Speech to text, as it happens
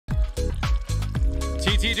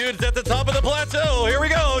TT dudes at the top of the plateau. Here we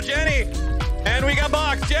go, Jenny. And we got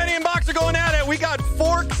Box. Jenny and Box are going at it. We got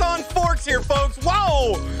forks on forks here, folks.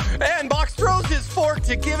 Whoa! And Box throws his fork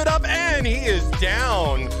to give it up, and he is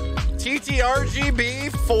down.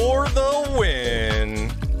 TTRGB for the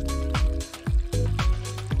win.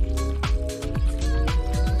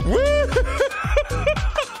 Woo!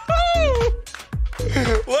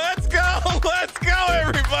 Let's go! Let's go,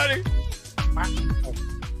 everybody!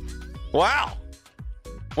 Wow.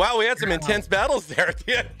 Wow, we had some intense battles there at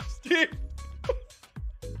the end, Steve.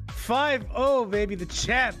 5-0, baby, the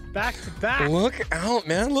champ, back to back. Look out,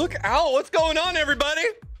 man. Look out. What's going on, everybody?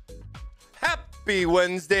 Happy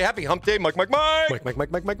Wednesday. Happy hump day. Mike. Mike.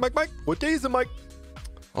 What day is it, Mike?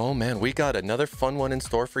 Oh, man, we got another fun one in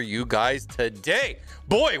store for you guys today.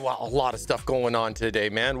 Boy, wow, a lot of stuff going on today,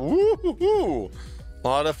 man. Woo-hoo-hoo. A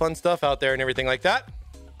lot of fun stuff out there and everything like that.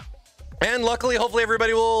 And luckily, hopefully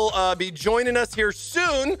everybody will be joining us here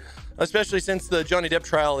soon, especially since the Johnny Depp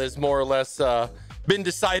trial is more or less been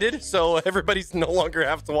decided. So everybody's no longer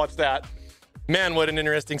have to watch that. Man, what an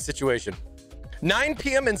interesting situation. 9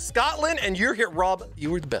 p.m. in Scotland, and you're here. Rob,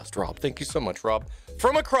 you were the best, Rob. Thank you so much, Rob.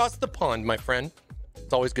 From across the pond, my friend.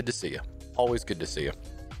 It's always good to see you. Always good to see you.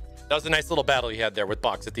 That was a nice little battle you had there with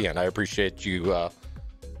Box at the end. I appreciate you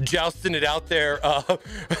jousting it out there.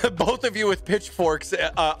 Both of you with pitchforks.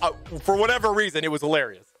 For whatever reason, it was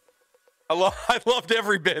hilarious. I loved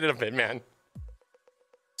every bit of it, man.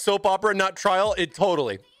 Soap opera, not trial. It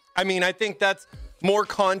totally. I mean, I think that's more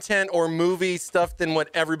content or movie stuff than what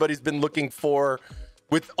everybody's been looking for.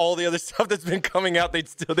 With all the other stuff that's been coming out,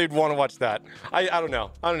 they'd want to watch that. I don't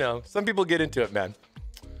know. Some people get into it, man.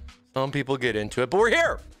 Some people get into it, but we're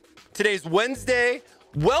here. Today's Wednesday.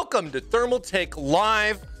 Welcome to Thermal Take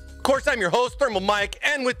Live. Of course, I'm your host, Thermal Mike,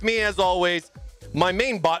 and with me, as always, my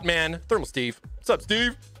main bot man, Thermal Steve. What's up,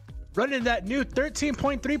 Steve? Running that new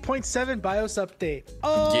 13.3.7 BIOS update.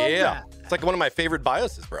 Oh, yeah. It's like one of my favorite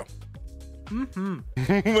BIOSes, bro.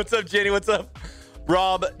 Mm-hmm. What's up, Jenny? What's up?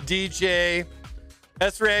 Rob, DJ,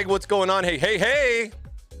 S-Reg, what's going on? Hey.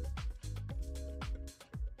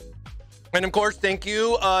 And of course, thank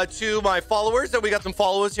you to my followers. That we got some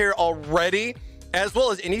followers here already, as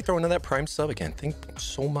well as any throwing in that Prime sub again. Thank you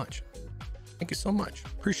so much. Thank you so much.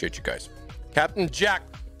 Appreciate you guys. Captain Jock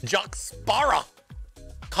Sparrow.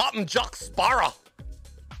 Captain Jock Sparrow.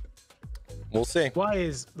 We'll see. Why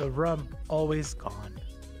is the rum always gone?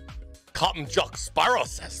 Captain Jock Sparrow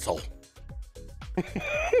says so. I'm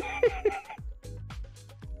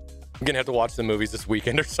gonna have to watch the movies this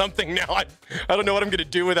weekend or something now. I don't know what I'm gonna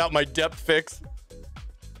do without my depth fix.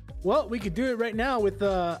 Well, we could do it right now with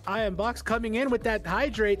I Am Box coming in with that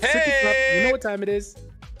hydrate. Hey! Sippy cup. You know what time it is.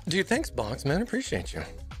 Dude, thanks, Box, man. I appreciate you.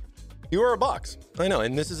 You are a box. I know,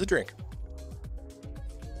 and this is a drink.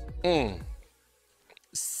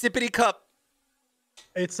 Sippity cup.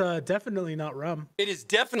 It's definitely not rum. It is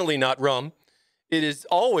definitely not rum. It is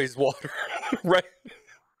always water, right?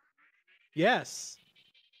 Yes.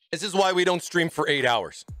 This is why we don't stream for 8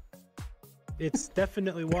 hours. It's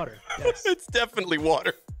definitely water. Yes. It's definitely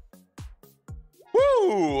water.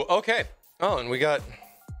 Woo! Okay. Oh, and we got...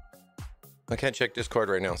 I can't check Discord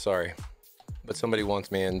right now, sorry. But somebody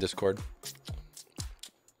wants me in Discord.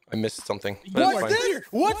 I missed something. What's this?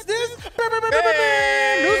 What's this?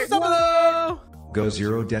 Hey! Go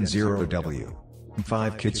 0 Den 0 W.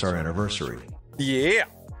 5 kids our anniversary. Yeah.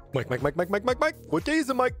 Mike. What day is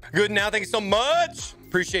it, Mike? Good now. Thank you so much.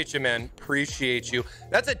 Appreciate you, man. Appreciate you.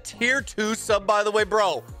 That's a tier 2 sub, by the way,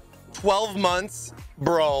 bro. 12 months,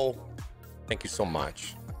 bro. Thank you so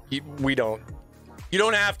much. You don't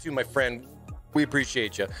have to, my friend. We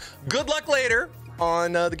appreciate you. Good luck later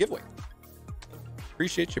on the giveaway.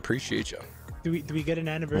 Appreciate you. Do we get an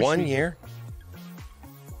anniversary? 1 year.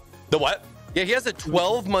 The what? Yeah, he has a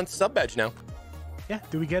 12-month sub badge now. Yeah.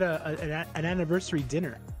 Do we get an anniversary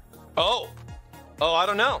dinner? Oh, I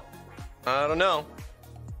don't know.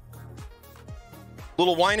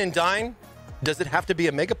 Little wine and dine. Does it have to be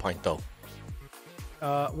a mega pint though?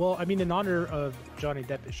 Well, I mean, in honor of Johnny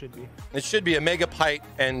Depp, it should be. It should be a mega pint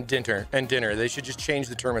and dinner. They should just change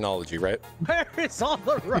the terminology, right? Where is all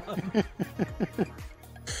the rum?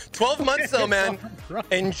 12 months though, man.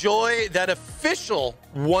 Enjoy that official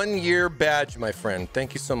 1 year badge, my friend.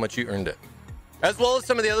 Thank you so much. You earned it. As well as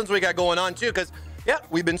some of the others we got going on too, because yeah,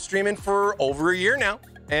 we've been streaming for over a year now,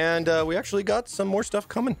 and we actually got some more stuff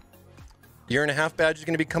coming. 1.5 year badge is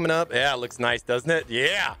going to be coming up. Yeah, it looks nice, doesn't it?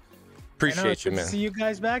 Yeah. Appreciate you, man. See you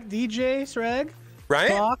guys back. DJ, Sreg. Right?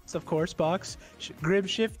 Box, of course, Box. Grib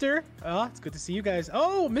Shifter. Oh, it's good to see you guys.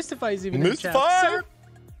 Oh, Mystify is even in the chat. Mystify!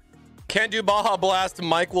 Can't do Baja Blast.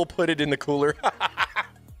 Mike will put it in the cooler.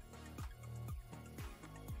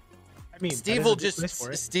 mean, Steve will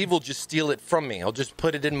just steal it from me. I'll just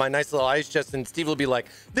put it in my nice little ice chest, and Steve will be like,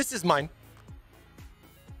 "This is mine."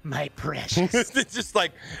 My precious. It's just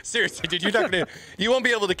like, seriously, dude, you won't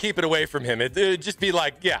be able to keep it away from him. It'd just be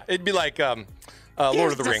like, yeah, it'd be like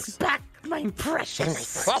Lord of the Rings. Back, my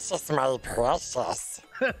precious. My precious.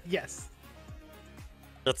 Yes.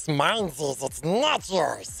 It's mine, it's not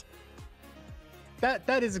yours.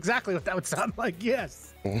 That is exactly what that would sound like.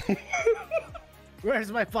 Yes.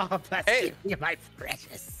 Where's my Papa? Hey, my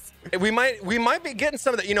precious. We might be getting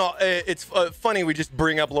some of that. You know, it's funny we just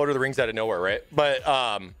bring up Lord of the Rings out of nowhere, right? But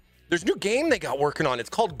there's a new game they got working on.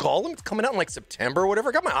 It's called Gollum. It's coming out in like September or whatever.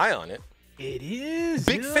 I got my eye on it. It is.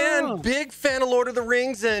 Big fan of Lord of the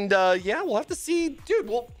Rings, and yeah, we'll have to see, dude.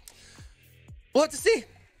 We'll have to see.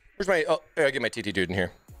 Where's my? Oh, I gotta get my TT dude in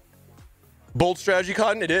here. Bold strategy,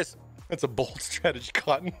 Cotton. It is. It's a bold strategy,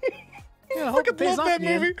 Cotton. Yeah, I love that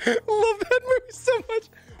movie. Love that movie so much.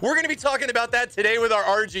 We're going to be talking about that today with our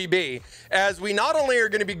RGB, as we not only are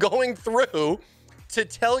going to be going through to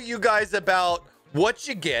tell you guys about what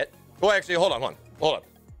you get. Oh, actually, hold on.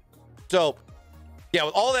 So, yeah,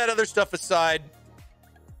 with all that other stuff aside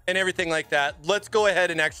and everything like that, let's go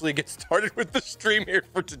ahead and actually get started with the stream here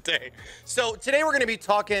for today. So today we're going to be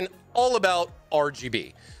talking all about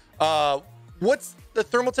RGB. What's the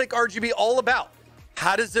Thermaltake RGB all about?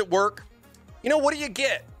 How does it work? You know, what do you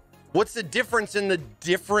get? What's the difference in the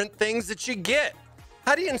different things that you get?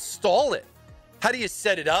 How do you install it? How do you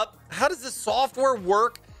set it up? How does the software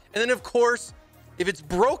work? And then, of course, if it's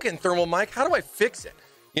broken, Thermal Mike, how do I fix it?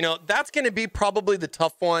 You know, that's going to be probably the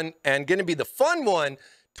tough one and going to be the fun one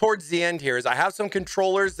towards the end here. Is I have some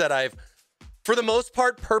controllers that I've, for the most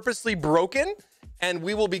part, purposely broken, and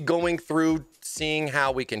we will be going through seeing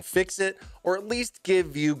how we can fix it, or at least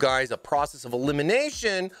give you guys a process of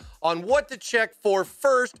elimination on what to check for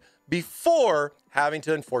first before having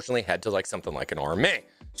to unfortunately head to like something like an RMA.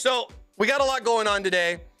 So we got a lot going on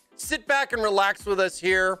today. Sit back and relax with us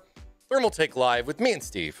here. Thermaltake Live with me and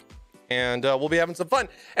Steve. And we'll be having some fun.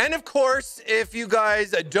 And of course, if you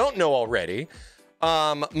guys don't know already,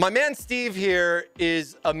 my man Steve here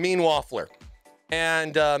is a mean waffler.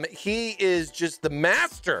 And he is just the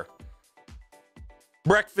master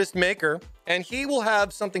breakfast maker, and he will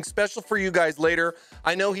have something special for you guys later.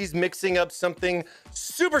 I know he's mixing up something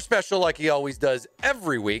super special like he always does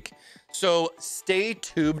every week, so stay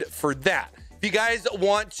tuned for that. If you guys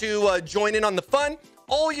want to join in on the fun,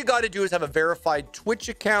 all you got to do is have a verified Twitch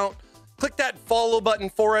account. Click that follow button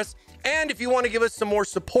for us, and if you want to give us some more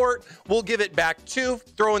support, we'll give it back too.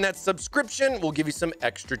 Throw in that subscription, we'll give you some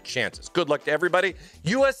extra chances. Good luck to everybody.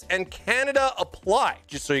 US and Canada apply,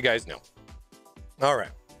 just so you guys know. All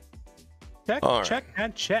right. Check, all check, right.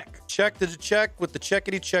 and check. Check the check with the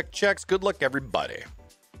checkity check checks. Good luck, everybody.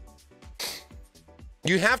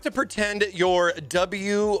 You have to pretend your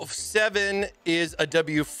W7 is a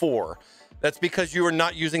W4. That's because you are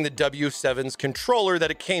not using the W7's controller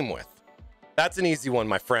that it came with. That's an easy one,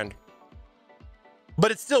 my friend.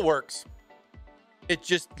 But it still works. It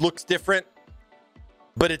just looks different,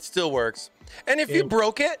 but it still works. And if you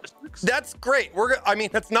broke it, that's great. I mean,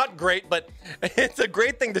 that's not great, but it's a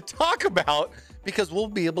great thing to talk about because we'll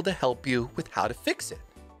be able to help you with how to fix it.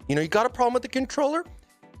 You know, you got a problem with the controller?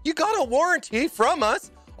 You got a warranty from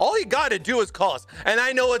us. All you got to do is call us. And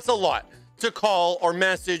I know it's a lot to call or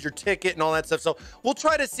message or ticket and all that stuff. So we'll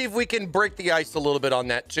try to see if we can break the ice a little bit on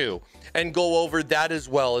that too and go over that as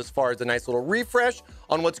well as far as a nice little refresh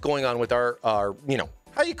on what's going on with our you know,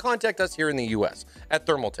 how you contact us here in the US at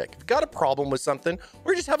Thermaltake. If you've got a problem with something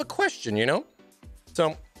or you just have a question, you know?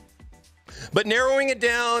 So, but narrowing it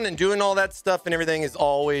down and doing all that stuff and everything is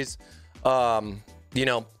always, you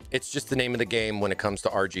know, it's just the name of the game when it comes to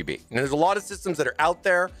RGB. And there's a lot of systems that are out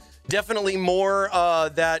there. Definitely more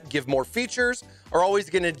that give more features are always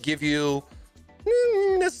going to give you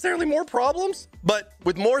necessarily more problems. But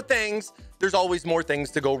with more things, there's always more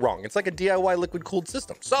things to go wrong. It's like a DIY liquid cooled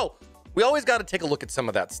system. So we always got to take a look at some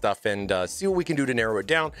of that stuff and see what we can do to narrow it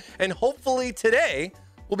down. And hopefully today,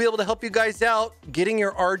 we'll be able to help you guys out getting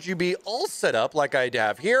your RGB all set up like I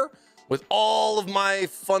have here with all of my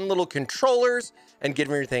fun little controllers and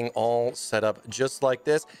getting everything all set up just like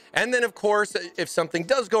this. And then, of course, if something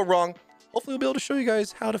does go wrong, hopefully we'll be able to show you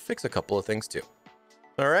guys how to fix a couple of things too.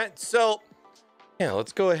 All right, so yeah,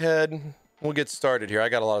 let's go ahead. We'll get started here. I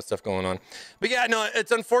got a lot of stuff going on. But yeah, no,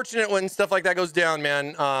 it's unfortunate when stuff like that goes down,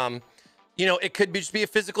 man. You know, it could just be a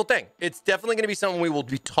physical thing. It's definitely going to be something we will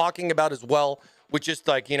be talking about as well, with just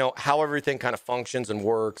like, you know, how everything kind of functions and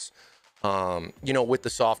works, you know, with the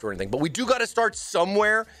software and thing. But we do got to start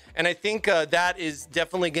somewhere. And I think that is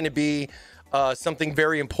definitely going to be something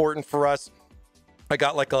very important for us. I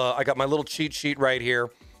got my little cheat sheet right here.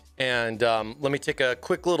 And let me take a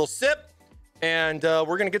quick little sip. And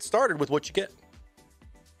we're going to get started with what you get.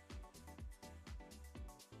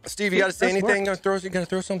 Steve, you got to say anything? You got to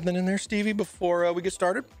throw something in there, Stevie, before we get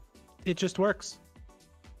started? It just works.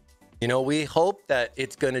 You know, we hope that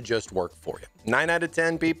it's going to just work for you. 9 out of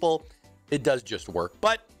 10 people, it does just work.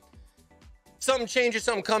 But something changes,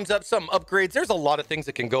 something comes up, something upgrades. There's a lot of things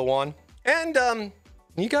that can go on. And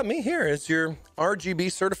you got me here as your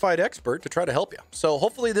RGB certified expert to try to help you. So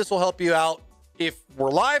hopefully this will help you out if we're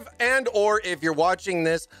live and or if you're watching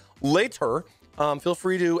this later. Feel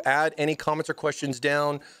free to add any comments or questions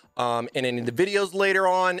down in any of the videos later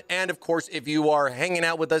on. And of course, if you are hanging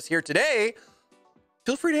out with us here today,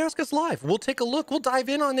 feel free to ask us live. We'll take a look. We'll dive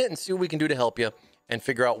in on it and see what we can do to help you and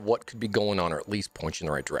figure out what could be going on or at least point you in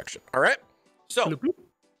the right direction. All right. So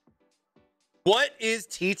what is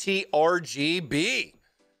TTRGB?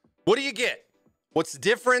 What do you get? What's the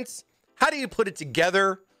difference? How do you put it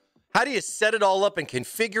together? How do you set it all up and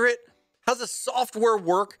configure it? How's the software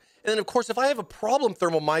work? And then, of course, if I have a problem,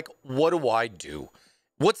 Thermal Mike, what do I do?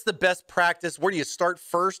 What's the best practice? Where do you start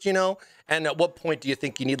first, you know? And at what point do you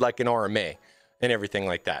think you need like an RMA and everything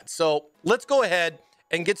like that? So let's go ahead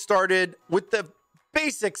and get started with the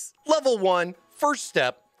basics. Level 1, first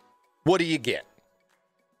step, what do you get?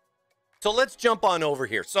 So let's jump on over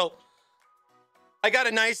here. So I got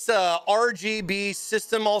a nice RGB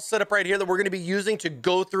system all set up right here that we're going to be using to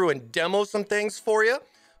go through and demo some things for you.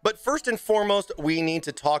 But first and foremost, we need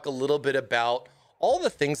to talk a little bit about all the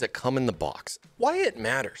things that come in the box, why it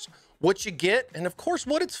matters, what you get, and of course,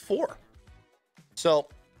 what it's for. So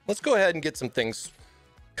let's go ahead and get some things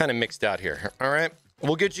kind of mixed out here. All right.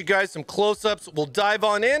 We'll get you guys some close-ups. We'll dive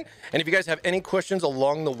on in. And if you guys have any questions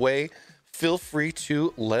along the way, feel free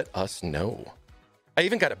to let us know. I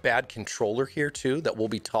even got a bad controller here too that we'll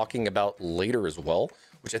be talking about later as well,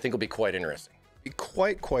 which I think will be quite interesting. Be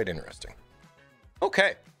quite interesting.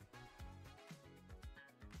 Okay.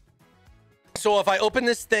 So if I open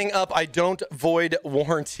this thing up, I don't void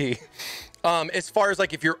warranty. As far as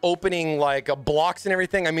like if you're opening like blocks and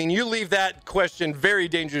everything, I mean, you leave that question very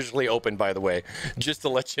dangerously open, by the way, just to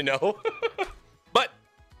let you know. But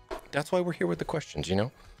that's why we're here with the questions, you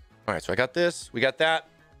know? All right, so I got this, we got that.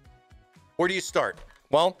 Where do you start?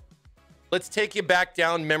 Well, let's take you back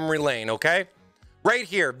down memory lane, okay? Right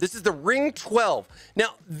here, this is the Ring 12.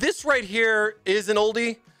 Now, this right here is an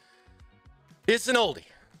oldie. It's an oldie.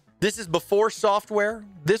 This is before software.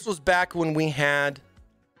 This was back when we had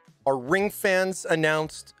our Ring fans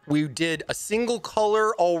announced. We did a single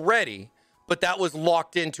color already, but that was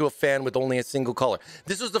locked into a fan with only a single color.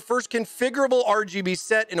 This was the first configurable RGB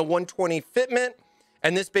set in a 120 fitment.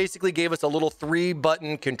 And this basically gave us a little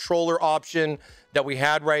 3-button controller option that we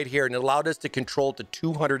had right here, and it allowed us to control to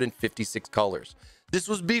 256 colors. This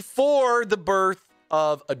was before the birth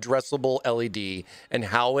of addressable LED and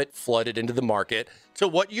how it flooded into the market to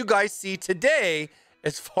what you guys see today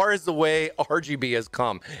as far as the way RGB has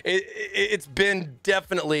come. It's been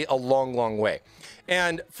definitely a long way.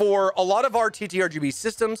 And for a lot of our TTRGB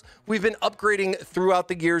systems, we've been upgrading throughout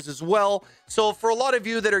the years as well. So for a lot of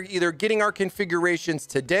you that are either getting our configurations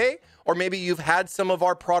today, or maybe you've had some of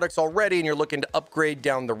our products already and you're looking to upgrade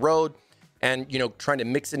down the road and, you know, trying to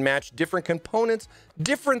mix and match different components,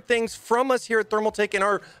 different things from us here at Thermaltake in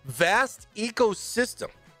our vast ecosystem.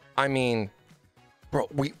 I mean, bro,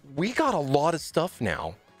 we got a lot of stuff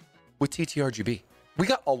now with TTRGB. We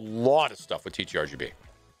got a lot of stuff with TTRGB.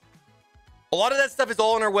 A lot of that stuff is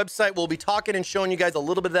all on our website. We'll be talking and showing you guys a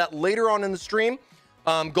little bit of that later on in the stream,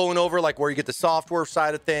 going over like where you get the software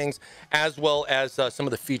side of things, as well as some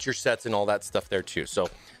of the feature sets and all that stuff there too. So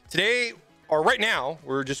today, or right now,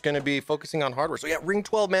 we're just going to be focusing on hardware. So yeah, Ring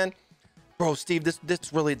 12, man. Bro, Steve,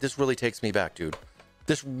 this really takes me back, dude.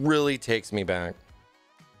 This really takes me back.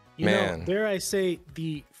 You know, dare I say,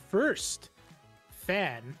 the first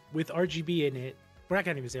fan with RGB in it, or I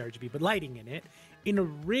can't even say RGB, but lighting in it, in a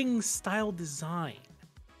ring style design.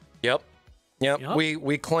 Yep.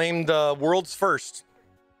 We claimed the world's first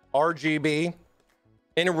RGB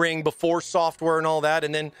in a ring before software and all that.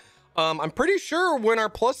 And then I'm pretty sure when our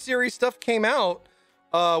Plus series stuff came out,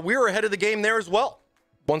 we were ahead of the game there as well.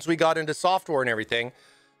 Once we got into software and everything,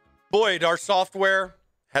 boy, our software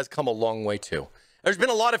has come a long way too. There's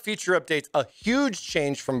been a lot of feature updates, a huge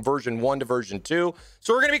change from version 1 to version 2.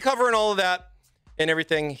 So we're going to be covering all of that and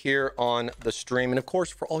everything here on the stream. And of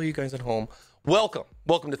course, for all you guys at home, welcome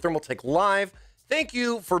to Thermaltake Live. Thank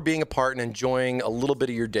you for being a part and enjoying a little bit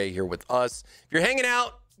of your day here with us. If you're hanging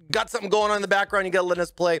out, got something going on in the background, you got to let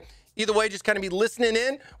us play. Either way, just kind of be listening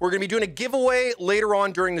in. We're going to be doing a giveaway later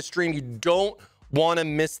on during the stream. You don't want to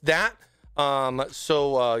miss that.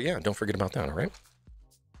 Yeah, don't forget about that, all right?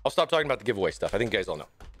 I'll stop talking about the giveaway stuff. I think you guys all know.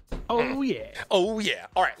 Oh yeah. Oh yeah.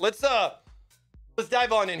 All right, let's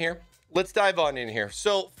dive on in here.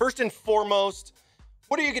 So first and foremost,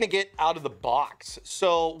 what are you gonna get out of the box?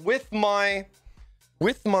 So with my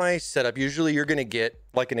setup, usually you're gonna get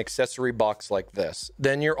like an accessory box like this.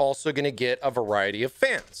 Then you're also gonna get a variety of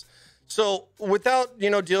fans. So without,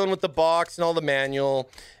 dealing with the box and all the manual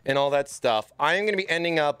and all that stuff, I am going to be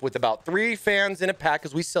ending up with about 3 fans in a pack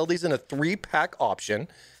because we sell these in a 3-pack option.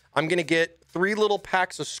 I'm going to get 3 little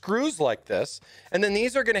packs of screws like this. And then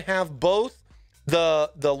these are going to have both the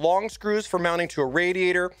long screws for mounting to a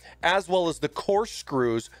radiator as well as the coarse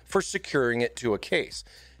screws for securing it to a case.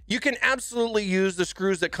 You can absolutely use the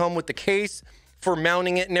screws that come with the case for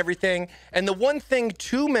mounting it and everything. And the one thing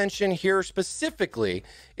to mention here specifically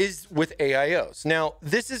is with AIOs. Now,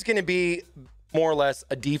 this is going to be more or less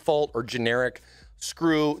a default or generic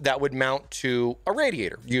screw that would mount to a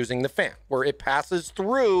radiator using the fan, where it passes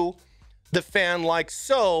through the fan like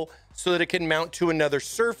so that it can mount to another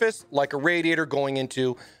surface like a radiator going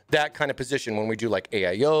into that kind of position when we do like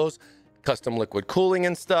AIOs, custom liquid cooling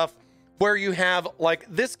and stuff, where you have like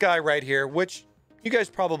this guy right here, which you guys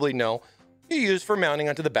probably know, you use for mounting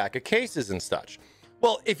onto the back of cases and such.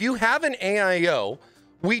 Well, if you have an AIO,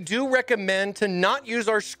 we do recommend to not use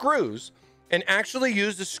our screws and actually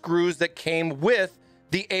use the screws that came with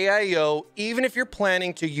the AIO, even if you're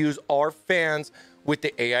planning to use our fans with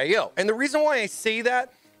the AIO. And the reason why I say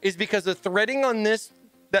that is because the threading on this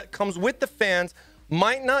that comes with the fans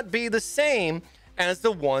might not be the same as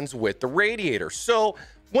the ones with the radiator. So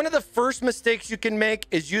one of the first mistakes you can make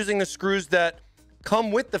is using the screws that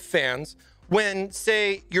come with the fans when,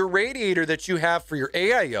 say, your radiator that you have for your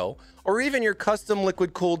AIO or even your custom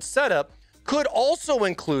liquid cooled setup could also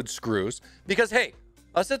include screws because, hey,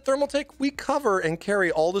 us at Thermaltake, we cover and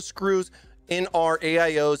carry all the screws in our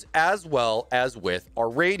AIOs as well as with our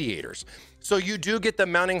radiators. So you do get the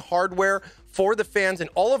mounting hardware for the fans in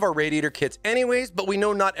all of our radiator kits anyways, but we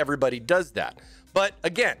know not everybody does that. But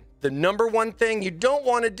again, the number one thing you don't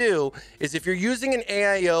want to do is if you're using an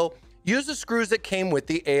AIO, use the screws that came with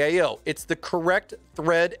the AIO. It's the correct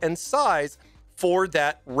thread and size for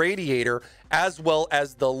that radiator, as well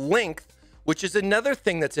as the length, which is another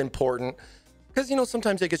thing that's important because,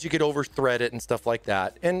 sometimes I guess you could over thread it and stuff like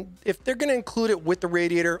that. And if they're going to include it with the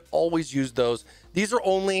radiator, always use those. These are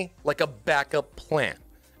only like a backup plan.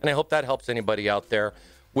 And I hope that helps anybody out there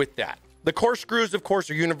with that. The coarse screws, of course,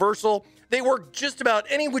 are universal. They work just about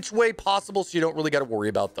any which way possible, so you don't really got to worry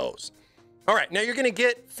about those. All right, now you're going to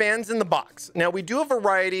get fans in the box. Now, we do a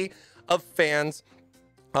variety of fans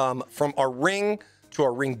from our Ring to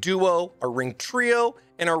our Ring Duo, our Ring Trio,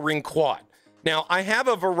 and our Ring Quad. Now, I have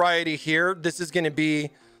a variety here. This is going to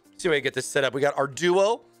be, let's see how I get this set up. We got our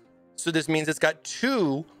Duo. So this means it's got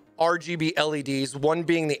 2 RGB LEDs, one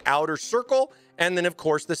being the outer circle, and then, of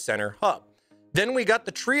course, the center hub. Then we got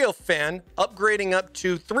the Trio fan upgrading up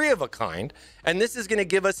to 3 of a kind, and this is going to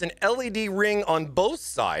give us an LED ring on both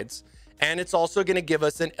sides. And it's also going to give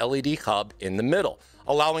us an LED hub in the middle,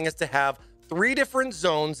 allowing us to have 3 different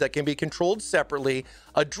zones that can be controlled separately,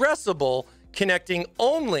 addressable, connecting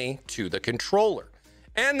only to the controller.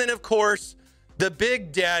 And then, of course, the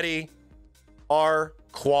big daddy, our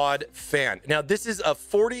quad fan. Now, this is a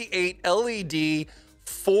 48 LED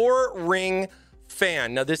 4-ring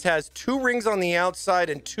fan. Now, this has 2 rings on the outside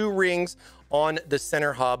and 2 rings on the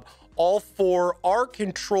center hub. All 4 are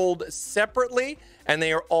controlled separately, and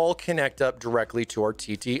they are all connect up directly to our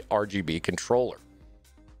TT RGB controller.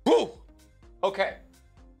 Woo! Okay.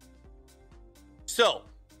 So,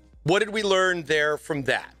 what did we learn there from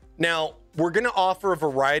that? Now, we're going to offer a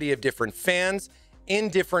variety of different fans in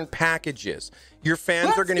different packages. Your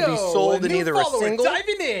fans are going to be sold in either a single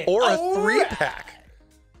or a 3-pack.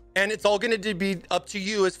 And it's all going to be up to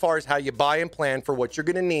you as far as how you buy and plan for what you're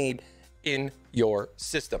going to need in your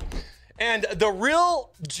system. And the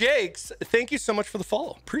real Jakes, thank you so much for the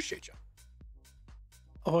follow. Appreciate you.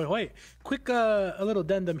 Oh, wait. Quick, a little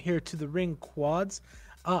addendum here to the Ring Quads.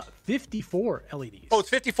 54 LEDs. Oh, it's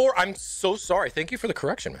 54? I'm so sorry. Thank you for the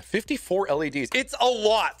correction, man. 54 LEDs. It's a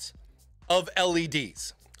lot of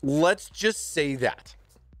LEDs. Let's just say that.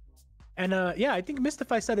 And yeah, I think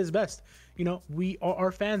Mystify said his best.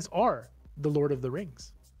 Our fans are the Lord of the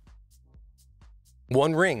Rings.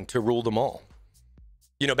 One ring to rule them all.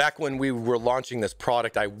 Back when we were launching this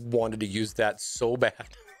product, I wanted to use that so bad.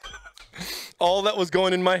 All that was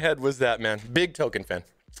going in my head was that, man. Big token fan.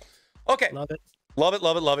 Okay. Love it. Love it,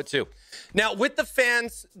 love it, love it too. Now, with the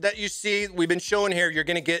fans that you see, we've been showing here, you're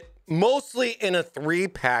going to get mostly in a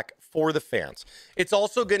 3-pack for the fans. It's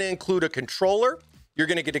also going to include a controller. You're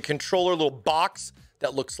going to get a controller little box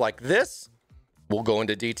that looks like this. We'll go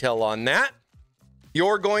into detail on that.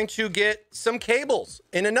 You're going to get some cables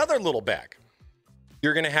in another little bag.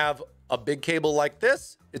 You're going to have a big cable like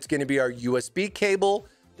this. It's going to be our USB cable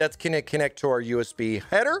that's going to connect to our USB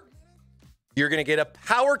header. You're going to get a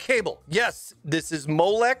power cable. Yes, this is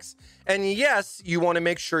Molex. And yes, you want to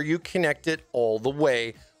make sure you connect it all the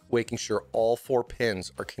way, making sure all 4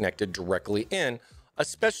 pins are connected directly in,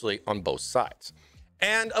 especially on both sides.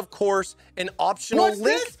 And of course, an optional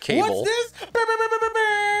link cable. What's this?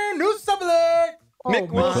 New sublet. Mick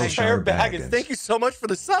Wilshire Baggins. Thank you so much for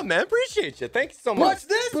the sub, man. Appreciate you. Thank you so much. What's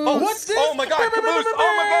this? What's this? Oh my God, Caboose.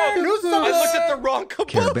 Oh my God. I looked at the wrong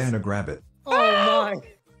Caboose. Caravana grab it. Oh my.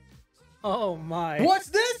 Oh my. What's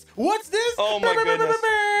this? What's this? Oh my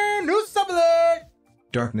goodness. New sublet.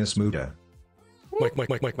 Darkness Muda. Mike.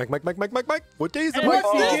 What day is it?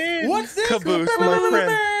 What's this? What's this? Caboose, my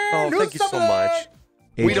friend. Oh, thank you so much.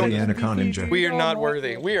 Adriana Coninja. We are not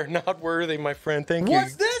worthy. We are not worthy, my friend. Thank you.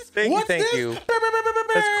 What's this? Thank you.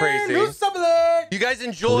 That's crazy. New sublet. You guys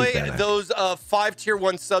enjoy those 5 tier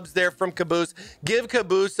 1 subs there from Caboose. Give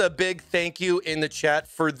Caboose a big thank you in the chat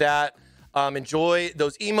for that. Enjoy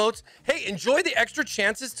those emotes. Hey, enjoy the extra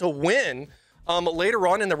chances to win later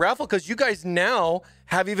on in the raffle, because you guys now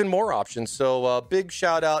have even more options. So big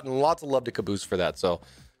shout out and lots of love to Caboose for that. So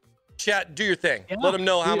chat, do your thing. Yeah, let them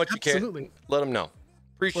know how much you can. Absolutely. Let them know.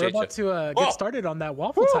 Appreciate We're about to get started on that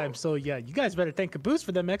waffle time. So yeah, you guys better thank Caboose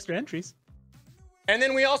for them extra entries. And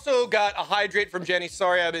then we also got a hydrate from Jenny.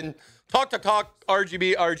 Sorry, I've been talk,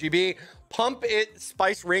 RGB. Pump it,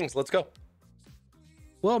 spice rings. Let's go.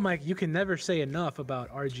 Well, Mike, you can never say enough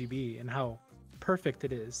about RGB and how perfect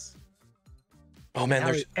it is. Oh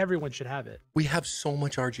man, everyone should have it. We have so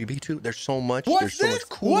much RGB too. There's so much. What's There's so much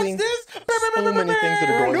cooling. What's this? So many things that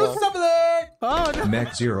are going New on. sublet. Oh no. Mech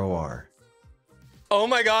 0R. Oh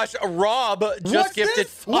my gosh, Rob just gifted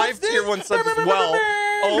 5 tier 1 subs as well.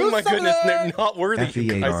 Oh New my goodness, sublet. they're not worthy.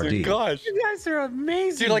 You guys. FEARD. Gosh. You guys are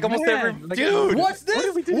amazing. Dude, like almost every dude. What's this? What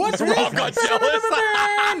are we doing? What's this? Rob got jealous.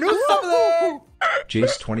 New sublet.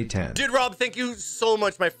 Jace 2010. Dude, Rob, thank you so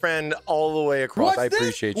much, my friend, all the way across. I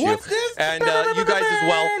appreciate you. What's this? And you guys as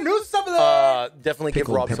well. New sublet. Definitely give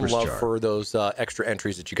Pickled Rob some peppers love jar. for those extra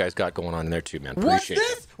entries that you guys got going on in there too, man. Appreciate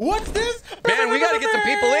it. What's this? Man, we got to get some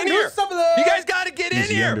people in New here. sublet. You guys got to get in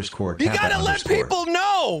Easy here. underscore You Kappa got to let underscore. people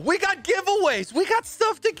know. We got giveaways. We got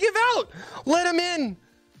stuff to give out. Let them in.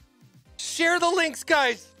 Share the links,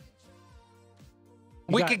 guys.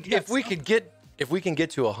 If we can get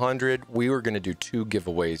to 100, we were going to do 2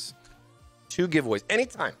 giveaways. 2 giveaways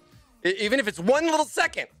anytime. Even if it's 1 little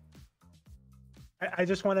second. I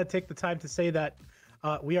just want to take the time to say that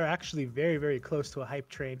we are actually very, very close to a hype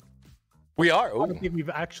train. We are. I don't think we've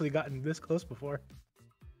actually gotten this close before.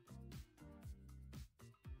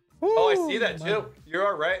 Oh, I see that too. You're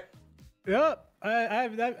all right. Yep.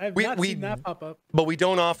 I've not seen that pop up. But we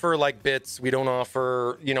don't offer like bits. We don't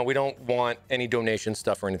offer, we don't want any donation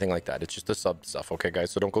stuff or anything like that. It's just the sub stuff. Okay,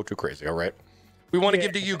 guys? So don't go too crazy, all right? We want to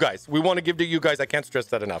give to you guys. We want to give to you guys. I can't stress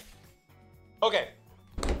that enough. Okay.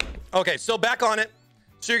 Okay, so back on it.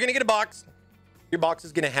 So you're going to get a box. Your box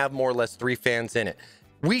is going to have more or less 3 fans in it.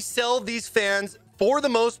 We sell these fans for the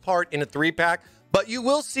most part in a 3-pack, but you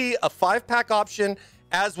will see a 5-pack option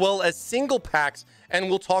as well as single packs, and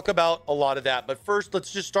we'll talk about a lot of that. But first,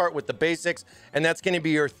 let's just start with the basics, and that's going to be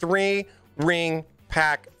your 3-ring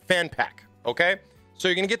pack fan pack, okay? So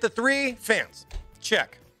you're going to get the 3 fans.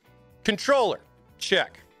 Check. Controller.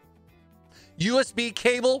 Check. USB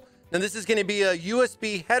cable. Now, this is going to be a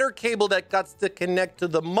USB header cable that got to connect to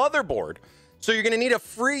the motherboard. So you're going to need a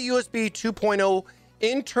free USB 2.0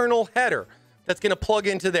 internal header that's going to plug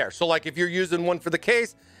into there. So like if you're using one for the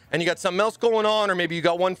case and you got something else going on, or maybe you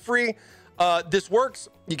got one free, this works.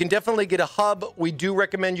 You can definitely get a hub. We do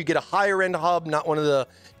recommend you get a higher end hub, not one of the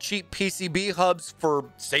cheap PCB hubs for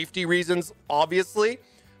safety reasons, obviously.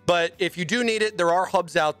 But if you do need it, there are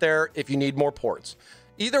hubs out there if you need more ports.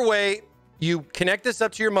 Either way, you connect this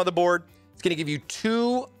up to your motherboard. It's going to give you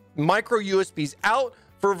 2 micro USBs out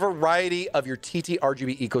for a variety of your TT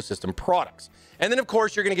RGB ecosystem products. And then, of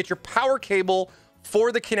course, you're going to get your power cable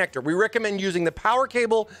for the connector. We recommend using the power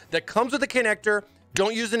cable that comes with the connector.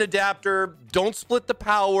 Don't use an adapter. Don't split the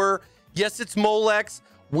power. Yes, it's Molex.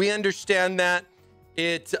 We understand that.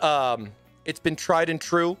 It's been tried and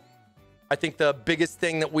true. I think the biggest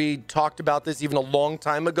thing that we talked about this even a long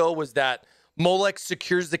time ago was that Molex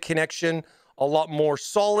secures the connection a lot more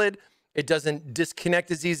solid. It doesn't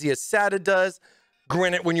disconnect as easy as SATA does.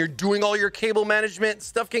 Granted, when you're doing all your cable management,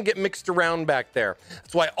 stuff can get mixed around back there.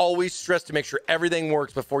 That's why I always stress to make sure everything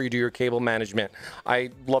works before you do your cable management.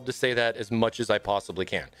 I love to say that as much as I possibly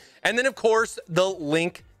can. And then, of course, the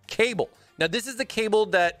link cable. Now, this is the cable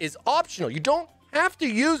that is optional. You don't have to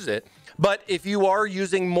use it, but if you are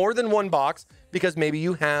using more than one box, because maybe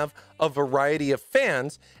you have a variety of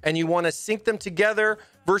fans and you want to sync them together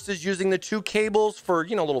versus using the two cables for, a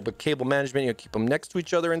little bit of cable management, keep them next to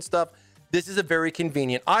each other and stuff. This is a very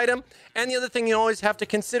convenient item. And the other thing you always have to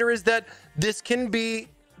consider is that this can be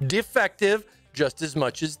defective just as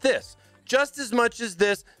much as this, just as much as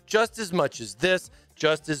this, just as much as this,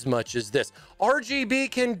 just as much as this. RGB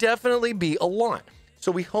can definitely be a lot.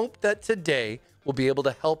 So we hope that today we'll be able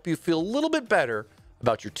to help you feel a little bit better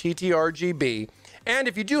about your TTRGB. And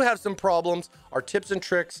if you do have some problems, our tips and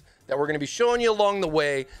tricks that we're going to be showing you along the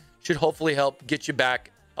way should hopefully help get you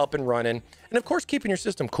back up and running. And of course, keeping your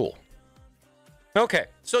system cool. Okay,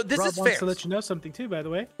 so this Rob is wants fans. to let you know something too, by the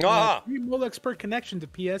way. 3 Molex per connection to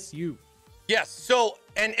PSU. Yes, so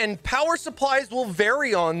and power supplies will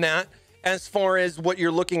vary on that as far as what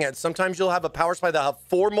you're looking at. Sometimes you'll have a power supply that have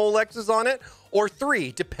 4 Molexes on it or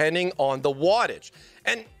 3, depending on the wattage.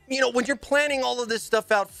 And when you're planning all of this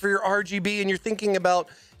stuff out for your RGB and you're thinking about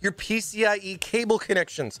your PCIe cable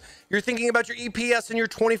connections, you're thinking about your EPS and your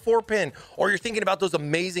 24 pin, or you're thinking about those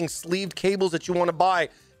amazing sleeved cables that you want to buy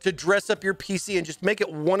to dress up your PC and just make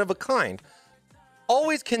it one of a kind,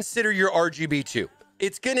 always consider your RGB too.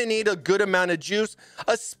 It's going to need a good amount of juice,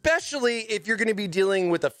 especially if you're going to be dealing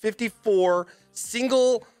with a 54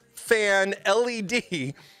 single fan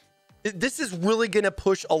LED. This is really going to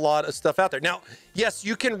push a lot of stuff out there. Now, yes,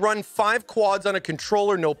 you can run 5 quads on a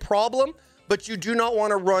controller, no problem, but you do not want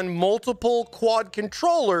to run multiple quad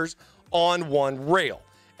controllers on one rail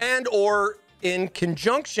and or in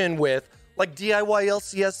conjunction with like DIY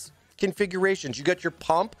LCS configurations. You got your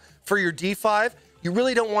pump for your D5. You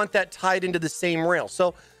really don't want that tied into the same rail.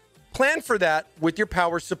 So plan for that with your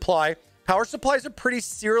power supply. Power supplies are pretty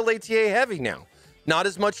serial ATA heavy now. Not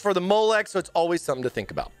as much for the Molex, so it's always something to think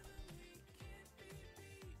about.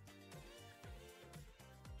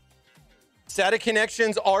 SATA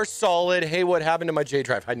connections are solid. Hey, what happened to my J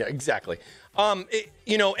drive? I know exactly. And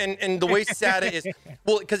the way SATA is,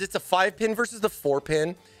 well, because it's a 5-pin versus the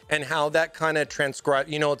 4-pin, and how that kind of transcribe,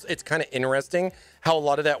 it's kind of interesting how a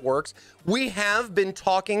lot of that works. We have been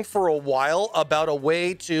talking for a while about a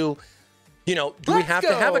way to, do we have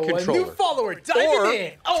to have a controller? A new follower, or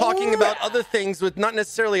in. talking about other things with not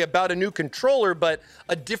necessarily about a new controller, but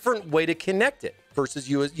a different way to connect it versus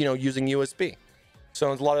using USB. So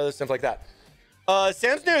there's a lot of other stuff like that.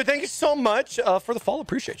 Sam's new. Thank you so much for the follow.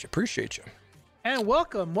 Appreciate you. And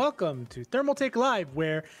welcome to Thermaltake Live,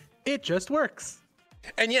 where it just works.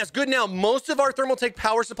 And yes, good now. Most of our Thermaltake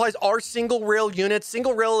power supplies are single rail units.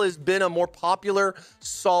 Single rail has been a more popular,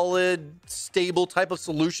 solid, stable type of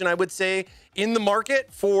solution, I would say, in the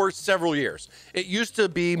market for several years. It used to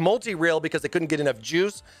be multi-rail because they couldn't get enough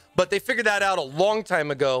juice, but they figured that out a long time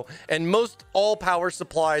ago. And most all power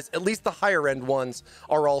supplies, at least the higher end ones,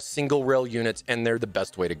 are all single rail units, and they're the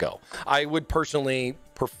best way to go. I would personally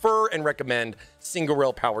prefer and recommend single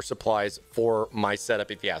rail power supplies for my setup,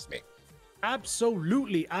 if you ask me.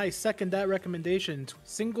 Absolutely. I second that recommendation.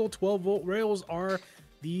 Single 12-volt rails are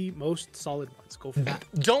the most solid ones. Go for that.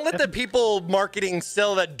 Don't let the people marketing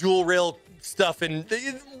sell that dual rail stuff, and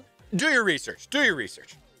do your research.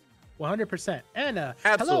 100%. And hello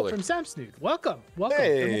Absolutely. from Sam Snood. Welcome.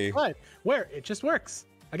 Hey. To Live, where it just works.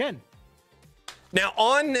 Again. Now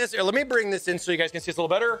on this, let me bring this in so you guys can see this a little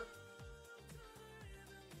better.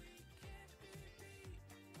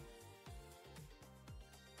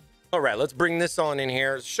 All right, let's bring this on in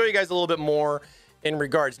here. Show you guys a little bit more in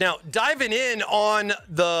regards. Now, diving in on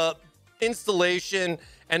the installation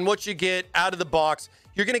and what you get out of the box,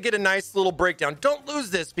 you're going to get a nice little breakdown. Don't lose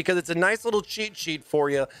this because it's a nice little cheat sheet for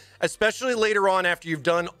you, especially later on after you've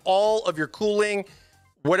done all of your cooling,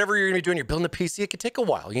 whatever you're going to be doing. You're building a PC, it could take a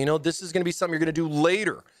while. This is going to be something you're going to do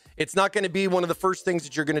later. It's not going to be one of the first things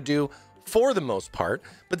that you're going to do for the most part,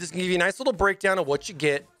 but this can give you a nice little breakdown of what you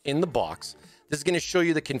get in the box. This is going to show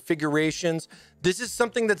you the configurations. This is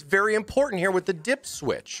something that's very important here with the dip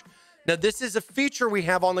switch. Now, this is a feature we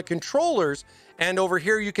have on the controllers, and over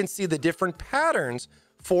here you can see the different patterns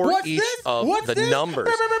for each of the numbers.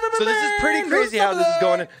 So this is pretty crazy how this is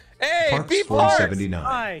going. Hey, B Parks! 479.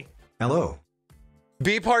 Hi. Hello.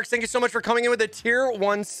 B Parks, thank you so much for coming in with a tier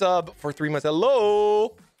 1 sub for 3 months.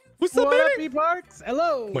 Hello. What's up, What up, baby? B-Parks?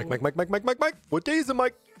 Hello. Mike. What day is it,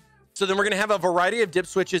 Mike? So then we're going to have a variety of dip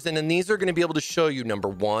switches, and then these are going to be able to show you number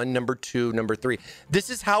 1, number 2, number 3. This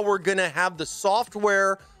is how we're going to have the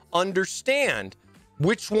software understand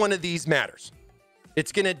which one of these matters.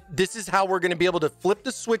 This is how we're gonna be able to flip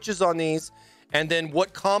the switches on these, and then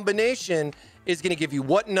what combination is gonna give you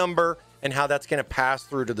what number and how that's gonna pass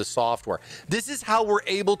through to the software. This is how we're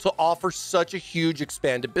able to offer such a huge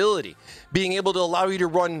expandability, being able to allow you to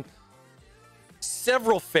run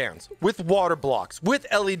several fans with water blocks, with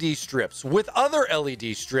LED strips, with other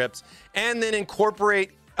LED strips, and then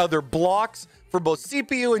incorporate other blocks for both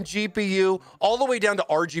CPU and GPU, all the way down to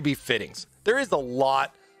RGB fittings. There is a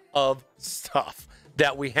lot of stuff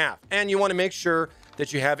that we have, and you want to make sure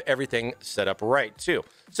that you have everything set up right too.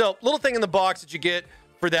 So, little thing in the box that you get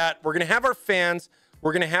for that, we're going to have our fans,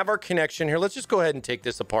 we're going to have our connection here. Let's just go ahead and take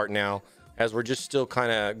this apart now, as we're just still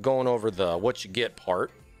kind of going over the what you get part.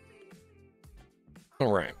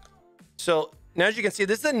 All right. So now, as you can see,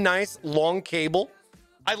 this is a nice long cable.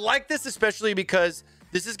 I like this especially because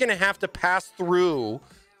this is going to have to pass through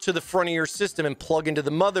to the front of your system and plug into the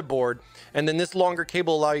motherboard. And then this longer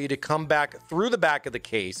cable will allow you to come back through the back of the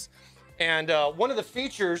case. And one of the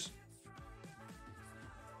features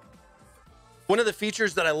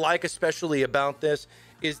that I like especially about this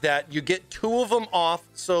is that you get two of them off.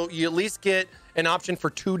 So you at least get an option for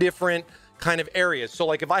two different kind of areas. So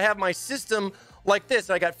like if I have my system like this,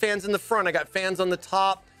 I got fans in the front, I got fans on the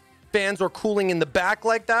top, fans or cooling in the back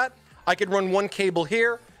like that, I could run one cable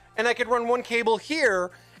here and I could run one cable here,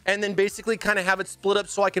 and then basically kind of have it split up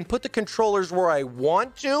so I can put the controllers where I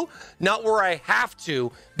want to, not where I have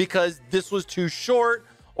to because this was too short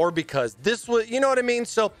or because this was, you know what I mean?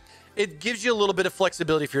 So it gives you a little bit of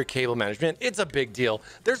flexibility for your cable management. It's a big deal.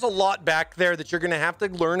 There's a lot back there that you're going to have to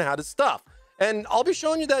learn how to stuff. And I'll be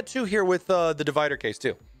showing you that too here with the divider case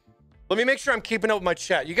too. Let me make sure I'm keeping up with my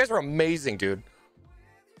chat. You guys are amazing, dude.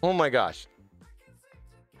 Oh my gosh.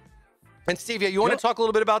 And Steve, yeah, you want to talk a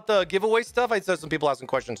little bit about the giveaway stuff? I saw some people asking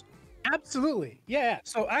questions. Absolutely. Yeah.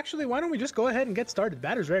 So actually, why don't we just go ahead and get started?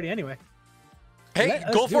 Batter's ready anyway. Hey,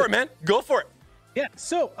 go for it, man. Go for it. Yeah,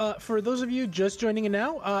 so for those of you just joining in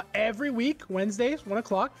now, every week, Wednesdays, 1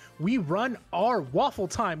 o'clock, we run our Waffle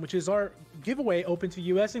Time, which is our giveaway open to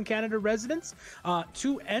US and Canada residents.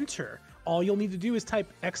 To enter, all you'll need to do is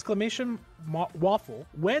type exclamation waffle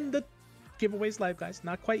when the giveaway's live, guys.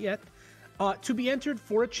 Not quite yet. To be entered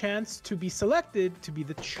for a chance to be selected to be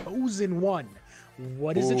the chosen one.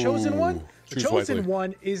 What is the chosen one? The chosen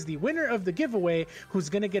one is the winner of the giveaway who's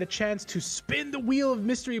going to get a chance to spin the wheel of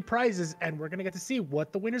mystery prizes, and we're going to get to see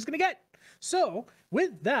what the winner's going to get. So,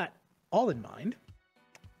 with that all in mind,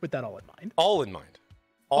 all of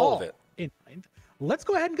it in mind, let's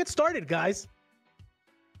go ahead and get started, guys.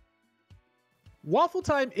 Waffle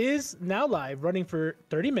Time is now live, running for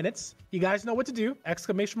 30 minutes. You guys know what to do.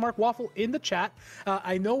 Exclamation mark waffle in the chat.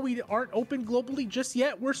 I know we aren't open globally just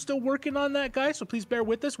yet. We're still working on that, guys, so please bear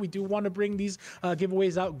with us. We do want to bring these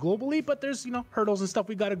giveaways out globally, but there's, hurdles and stuff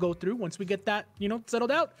we got to go through. Once we get that, settled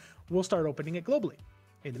out, we'll start opening it globally.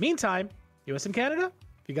 In the meantime, US and Canada,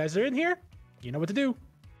 if you guys are in here, you know what to do.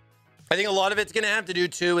 I think a lot of it's going to have to do,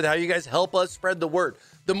 too, with how you guys help us spread the word.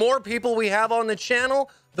 The more people we have on the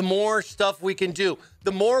channel, the more stuff we can do,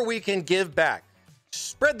 the more we can give back.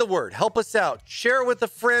 Spread the word. Help us out. Share it with a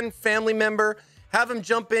friend, family member. Have them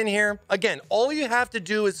jump in here. Again, all you have to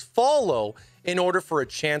do is follow in order for a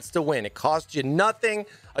chance to win. It costs you nothing.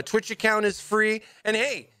 A Twitch account is free. And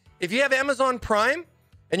hey, if you have Amazon Prime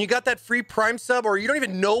and you got that free Prime sub, or you don't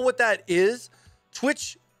even know what that is,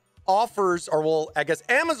 Twitch offers, or well, I guess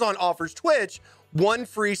Amazon offers Twitch one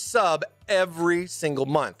free sub every single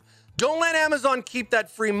month. Don't let Amazon keep that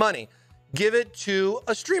free money. Give it to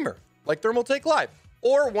a streamer like Thermal Take Live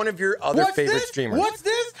or one of your other favorite streamers. What's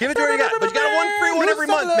this? Give it to her you got. But you got one free one every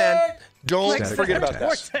month, man. Don't forget about that.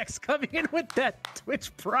 Vortex coming in with that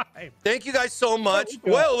Twitch Prime. Thank you guys so much.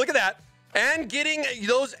 Whoa, look at that. And getting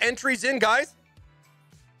those entries in, guys.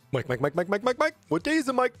 Mike. What day is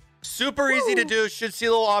it, Mike? Super easy to do. Should see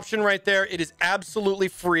a little option right there. It is absolutely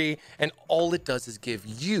free. And all it does is give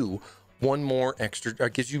you one more extra,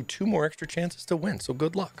 gives you two more extra chances to win. So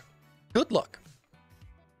good luck. Good luck.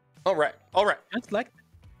 All right. That's like.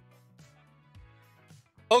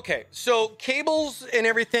 Okay, so cables and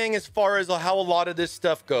everything as far as how a lot of this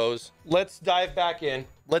stuff goes. Let's dive back in.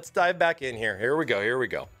 Here. Here we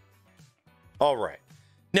go. All right.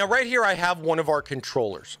 Now, right here, I have one of our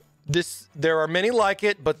controllers. There are many like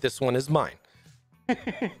it, but this one is mine.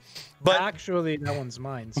 But actually, that one's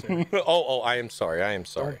mine, sir. I am sorry.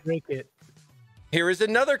 Don't break it. Here is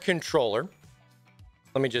another controller.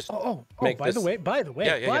 Let me just make by this. The way.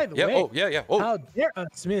 Yeah. Oh. How dare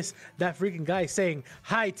us miss that freaking guy saying,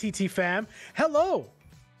 hi, TT fam. Hello.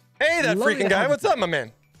 Hey, that freaking guy. What's up, my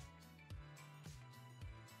man?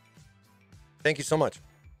 Thank you so much.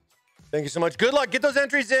 Thank you so much. Good luck. Get those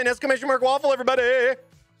entries in. Exclamation mark waffle, everybody.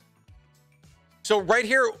 So right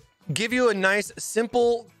here, give you a nice,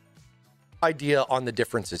 simple idea on the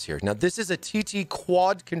differences here. Now, this is a TT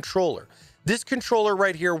quad controller. This controller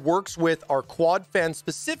right here works with our quad fan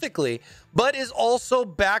specifically, but is also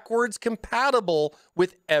backwards compatible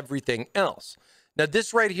with everything else. Now,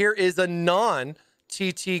 this right here is a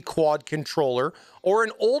non-TT quad controller or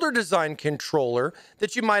an older design controller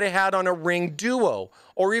that you might have had on a Ring Duo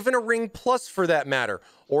or even a Ring Plus for that matter,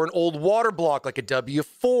 or an old water block like a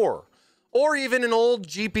W4, or even an old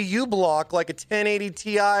GPU block like a 1080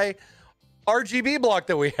 Ti RGB block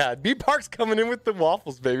that we had. B-Park's coming in with the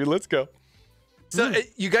waffles, baby. Let's go. So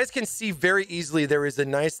you guys can see very easily there is a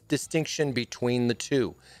nice distinction between the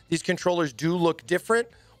two. These controllers do look different.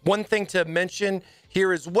 One thing to mention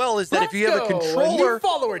here as well is that if you have a controller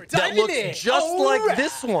that looks just like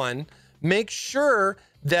this one, make sure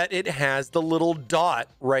that it has the little dot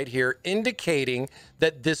right here indicating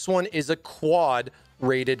that this one is a quad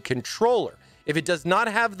rated controller. If it does not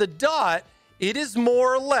have the dot, it is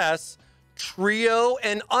more or less trio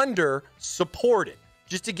and under supported.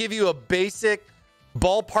 Just to give you a basic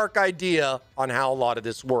ballpark idea on how a lot of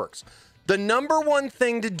this works. The number one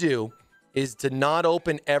thing to do is to not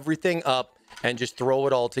open everything up and just throw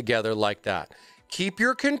it all together like that. Keep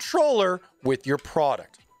your controller with your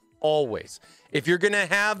product, always. If you're gonna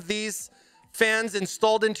have these fans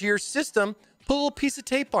installed into your system, put a little piece of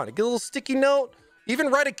tape on it, get a little sticky note, even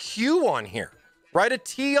write a Q on here, write a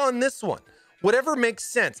T on this one, whatever makes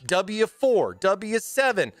sense, W4,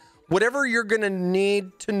 W7, whatever you're gonna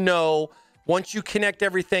need to know once you connect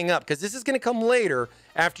everything up, because this is going to come later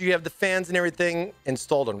after you have the fans and everything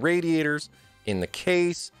installed on radiators, in the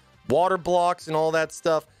case, water blocks and all that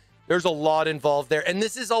stuff. There's a lot involved there. And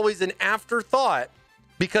this is always an afterthought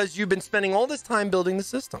because you've been spending all this time building the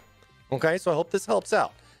system. Okay, so I hope this helps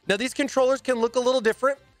out. Now, these controllers can look a little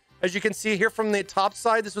different. As you can see here from the top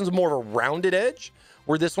side, this one's more of a rounded edge,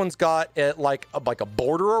 where this one's got like a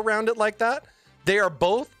border around it like that. They are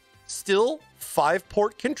both still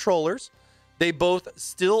 5-port controllers. They both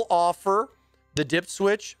still offer the dip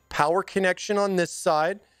switch power connection on this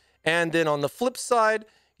side. And then on the flip side,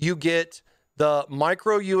 you get the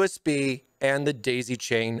micro USB and the daisy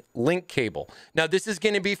chain link cable. Now, this is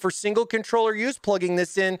going to be for single controller use, plugging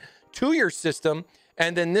this in to your system.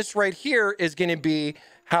 And then this right here is going to be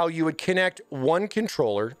how you would connect one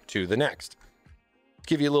controller to the next.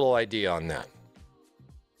 Give you a little idea on that.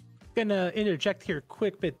 Gonna interject here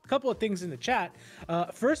quick bit. A couple of things in the chat.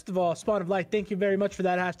 First of all, Spawn of Light, thank you very much for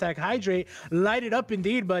that hashtag hydrate. Light it up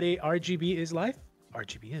indeed, buddy. RGB is life.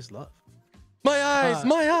 RGB is love. My eyes,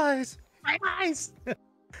 my eyes. My eyes.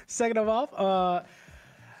 Second of all,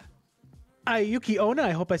 Ayuki Ona,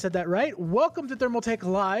 I hope I said that right. Welcome to Thermaltech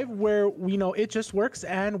Live, where we know it just works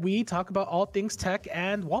and we talk about all things tech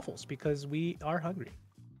and waffles because we are hungry.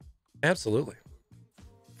 Absolutely.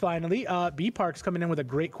 Finally, B-Park's coming in with a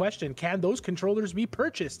great question. Can those controllers be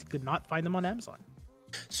purchased? Could not find them on Amazon.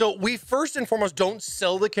 So we first and foremost don't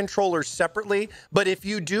sell the controllers separately, but if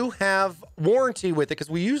you do have warranty with it, because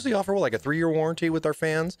we usually offer like a 3-year warranty with our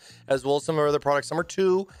fans, as well as some of our other products. Some are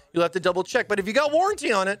 2, you'll have to double check. But if you got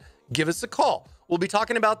warranty on it, give us a call. We'll be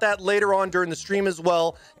talking about that later on during the stream as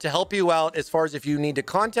well to help you out as far as if you need to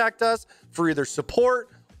contact us for either support,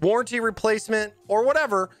 warranty replacement, or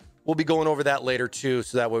whatever. We'll be going over that later too,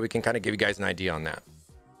 so that way we can kind of give you guys an idea on that.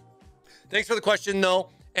 Thanks for the question though,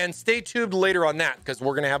 and stay tuned later on that because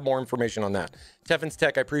we're going to have more information on that. Teffin's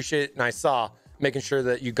Tech, I appreciate it, and I saw making sure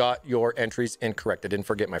that you got your entries incorrect. I didn't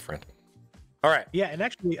forget, my friend. All right. Yeah, and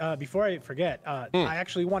actually, before I forget, I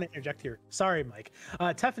actually want to interject here. Sorry, Mike.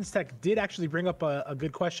 Teffin's Tech did actually bring up a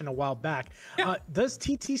good question a while back. Does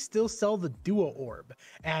TT still sell the Duo Orb?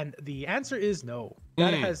 And the answer is no.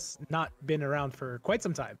 That has not been around for quite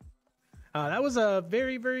some time. That was a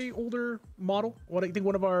very, very older model. What I think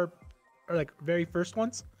one of our like very first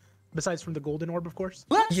ones, besides from the Golden Orb, of course.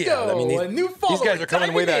 Let's go. I mean, these guys are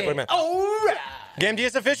coming way back. Man. All right. Game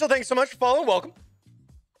DS official, thanks so much for following.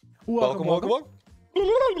 Welcome. Welcome.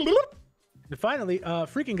 And finally,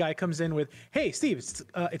 freaking guy comes in with, "Hey Steve,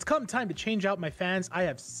 it's come time to change out my fans. I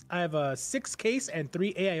have a 6 case and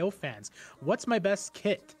 3 AIO fans. What's my best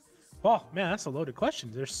kit?" Oh man, that's a loaded question.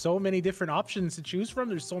 There's so many different options to choose from.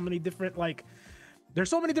 There's so many different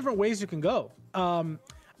ways you can go.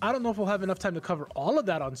 I don't know if we'll have enough time to cover all of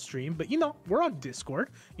that on stream, but we're on Discord.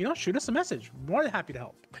 Shoot us a message. More than happy to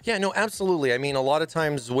help. Yeah, no, absolutely. I mean, a lot of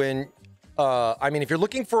times when, if you're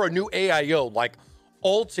looking for a new AIO, like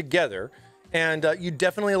all together, and you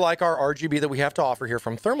definitely like our RGB that we have to offer here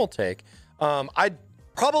from Thermaltake, I'd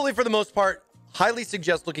probably, for the most part, highly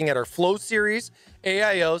suggest looking at our Flow series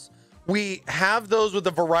AIOs. We have those with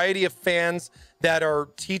a variety of fans that are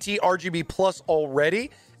TT RGB plus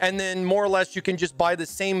already. And then more or less you can just buy the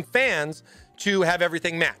same fans to have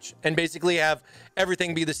everything match and basically have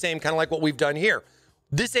everything be the same, kind of like what we've done here.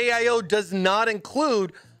 This AIO does not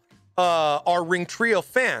include our Ring Trio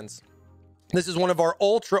fans. This is one of our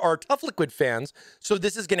tough liquid fans. So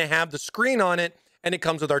this is going to have the screen on it, and it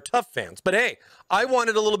comes with our tough fans. But hey, I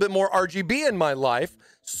wanted a little bit more RGB in my life,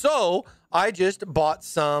 so I just bought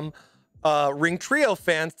some Ring Trio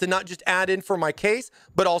fans to not just add in for my case,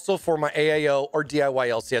 but also for my AIO or DIY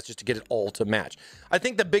LCS, just to get it all to match. I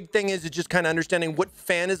think the big thing is just kind of understanding what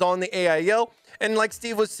fan is on the AIO. And like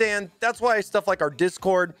Steve was saying, that's why stuff like our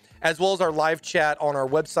Discord, as well as our live chat on our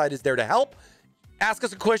website is there to help. Ask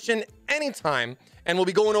us a question anytime, and we'll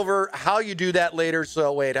be going over how you do that later, so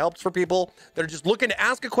that way it helps for people that are just looking to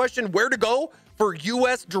ask a question, where to go for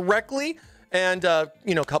US directly, and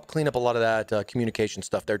help clean up a lot of that communication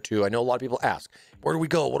stuff there too. I know a lot of people ask, where do we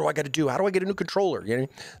go? What do I got to do? How do I get a new controller? You know,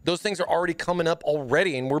 those things are already coming up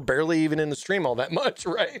already, and we're barely even in the stream all that much,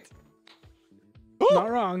 right?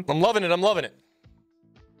 Not wrong. I'm loving it. I'm loving it.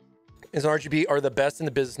 Is RGB are the best in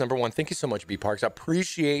the business, number one. Thank you so much, B Parks. I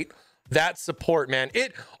appreciate that support, man.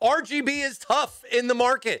 RGB is tough in the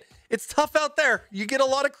market. It's tough out there. You get a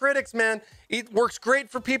lot of critics, man. It works great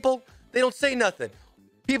for people. They don't say nothing.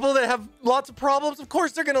 People that have lots of problems, of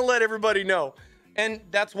course, they're going to let everybody know. And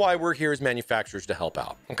that's why we're here as manufacturers, to help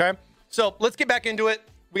out. Okay. So let's get back into it.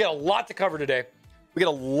 We got a lot to cover today.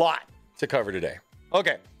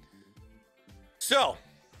 Okay. So,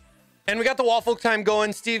 and we got the waffle time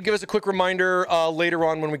going. Steve, give us a quick reminder later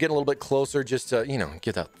on when we get a little bit closer, just to,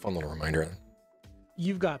 get that fun little reminder.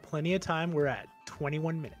 You've got plenty of time. We're at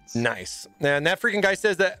 21 minutes. Nice. And that freaking guy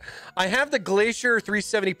says that I have the Glacier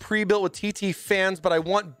 370 pre-built with TT fans, but I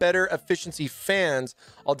want better efficiency fans.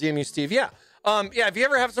 I'll DM you, Steve. Yeah. If you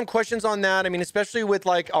ever have some questions on that, I mean, especially with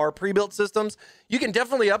like our pre-built systems, you can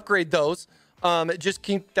definitely upgrade those. Just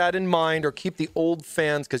keep that in mind, or keep the old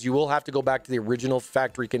fans, because you will have to go back to the original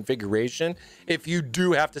factory configuration if you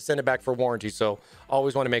do have to send it back for warranty. So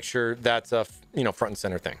always want to make sure that's a front and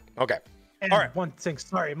center thing. Okay. And all right. One thing,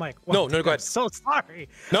 sorry, Mike. No, go ahead. I'm so sorry.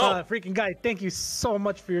 No. Freaking guy, thank you so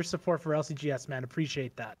much for your support for LCGS, man.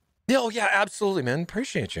 Appreciate that. Oh, yeah, absolutely, man.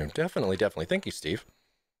 Appreciate you. Definitely. Thank you, Steve.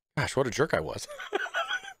 Gosh, what a jerk I was.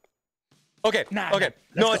 Okay. Okay.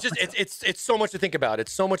 No, it's just, it's so much to think about.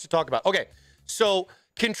 It's so much to talk about. Okay. So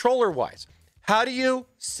controller-wise, how do you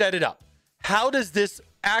set it up? How does this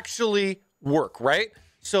actually work, right?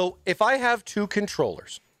 So if I have two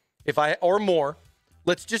controllers, or more,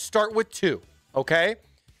 let's just start with two, okay?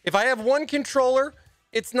 If I have one controller,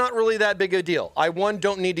 it's not really that big a deal. I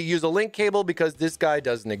don't need to use a link cable because this guy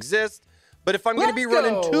doesn't exist. But if I'm going to be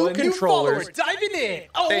running two controllers, diving in.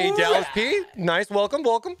 Hey, Dallas P, nice,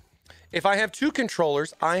 welcome. If I have two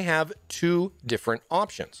controllers, I have two different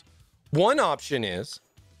options. One option is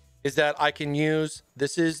that I can use,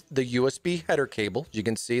 this is the USB header cable. You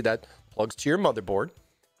can see that plugs to your motherboard.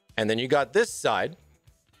 And then you got this side.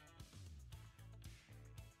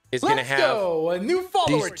 Is going to have a new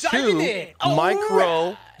follower these two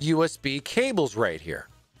micro USB cables right here.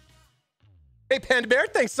 Hey, Panda Bear,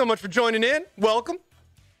 thanks so much for joining in. Welcome.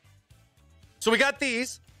 So we got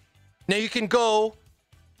these. Now you can go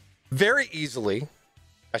very easily.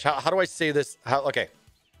 Gosh, how do I say this? Okay.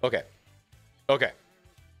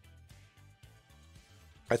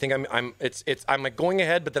 I think I'm like going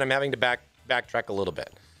ahead, but then I'm having to backtrack a little bit.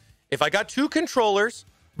 If I got two controllers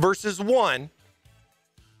versus one,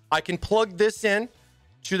 I can plug this in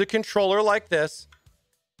to the controller like this,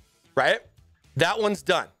 right? That one's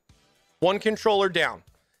done. One controller down.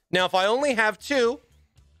 Now, if I only have two,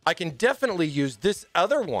 I can definitely use this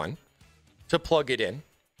other one to plug it in,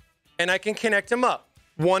 and I can connect them up.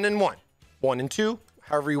 One and two,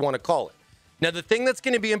 however you want to call it. Now, the thing that's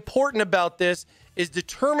going to be important about this is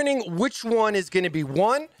determining which one is going to be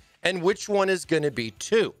one and which one is going to be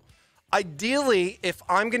two. Ideally, if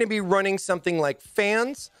I'm going to be running something like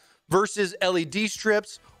fans versus LED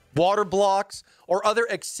strips, water blocks, or other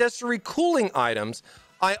accessory cooling items,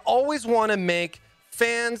 I always want to make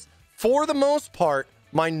fans, for the most part,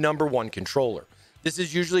 my number one controller. This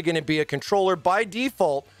is usually going to be a controller by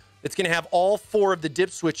default that's going to have all four of the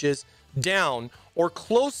dip switches down or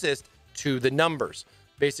closest to the numbers.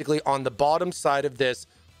 Basically on the bottom side of this,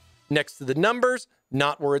 next to the numbers,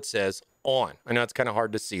 not where it says on. I know it's kind of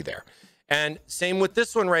hard to see there. And same with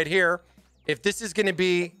this one right here. If this is going to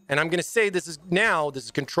be, and I'm going to say this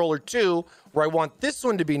is controller 2, where I want this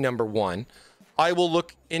one to be number 1, I will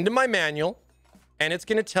look into my manual, and it's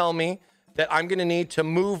going to tell me that I'm going to need to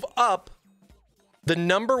move up the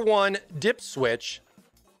number 1 dip switch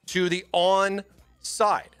to the on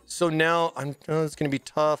side. So now it's going to be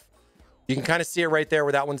tough. You can kind of see it right there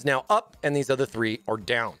where that one's now up and these other three are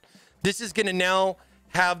down. This is going to now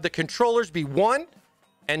have the controllers be 1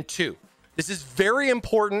 and 2. This is very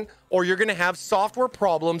important, or you're going to have software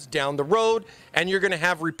problems down the road, and you're going to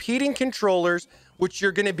have repeating controllers, which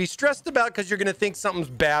you're going to be stressed about because you're going to think something's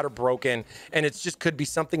bad or broken, and it just could be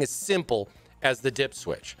something as simple as the dip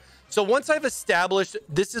switch. So once I've established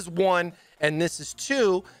this is 1 and this is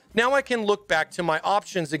 2, now I can look back to my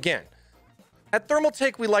options again. At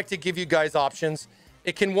Thermaltake, we like to give you guys options.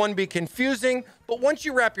 It can, one, be confusing, but once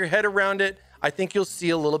you wrap your head around it, I think you'll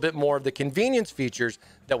see a little bit more of the convenience features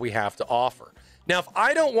that we have to offer. Now, if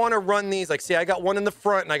I don't want to run these, like say I got one in the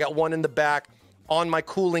front and I got one in the back on my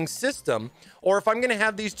cooling system, or if I'm going to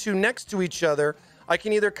have these two next to each other, I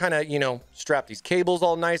can either kind of, strap these cables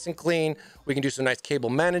all nice and clean. We can do some nice cable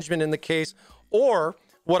management in the case, or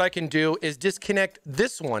what I can do is disconnect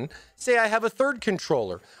this one. Say I have a third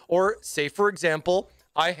controller, or say, for example,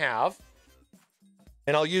 I have,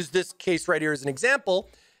 and I'll use this case right here as an example,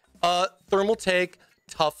 Thermaltake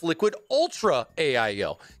Tough Liquid Ultra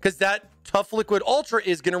AIO, because that Tough Liquid Ultra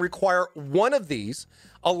is going to require one of these,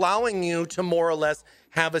 allowing you to more or less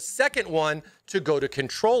have a second one to go to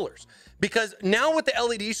controllers. Because now with the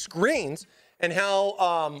LED screens and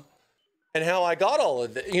how I got all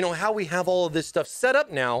of it, how we have all of this stuff set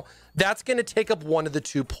up now, that's going to take up one of the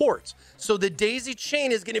 2 ports. So the daisy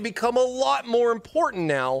chain is going to become a lot more important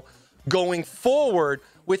now going forward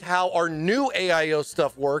with how our new AIO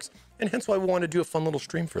stuff works, and hence why we want to do a fun little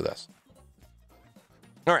stream for this.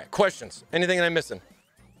 All right, questions? Anything that I'm missing?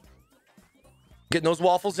 Getting those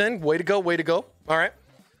waffles in, way to go, way to go. All right,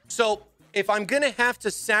 so if I'm going to have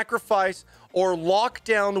to sacrifice or lock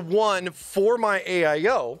down one for my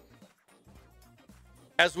AIO,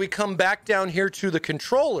 as we come back down here to the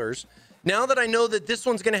controllers, now that I know that this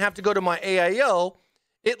one's going to have to go to my AIO,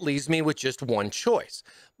 it leaves me with just one choice.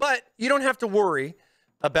 But you don't have to worry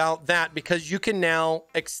about that because you can now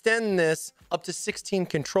extend this up to 16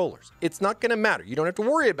 controllers. It's not going to matter. You don't have to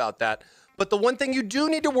worry about that. But the one thing you do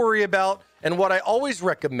need to worry about, and what I always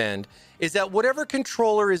recommend, is that whatever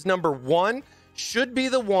controller is number 1 should be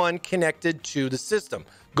the one connected to the system,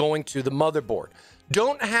 going to the motherboard.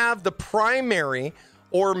 Don't have the primary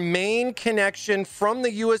or main connection from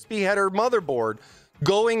the USB header motherboard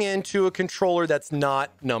going into a controller that's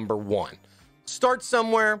not number 1. Start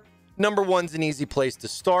somewhere. Number 1's an easy place to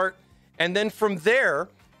start. And then from there,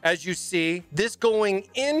 as you see, this going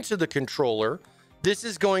into the controller, this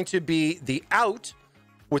is going to be the out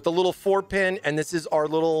with the little 4-pin, and this is our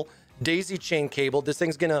little daisy chain cable. This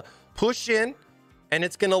thing's going to push in, and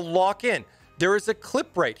it's going to lock in. There is a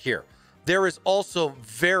clip right here. There is also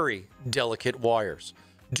very delicate wires.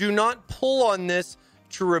 Do not pull on this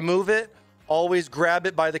to remove it. Always grab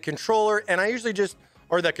it by the controller, and I usually just,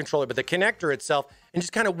 or that controller, but the connector itself, and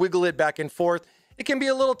just kind of wiggle it back and forth. It can be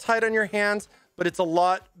a little tight on your hands, but it's a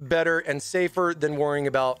lot better and safer than worrying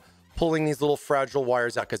about pulling these little fragile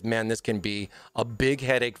wires out, because man, this can be a big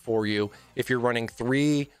headache for you if you're running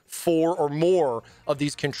 3, 4, or more of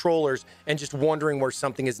these controllers and just wondering where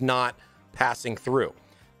something is not passing through.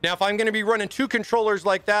 Now, if I'm going to be running 2 controllers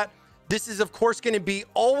like that, this is of course going to be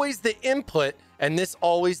always the input and this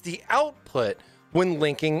always the output when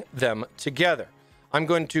linking them together. I'm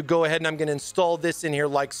going to go ahead and I'm going to install this in here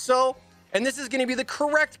like so. And this is going to be the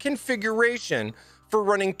correct configuration for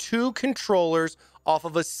running 2 controllers off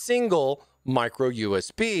of a single micro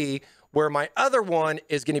USB, where my other one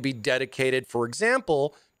is going to be dedicated, for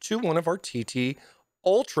example, to one of our TT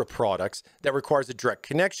Ultra products that requires a direct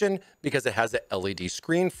connection because it has a LED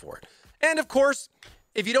screen for it. And of course,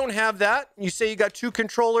 if you don't have that, you say you got 2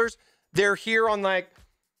 controllers, they're here on like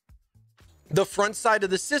the front side of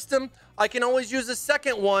the system, I can always use a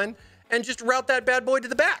second one and just route that bad boy to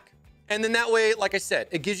the back. And then that way, like I said,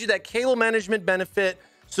 it gives you that cable management benefit,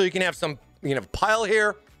 so you can have some, you can have a pile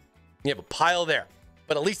here, you have a pile there,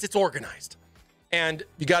 but at least it's organized. And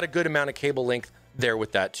you got a good amount of cable length there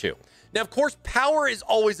with that too. Now, of course, power is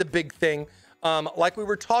always a big thing. Like we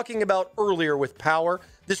were talking about earlier with power,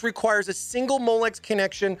 this requires a single Molex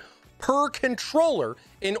connection per controller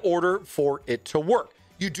in order for it to work.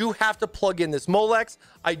 You do have to plug in this Molex.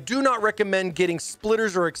 I do not recommend getting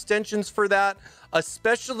splitters or extensions for that,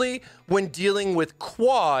 especially when dealing with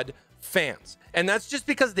quad fans. And that's just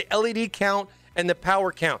because the LED count and the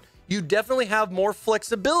power count. You definitely have more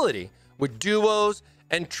flexibility with duos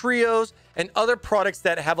and trios and other products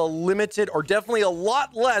that have a limited or definitely a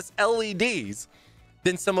lot less LEDs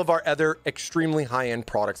than some of our other extremely high-end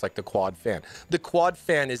products like the quad fan. The quad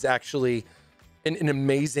fan is actually an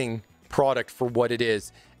amazing product for what it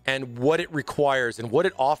is, and what it requires and what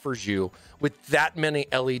it offers you with that many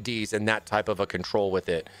LEDs and that type of a control with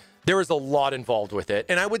it. There is a lot involved with it.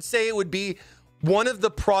 And I would say it would be one of the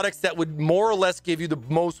products that would more or less give you the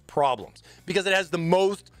most problems because it has the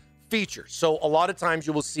most features. So a lot of times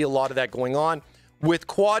you will see a lot of that going on with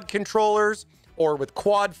quad controllers or with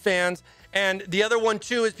quad fans. And the other one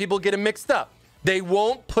too is people get it mixed up. They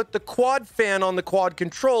won't put the quad fan on the quad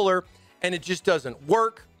controller and it just doesn't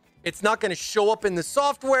work. It's not going to show up in the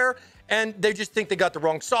software and they just think they got the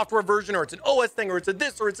wrong software version or it's an OS thing or it's a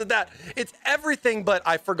this or it's a that. It's everything, but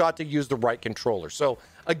I forgot to use the right controller. So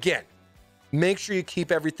again, make sure you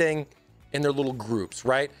keep everything in their little groups,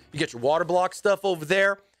 right? You get your water block stuff over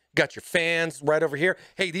there. Got your fans right over here.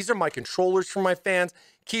 Hey, these are my controllers for my fans.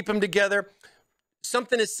 Keep them together.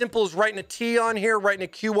 Something as simple as writing a T on here, writing a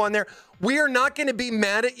Q on there. We are not going to be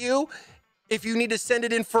mad at you if you need to send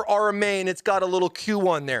it in for RMA and it's got a little Q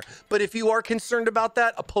on there. But if you are concerned about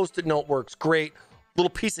that, a Post-it note works great. Little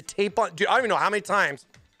piece of tape on. Dude, I don't even know how many times.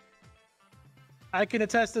 I can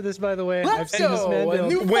attest to this, by the way. Let's I've seen this man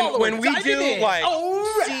go. build. When we do like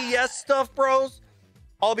right. CES stuff, bros,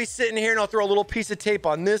 I'll be sitting here and I'll throw a little piece of tape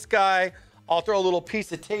on this guy. I'll throw a little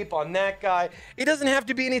piece of tape on that guy. It doesn't have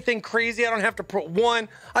to be anything crazy. I don't have to put one.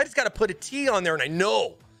 I just got to put a T on there and I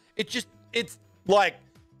know. It's like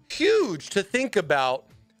huge to think about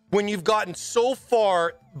when you've gotten so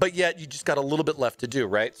far, but yet you just got a little bit left to do,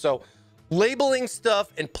 right? So labeling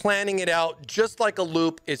stuff and planning it out just like a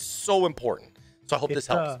loop is so important. So I hope this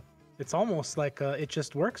helps. It's almost like it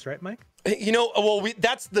just works, right, Mike? You know, well,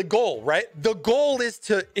 that's the goal, right? The goal is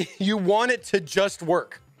you want it to just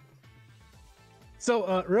work.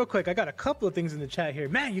 So real quick, I got a couple of things in the chat here.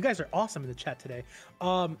 Man, you guys are awesome in the chat today.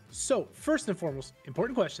 So first and foremost,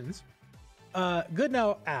 important questions. Good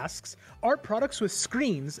Now asks, are products with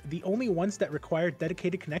screens the only ones that require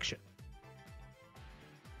dedicated connection?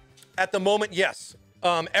 At the moment, yes.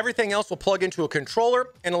 Everything else will plug into a controller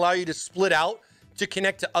and allow you to split out to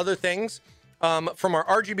connect to other things, from our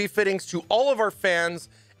RGB fittings to all of our fans,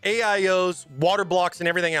 AIOs, water blocks, and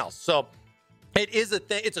everything else. So it is a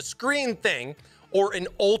thing. It's a screen thing or an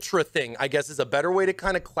ultra thing, I guess is a better way to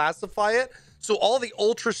kind of classify it. So all the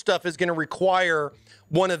ultra stuff is going to require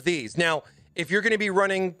one of these. Now, if you're going to be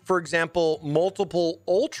running, for example, multiple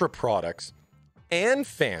ultra products and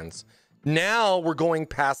fans, now we're going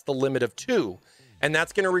past the limit of 2. And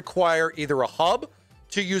that's going to require either a hub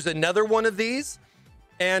to use another one of these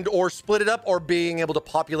and or split it up or being able to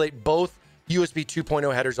populate both USB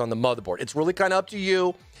 2.0 headers on the motherboard. It's really kind of up to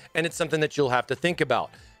you, and it's something that you'll have to think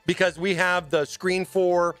about because we have the screen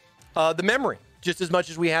for the memory just as much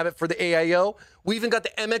as we have it for the AIO. We even got the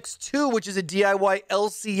MX2, which is a DIY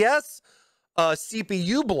LCS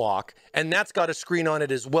CPU block, and that's got a screen on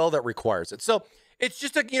it as well that requires it. So it's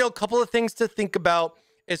just a couple of things to think about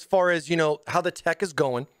as far as how the tech is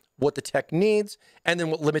going, what the tech needs, and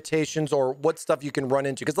then what limitations or what stuff you can run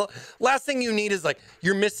into. Because the last thing you need is like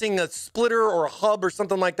you're missing a splitter or a hub or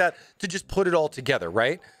something like that to just put it all together,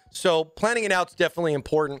 right? So planning it out is definitely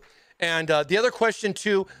important. And the other question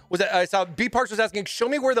too was that I saw B Parks was asking, show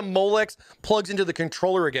me where the Molex plugs into the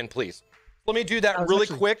controller again, please. Let me do that really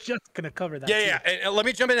quick. Just gonna cover that. Yeah, yeah. And let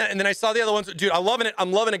me jump in, and then I saw the other ones. Dude, I'm loving it.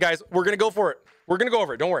 I'm loving it, guys. We're gonna go for it. We're gonna go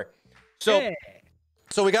over it. Don't worry. So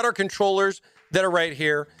we got our controllers that are right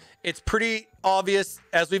here. It's pretty obvious,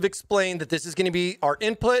 as we've explained, that this is going to be our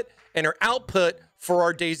input and our output for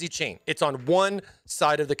our daisy chain. It's on one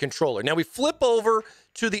side of the controller. Now we flip over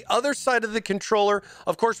to the other side of the controller.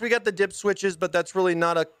 Of course, we got the dip switches, but that's really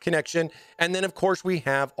not a connection. And then, of course, we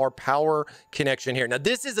have our power connection here. Now,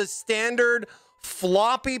 this is a standard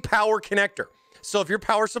floppy power connector. So if your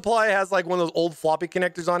power supply has like one of those old floppy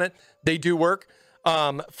connectors on it, they do work.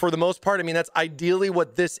 For the most part, I mean, that's ideally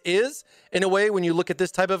what this is. In a way, when you look at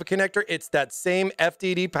this type of a connector, it's that same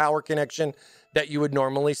FDD power connection that you would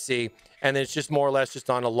normally see. And it's just more or less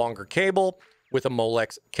just on a longer cable with a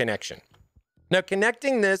Molex connection. Now,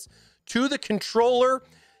 connecting this to the controller,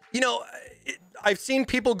 I've seen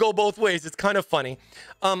people go both ways. It's kind of funny.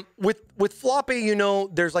 With floppy,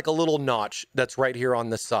 there's like a little notch that's right here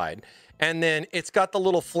on the side. And then it's got the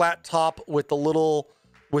little flat top with the little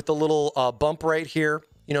bump right here,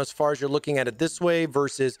 as far as you're looking at it this way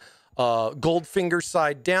versus Goldfinger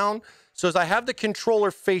side down. So as I have the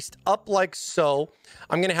controller faced up like so,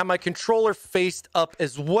 I'm going to have my controller faced up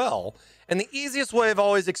as well. And the easiest way I've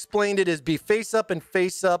always explained it is be face up and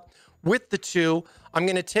face up with the two. I'm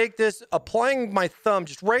going to take this, applying my thumb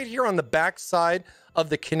just right here on the back side of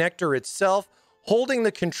the connector itself, holding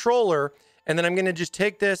the controller, and then I'm going to just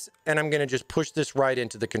take this and I'm going to just push this right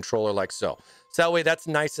into the controller like so. So that way that's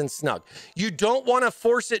nice and snug. You don't want to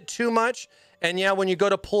force it too much And yeah, when you go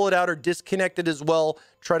to pull it out or disconnect it as well,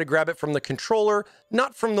 try to grab it from the controller,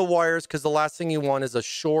 not from the wires, because the last thing you want is a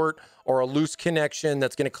short or a loose connection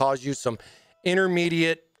that's going to cause you some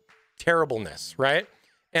intermediate terribleness, right?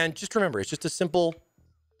 And just remember, it's just a simple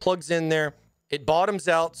plugs in there. It bottoms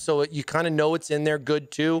out, so you kind of know it's in there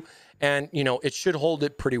good too. And, you know, it should hold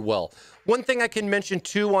it pretty well. One thing I can mention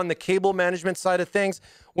too on the cable management side of things,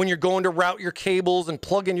 when you're going to route your cables and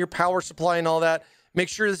plug in your power supply and all that, make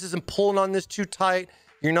sure this isn't pulling on this too tight.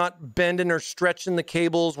 You're not bending or stretching the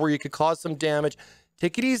cables where you could cause some damage.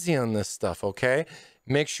 Take it easy on this stuff, okay?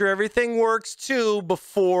 Make sure everything works too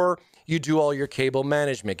before you do all your cable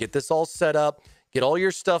management. Get this all set up. Get all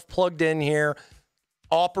your stuff plugged in here.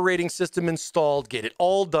 Operating system installed. Get it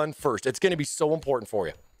all done first. It's going to be so important for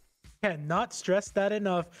you. Cannot stress that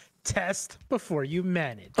enough. Test before you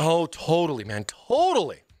manage. Oh, totally, man.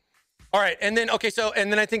 Totally. All right. And then, okay, so,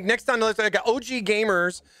 and then I think next on the list, I got OG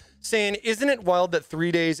Gamers saying, isn't it wild that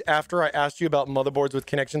 3 days after I asked you about motherboards with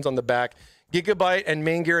connections on the back, Gigabyte and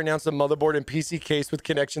Main Gear announced a motherboard and PC case with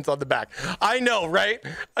connections on the back? I know, right?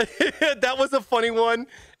 That was a funny one.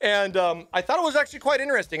 And I thought it was actually quite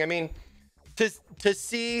interesting. I mean, to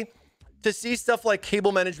see stuff like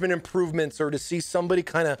cable management improvements, or to see somebody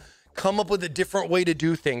kind of come up with a different way to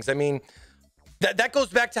do things. I mean, that goes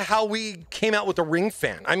back to how we came out with the Ring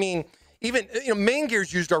Fan. I mean, even, you know, Main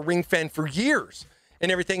Gear's used our Ring Fan for years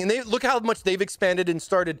and everything. And they look how much they've expanded and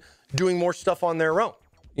started doing more stuff on their own,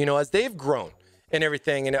 you know, as they've grown and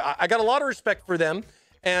everything. And I got a lot of respect for them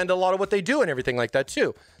and a lot of what they do and everything like that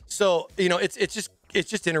too. So, you know, it's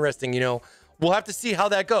just interesting, you know. We'll have to see how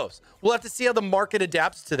that goes. We'll have to see how the market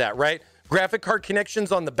adapts to that, right? Graphic card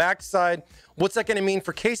connections on the backside. What's that going to mean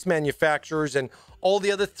for case manufacturers and all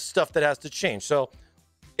the other stuff that has to change? So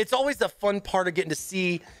it's always the fun part of getting to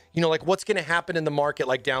see, you know, like what's going to happen in the market,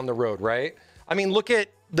 like down the road, right? I mean, look at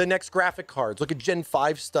the next graphic cards. Look at Gen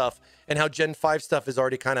 5 stuff and how Gen 5 stuff is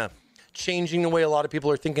already kind of changing the way a lot of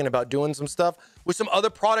people are thinking about doing some stuff, with some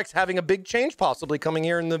other products having a big change possibly coming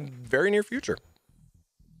here in the very near future.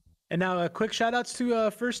 And now quick shout outs to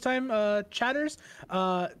first time chatters.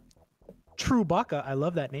 True Baka, I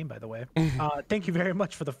love that name, by the way. Thank you very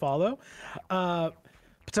much for the follow.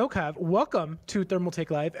 Ptokav, welcome to Thermal Take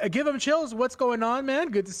Live. Give him chills. What's going on,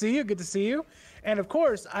 man? Good to see you. Good to see you. And of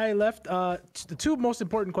course, I left the two most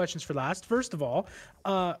important questions for last. First of all,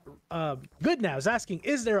 Good Now is asking,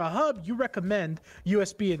 is there a hub you recommend,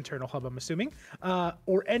 USB internal hub, I'm assuming,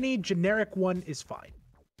 or any generic one is fine?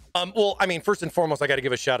 Well, I mean, first and foremost, I got to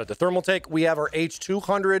give a shout out to Thermal Take. We have our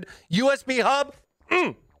H200 USB hub.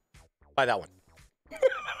 Buy that one.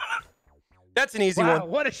 That's an easy one.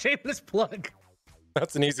 What a shameless plug.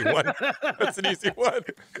 That's an easy one. That's an easy one.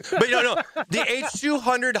 But no, the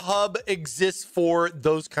H200 hub exists for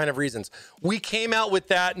those kind of reasons. We came out with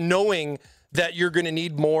that knowing that you're going to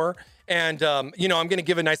need more. And, you know, I'm going to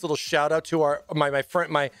give a nice little shout out to my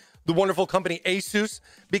friend, the wonderful company Asus,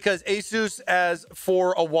 because Asus, as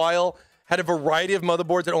for a while, had a variety of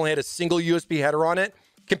motherboards that only had a single USB header on it,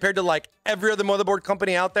 compared to like every other motherboard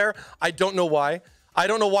company out there. I don't know why. I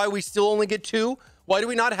don't know why we still only get 2. Why do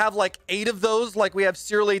we not have like 8 of those like we have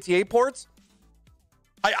serial ATA ports?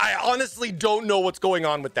 I honestly don't know what's going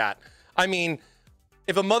on with that. I mean,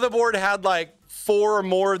 if a motherboard had like 4 or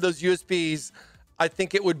more of those USBs, I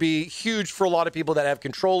think it would be huge for a lot of people that have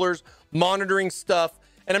controllers, monitoring stuff.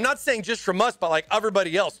 And I'm not saying just from us, but like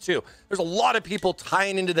everybody else too. There's a lot of people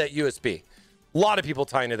tying into that USB. A lot of people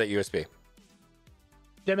tying into that USB.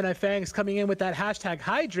 Gemini Fangs coming in with that hashtag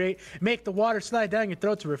hydrate. Make the water slide down your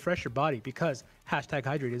throat to refresh your body, because hashtag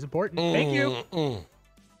hydrate is important. Thank you.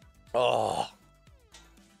 Oh.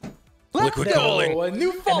 Liquid cooling. A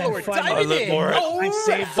new follower. Dive in. I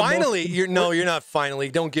saved finally, you're not finally.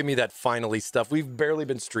 Don't give me that finally stuff. We've barely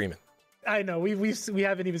been streaming. I know. We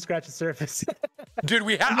haven't even scratched the surface. Dude,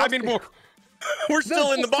 we have. I mean, we're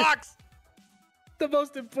still in the box. The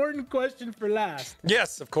most important question for last.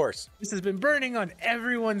 Yes, of course. This has been burning on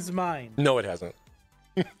everyone's mind. No, it hasn't.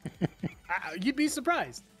 You'd be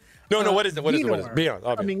surprised. No, what is it? What is it? What is it? Be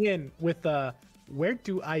honest. Coming in with where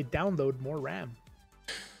do I download more RAM?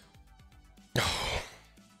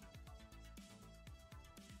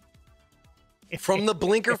 From the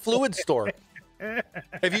Blinker Fluid store.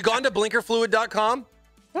 Have you gone to blinkerfluid.com?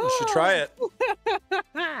 You should try it.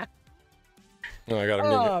 No, I got it.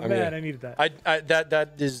 Oh man, I needed that. That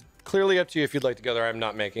is clearly up to you if you'd like to go there. I'm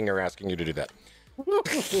not making or asking you to do that.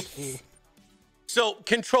 So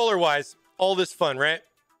controller-wise, all this fun, right?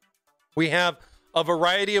 We have a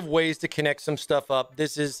variety of ways to connect some stuff up.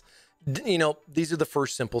 This is, you know, these are the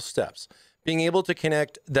first simple steps. being able to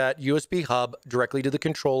connect that USB hub directly to the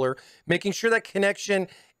controller, making sure that connection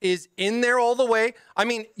is in there all the way. I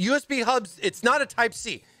mean, USB hubs, it's not a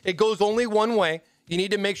Type-C. It goes only one way. You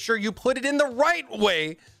need to make sure you put it in the right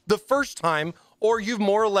way the first time, or you've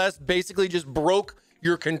more or less basically just broke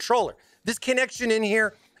your controller. This connection in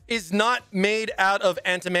here is not made out of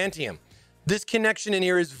antimantium. This connection in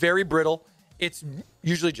here is very brittle. It's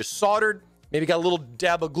usually just soldered, maybe got a little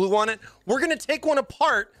dab of glue on it. We're gonna take one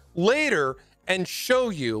apart later and show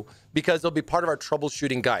you, because it'll be part of our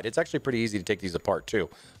troubleshooting guide. It's actually pretty easy to take these apart too,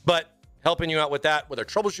 but helping you out with that with our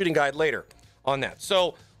troubleshooting guide later on that.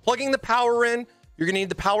 So plugging the power in, you're gonna need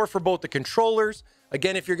the power for both the controllers.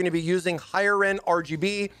 Again, if you're gonna be using higher end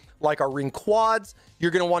RGB, like our Ring Quads,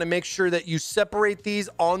 you're gonna wanna make sure that you separate these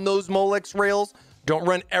on those Molex rails. Don't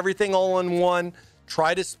run everything all in one.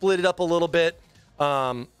 Try to split it up a little bit.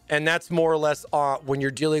 And that's more or less when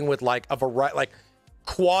you're dealing with like a variety, like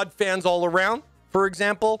quad fans all around, for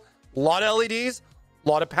example, a lot of LEDs, a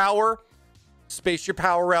lot of power. Space your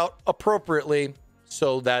power out appropriately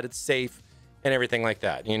so that it's safe and everything like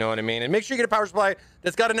that. You know what I mean? And make sure you get a power supply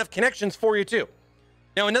that's got enough connections for you too.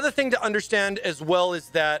 Now, another thing to understand as well is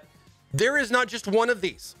that there is not just one of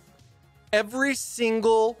these. Every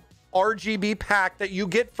single RGB pack that you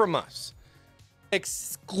get from us,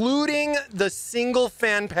 excluding the single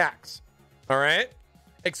fan packs, all right?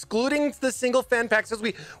 Excluding the single fan packs, as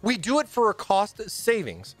we do it for a cost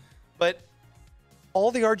savings, but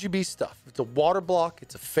all the RGB stuff, it's a water block,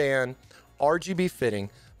 it's a fan, RGB fitting,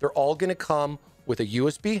 they're all gonna come with a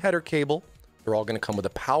USB header cable, they're all gonna come with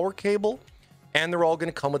a power cable, and they're all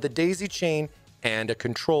gonna come with a daisy chain and a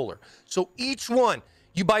controller. So each one,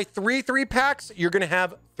 you buy three packs, you're gonna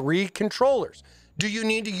have 3 controllers. Do you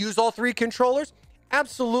need to use all 3 controllers?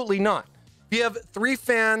 Absolutely not. If you have 3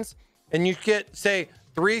 fans and you get, say,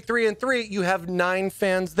 3, 3, and 3, you have 9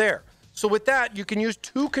 fans there. So with that, you can use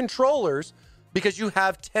 2 controllers because you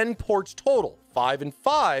have 10 ports total, 5 and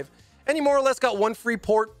 5, and you more or less got 1 free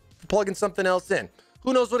port for plugging something else in.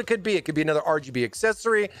 Who knows what it could be? It could be another RGB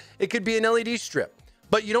accessory. It could be an LED strip.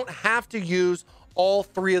 But you don't have to use all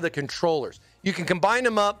 3 of the controllers. You can combine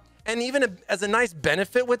them up, and even as a nice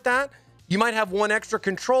benefit with that, you might have 1 extra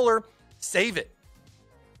controller, save it.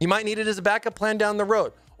 You might need it as a backup plan down the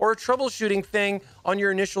road, or a troubleshooting thing on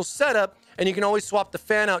your initial setup, and you can always swap the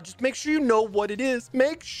fan out. Just make sure you know what it is.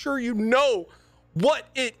 Make sure you know what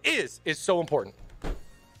it is so important.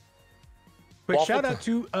 Quick shout out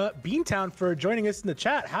to Beantown for joining us in the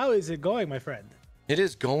chat. How is it going, my friend? It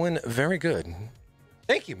is going very good.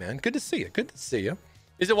 Thank you, man. Good to see you. Good to see you.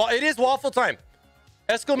 It is waffle time.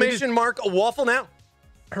 Exclamation mark, a waffle now.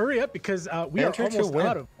 Hurry up, because we are almost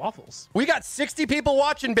out of waffles. We got 60 people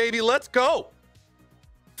watching, baby. Let's go.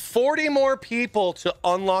 40 more people to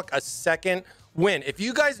unlock a second win. If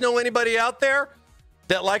you guys know anybody out there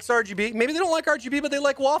that likes RGB, maybe they don't like RGB, but they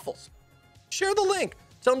like waffles, share the link.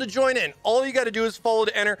 Tell them to join in. All you got to do is follow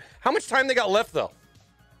to enter. How much time they got left, though?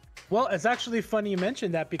 Well, it's actually funny you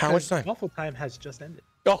mentioned that, because waffle time has just ended.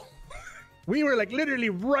 Oh. We were like literally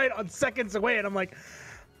right on seconds away, and I'm like,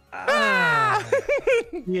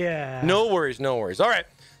 yeah. No worries, no worries. All right.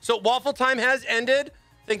 So waffle time has ended.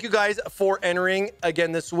 Thank you guys for entering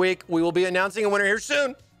again this week. We will be announcing a winner here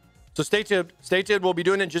soon. So stay tuned. Stay tuned. We'll be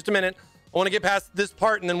doing it in just a minute. I want to get past this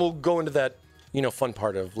part, and then we'll go into that, you know, fun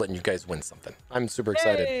part of letting you guys win something. I'm super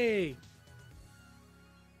excited. Hey.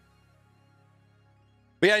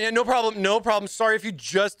 But yeah, no problem. No problem. Sorry if you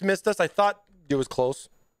just missed us. I thought it was close.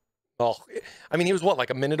 Oh, I mean, he was what, like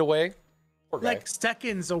a minute away? Like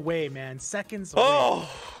seconds away, man. Seconds away. Oh,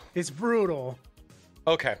 it's brutal.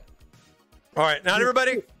 Okay. All right. Not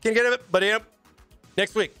everybody can get it, but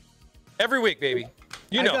next week. Every week, baby.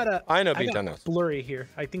 You know. I know being done this. Blurry here.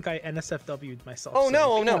 I think I NSFW'd myself. Oh,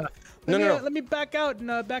 no. Oh, no. No. Let me back out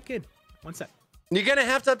and back in. 1 sec. You're going to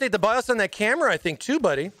have to update the BIOS on that camera, I think, too,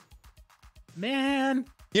 buddy. Man.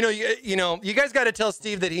 You know, you guys got to tell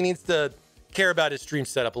Steve that he needs to care about his stream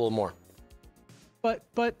setup a little more. But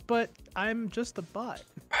I'm just a bot.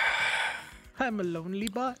 I'm a lonely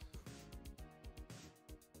bot.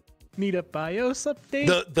 Need a BIOS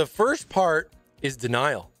update? The first part is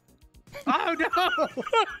denial. Oh no!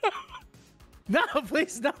 No,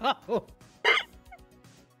 please no.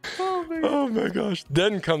 Oh my gosh.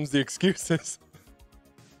 Then comes the excuses.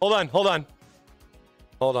 Hold on.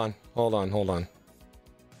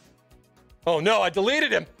 Oh no, I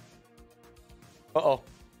deleted him. Uh-oh.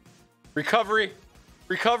 Recovery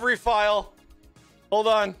file. Hold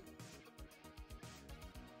on.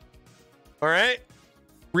 All right.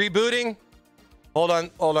 Rebooting. Hold on.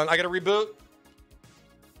 I gotta reboot.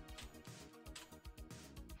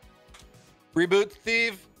 Reboot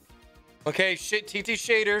Steve. Okay, TT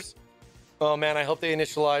shaders. Oh man, I hope they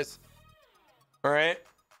initialize. All right.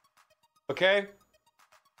 Okay.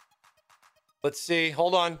 Let's see.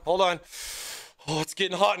 Hold on. Oh, it's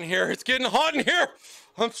getting hot in here.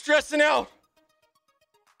 I'm stressing out.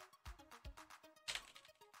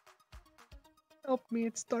 Help me,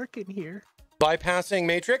 it's dark in here. Bypassing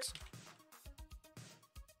matrix.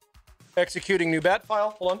 Executing new bat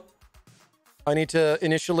file. Hold on. I need to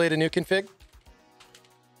initiate a new config.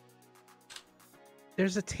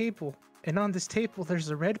 There's a table, and on this table, there's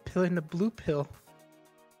a red pill and a blue pill.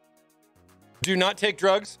 Do not take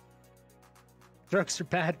drugs. Drugs are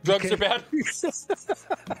bad. Drugs are bad.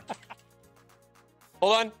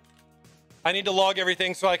 Hold on. I need to log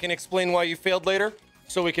everything so I can explain why you failed later,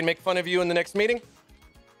 so we can make fun of you in the next meeting.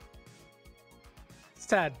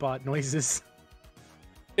 Sad bot noises.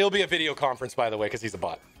 It'll be a video conference, by the way, because he's a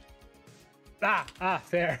bot.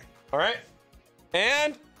 Fair. All right.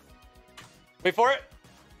 And wait for it.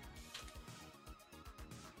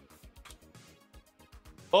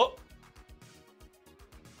 Oh.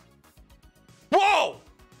 Whoa.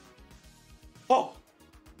 Oh.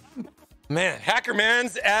 Man, Hacker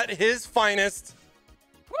Man's at his finest.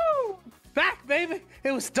 Woo! Back, baby.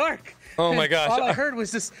 It was dark. Oh my gosh. All I heard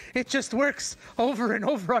was this. It just works over and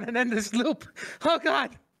over on an endless loop. Oh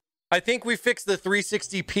God. I think we fixed the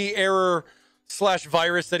 360p error /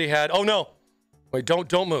 virus that he had. Oh no. Wait,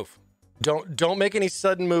 don't move. Don't make any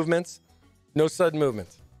sudden movements. No sudden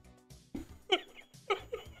movements.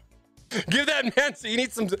 Give that man, so you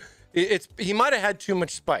need some, he might have had too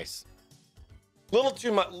much spice. Little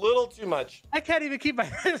too much. I can't even keep my,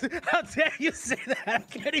 how dare you say that? I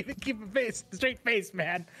can't even keep a straight face,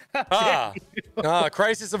 man.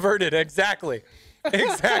 Crisis averted. Exactly. He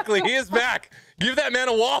is back. Give that man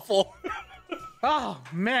a waffle. Oh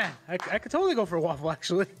man, I could totally go for a waffle,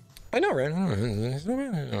 actually. I know, right?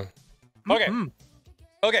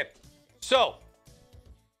 Okay. So,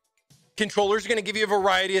 controllers are going to give you a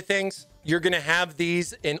variety of things. You're going to have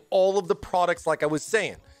these in all of the products, like I was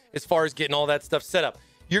saying, as far as getting all that stuff set up.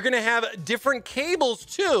 You're going to have different cables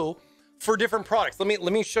too for different products. Let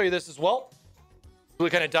me show you this as well.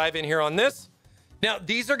 We'll kind of dive in here on this. Now,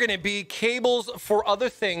 these are going to be cables for other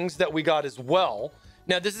things that we got as well.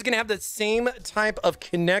 Now, this is going to have the same type of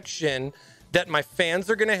connection that my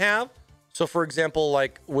fans are going to have. So, for example,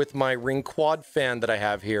 like with my Ring Quad fan that I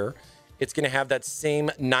have here, it's going to have that same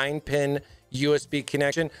 9-pin USB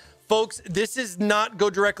connection. Folks, this does not go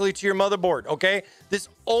directly to your motherboard, okay? This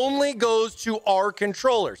only goes to our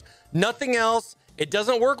controllers. Nothing else. It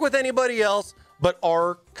doesn't work with anybody else but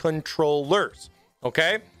our controllers,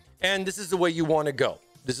 okay? And this is the way you want to go.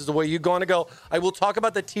 I will talk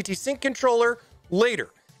about the TT Sync controller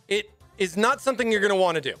later. It is not something you're going to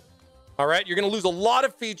want to do. All right, you're going to lose a lot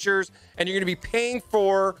of features, and you're going to be paying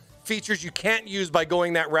for features you can't use by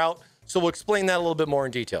going that route. So we'll explain that a little bit more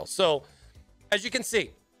in detail. So as you can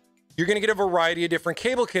see, you're going to get a variety of different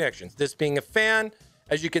cable connections. This being a fan,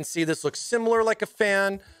 as you can see, this looks similar like a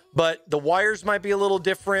fan, but the wires might be a little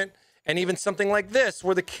different. And even something like this,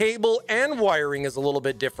 where the cable and wiring is a little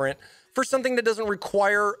bit different for something that doesn't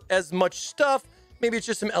require as much stuff. Maybe it's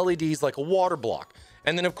just some LEDs like a water block.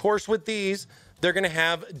 And then, of course, with these, they're going to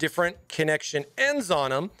have different connection ends on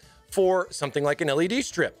them for something like an LED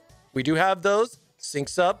strip. We do have those,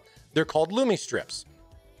 syncs up. They're called Lumi strips.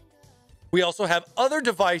 We also have other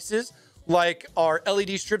devices like our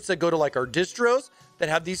LED strips that go to like our distros that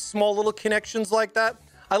have these small little connections like that.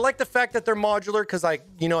 I like the fact that they're modular because I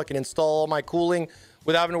can install my cooling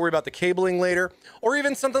without having to worry about the cabling later, or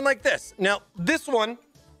even something like this. Now, this one,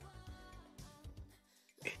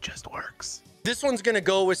 it just works. This one's going to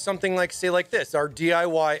go with something like, say, like this, our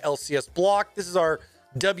DIY LCS block. This is our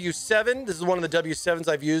W7. This is one of the W7s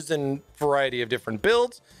I've used in a variety of different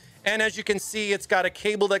builds. And as you can see, it's got a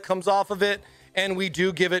cable that comes off of it, and we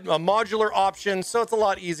do give it a modular option, so it's a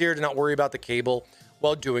lot easier to not worry about the cable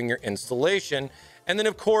while doing your installation. And then,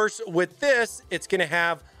 of course, with this, it's going to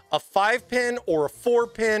have a 5-pin or a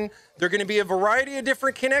 4-pin. There are going to be a variety of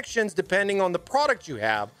different connections depending on the product you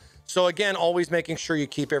have. So again, always making sure you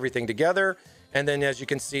keep everything together. And then as you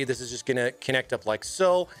can see, this is just going to connect up like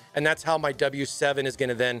so. And that's how my W7 is going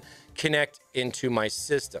to then connect into my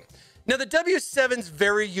system. Now, the W7 is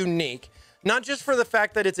very unique, not just for the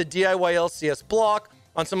fact that it's a DIY LCS block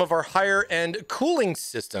on some of our higher end cooling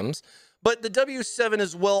systems, but the W7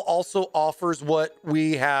 as well also offers what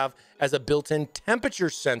we have as a built-in temperature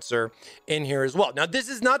sensor in here as well. Now, this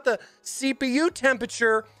is not the CPU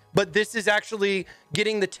temperature, but this is actually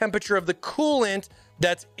getting the temperature of the coolant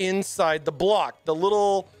that's inside the block. The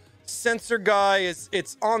little sensor guy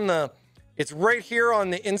it's It's right here on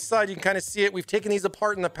the inside. You can kind of see it. We've taken these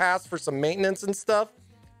apart in the past for some maintenance and stuff,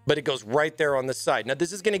 but it goes right there on the side. Now,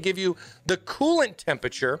 this is going to give you the coolant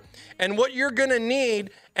temperature, and what you're going to need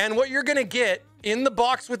and what you're going to get in the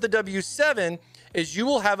box with the W7 is you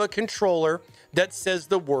will have a controller that says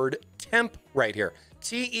the word temp right here,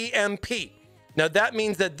 T-E-M-P. Now, that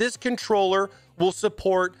means that this controller will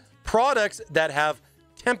support products that have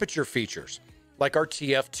temperature features, like our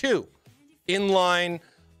TF2, inline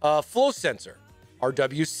flow sensor, our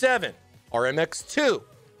W7, our MX2,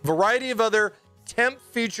 variety of other temp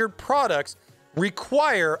featured products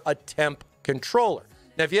require a temp controller.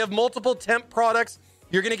 Now, if you have multiple temp products,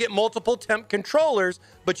 you're going to get multiple temp controllers,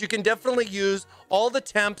 but you can definitely use all the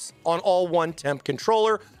temps on all one temp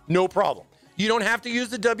controller, no problem. You don't have to use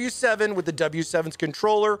the W7 with the W7's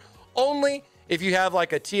controller, only if you have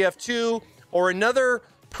like a TF2 or another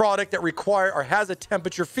product that require or has a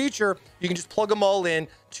temperature feature, you can just plug them all in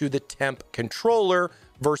to the temp controller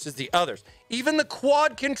versus the others. Even the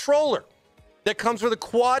quad controller that comes with a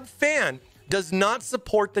quad fan does not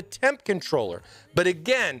support the temp controller. But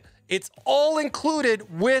again, it's all included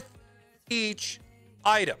with each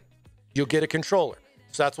item. You'll get a controller.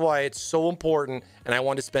 So that's why it's so important, and I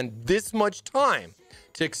want to spend this much time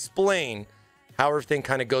to explain how everything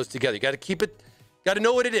kind of goes together. You got to keep it, got to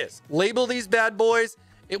know what it is. Label these bad boys.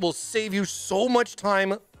 It will save you so much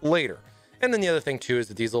time later. And then the other thing too is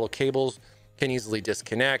that these little cables can easily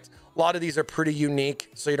disconnect. A lot of these are pretty unique,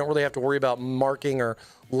 so you don't really have to worry about marking or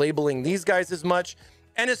labeling these guys as much.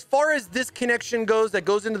 And as far as this connection goes that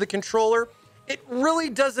goes into the controller, it really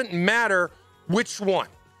doesn't matter which one.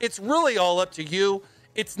 It's really all up to you.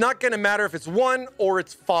 It's not going to matter if it's 1 or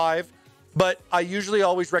it's 5, but I usually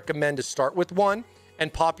always recommend to start with 1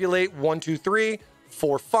 and populate 1, 2, 3,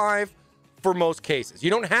 4, 5 for most cases. You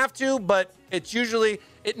don't have to, but it's usually,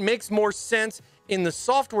 it makes more sense in the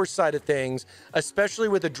software side of things, especially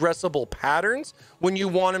with addressable patterns when you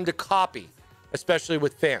want them to copy, especially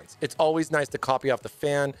with fans. It's always nice to copy off the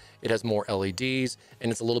fan. It has more LEDs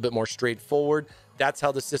and it's a little bit more straightforward. That's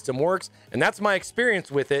how the system works. And that's my experience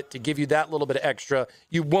with it to give you that little bit of extra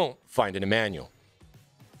you won't find in a manual.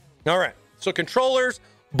 All right, so controllers,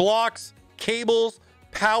 blocks, cables,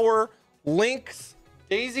 power, links,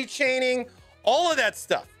 daisy chaining, all of that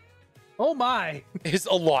stuff. Oh my. Is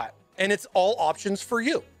a lot. And it's all options for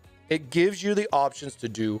you. It gives you the options to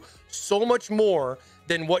do so much more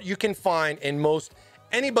than what you can find in most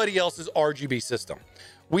anybody else's RGB system.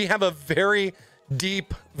 We have a very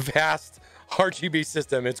deep, vast RGB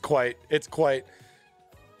system. It's quite,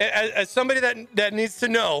 as somebody that needs to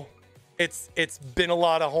know, it's been a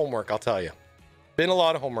lot of homework, I'll tell you. Been a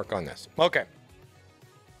lot of homework on this. Okay.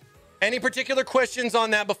 Any particular questions on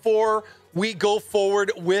that before we go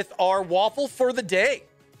forward with our waffle for the day?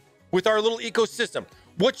 With our little ecosystem,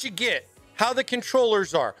 what you get, how the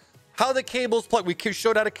controllers are, how the cables plug. We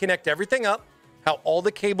showed how to connect everything up, how all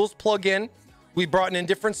the cables plug in. We brought in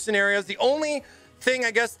different scenarios. The only thing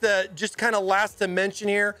I guess that just kind of last to mention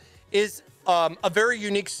here is a very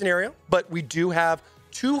unique scenario, but we do have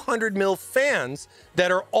 200 mil fans that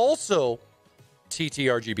are also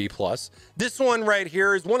TTRGB plus. This one right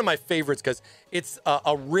here is one of my favorites because it's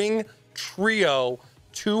a ring trio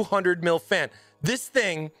 200 mil fan. This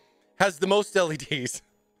thing has the most LEDs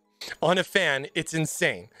on a fan. It's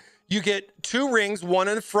insane. You get 2 rings, one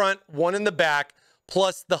in the front, one in the back,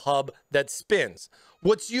 plus the hub that spins.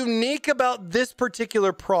 What's unique about this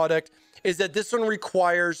particular product is that this one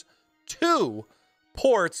requires 2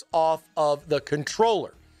 ports off of the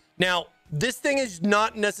controller. Now, this thing is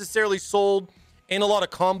not necessarily sold in a lot of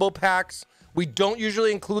combo packs. We don't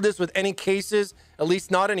usually include this with any cases, at least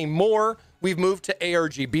not anymore. We've moved to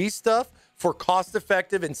ARGB stuff for cost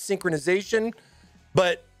effective and synchronization.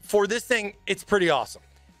 But for this thing, it's pretty awesome.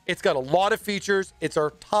 It's got a lot of features. It's our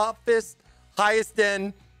toughest, highest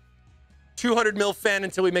end 200 mil fan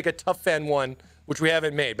until we make a tough fan one, which we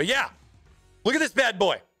haven't made. But yeah, look at this bad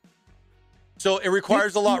boy. So it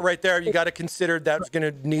requires a lot right there. You got to consider that's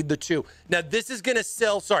going to need the 2. Now this is going to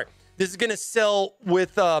sell, this is going to sell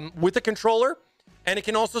with a controller, and it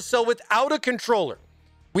can also sell without a controller.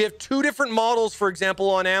 We have 2 different models, for example,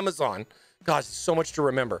 on Amazon. Gosh, so much to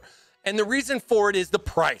remember. And the reason for it is the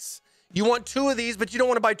price. You want 2 of these, but you don't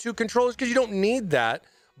want to buy 2 controllers because you don't need that.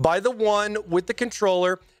 Buy the one with the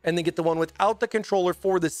controller and then get the one without the controller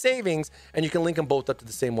for the savings, and you can link them both up to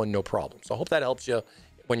the same one, no problem. So I hope that helps you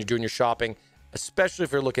when you're doing your shopping, especially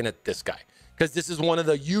if you're looking at this guy, because this is one of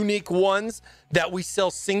the unique ones that we sell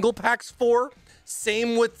single packs for.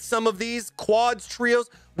 Same with some of these quads, trios.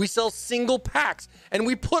 We sell single packs, and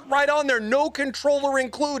we put right on there, no controller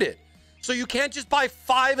included. So you can't just buy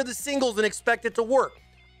 5 of the singles and expect it to work.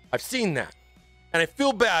 I've seen that. And I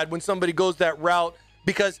feel bad when somebody goes that route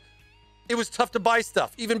because it was tough to buy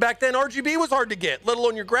stuff. Even back then, RGB was hard to get, let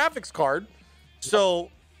alone your graphics card. So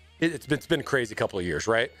it's been a crazy couple of years,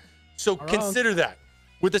 right? So consider that.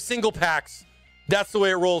 With the single packs, that's the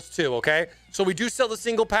way it rolls too, okay? So we do sell the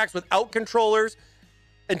single packs without controllers,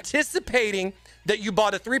 anticipating that you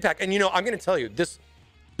bought a 3-pack. And, you know, I'm going to tell you this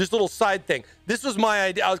little side thing. This was my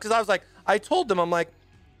idea because I was like, I told them, I'm like,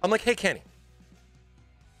 hey, Kenny,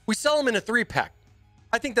 we sell them in a 3-pack.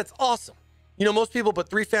 I think that's awesome. You know, most people put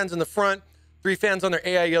 3 fans in the front, 3 fans on their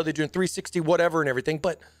AIO. They're doing 360 whatever and everything.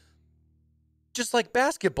 But just like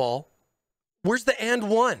basketball, where's the and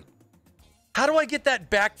one? How do I get that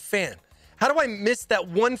back fan? How do I miss that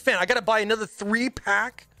one fan? I got to buy another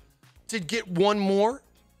 3-pack to get one more.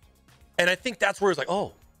 And I think that's where it's like,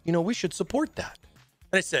 oh, you know, we should support that.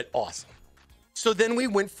 And I said, awesome. So then we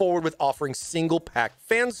went forward with offering single pack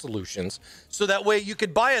fan solutions. So that way you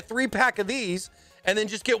could buy a 3-pack of these and then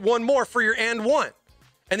just get one more for your and one.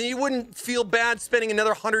 And then you wouldn't feel bad spending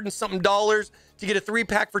another $100 and something to get a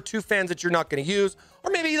 3-pack for 2 fans that you're not going to use.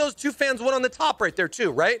 Or maybe those 2 fans, one on the top right there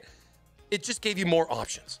too, right? It just gave you more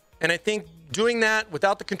options. And I think doing that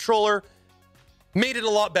without the controller made it a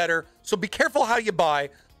lot better. So be careful how you buy.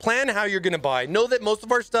 Plan how you're going to buy. Know that most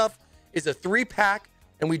of our stuff is a 3-pack,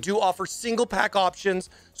 and we do offer single pack options.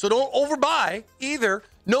 So don't overbuy either.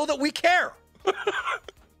 Know that we care.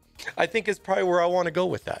 I think is probably where I want to go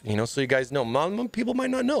with that, you know, so you guys know. People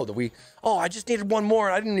might not know that I just needed one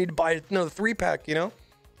more. I didn't need to buy another 3-pack, you know.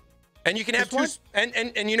 And you can have 2,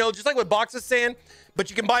 and you know, just like what Box is saying,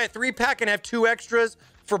 but you can buy a 3-pack and have 2 extras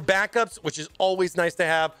for backups, which is always nice to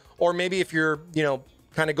have. Or maybe if you're, you know,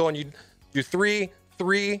 kind of going, you do 3,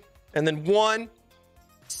 and then 1,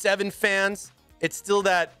 7 fans. It's still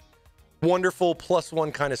that wonderful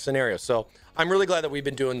 +1 kind of scenario. So I'm really glad that we've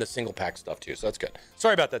been doing the single pack stuff too. So that's good.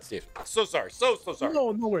 Sorry about that, Steve. So sorry. So sorry.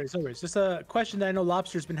 No worries. Just a question that I know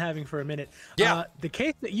Lobster's been having for a minute. Yeah. The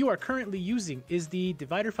case that you are currently using is the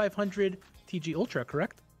Divider 500 TG Ultra,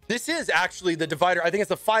 correct? This is actually the Divider. I think it's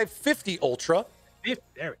a 550 Ultra.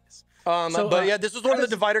 There it is. But yeah, this was one of the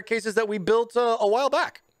Divider cases that we built a while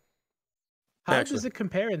back. How does it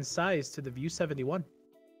compare in size to the View 71?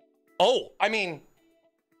 Oh, I mean,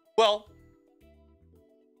 well,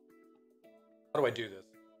 how do I do this?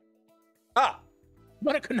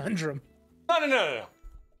 What a conundrum. No.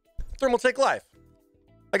 Thermaltake Live.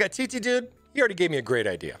 I got TT Dude. He already gave me a great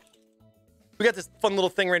idea. We got this fun little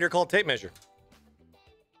thing right here called tape measure.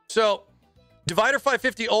 So, Divider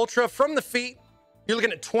 550 Ultra from the feet, you're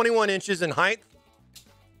looking at 21 inches in height.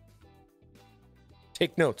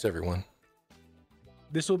 Take notes, everyone.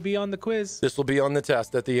 This will be on the quiz. This will be on the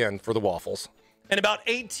test at the end for the waffles. And about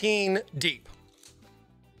 18 deep.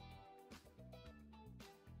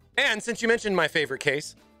 And since you mentioned my favorite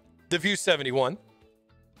case, the View 71.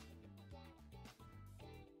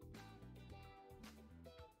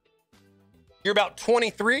 You're about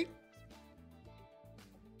 23.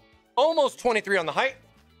 Almost 23 on the height.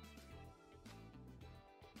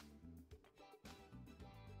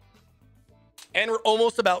 And we're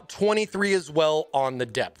almost about 23 as well on the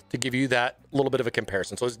depth to give you that little bit of a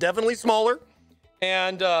comparison. So it's definitely smaller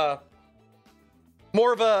and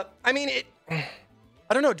more of a, I mean,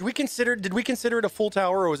 I don't know. Did we consider it a full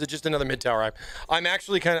tower or was it just another mid tower? I'm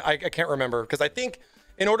actually I can't remember because I think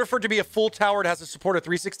in order for it to be a full tower, it has to support a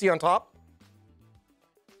 360 on top.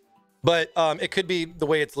 But it could be the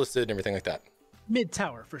way it's listed and everything like that. Mid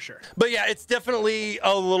tower for sure. But yeah, it's definitely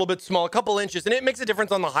a little bit small, a couple inches, and it makes a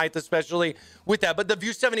difference on the height, especially with that. But the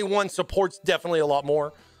View 71 supports definitely a lot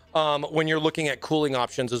more when you're looking at cooling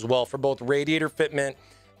options as well for both radiator fitment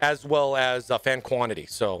as well as fan quantity.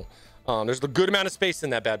 So there's a good amount of space in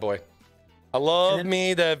that bad boy. I love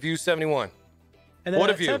me the View 71. And then what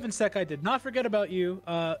have you? Sec, I did not forget about you.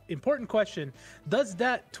 Important question: does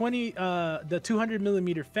that the 200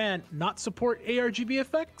 millimeter fan not support ARGB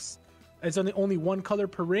effects? It's only one color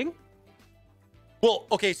per ring. Well,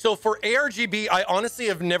 okay, so for ARGB, I honestly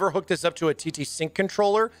have never hooked this up to a TT Sync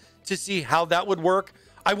controller to see how that would work.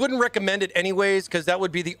 I wouldn't recommend it anyways, because that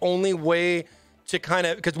would be the only way to kind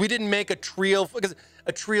of, because we didn't make a trio, because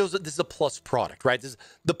a trio, this is a Plus product, right? This is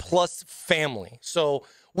the Plus family. So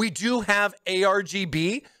we do have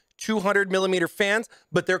ARGB 200 millimeter fans,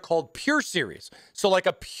 but they're called Pure Series. So like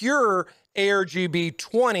a pure ARGB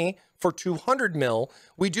 20 for 200 mil,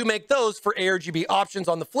 we do make those for ARGB options.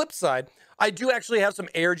 On the flip side, I do actually have some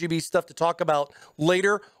ARGB stuff to talk about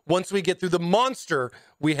later once we get through the monster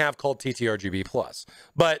we have called TTRGB Plus.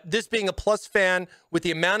 But this being a Plus fan with the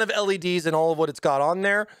amount of LEDs and all of what it's got on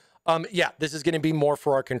there, yeah, this is going to be more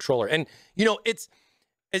for our controller. And, you know,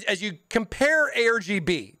 as you compare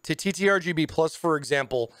ARGB to TTRGB Plus, for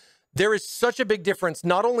example, there is such a big difference,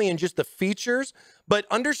 not only in just the features, but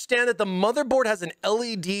understand that the motherboard has an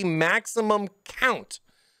LED maximum count.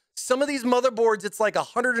 Some of these motherboards, it's like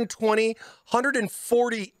 120,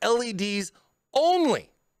 140 LEDs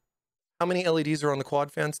only. How many LEDs are on the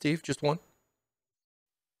quad fan, Steve? Just one?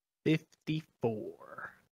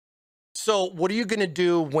 54. So what are you going to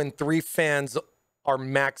do when 3 fans are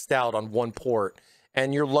maxed out on one port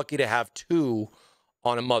and you're lucky to have 2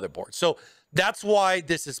 on a motherboard? So that's why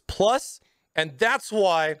this is Plus, and that's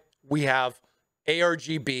why we have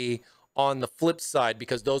ARGB on the flip side,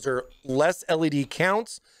 because those are less LED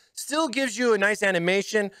counts. Still gives you a nice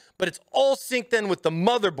animation, but it's all synced in with the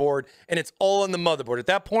motherboard, and it's all on the motherboard. At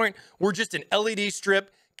that point, we're just an LED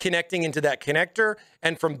strip connecting into that connector,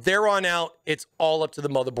 and from there on out, it's all up to the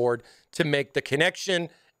motherboard to make the connection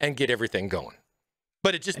and get everything going.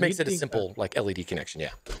 But it just makes it a simple like LED connection,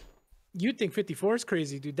 yeah. You'd think 54 is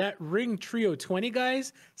crazy, dude. That Ring Trio 20,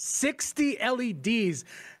 guys, 60 LEDs.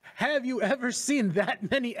 Have you ever seen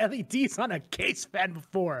that many LEDs on a case fan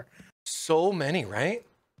before? So many, right?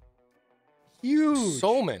 Huge.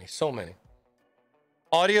 So many, so many.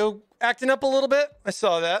 Audio acting up a little bit. I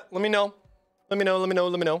saw that. Let me know. Let me know. Let me know.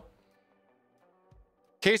 Let me know.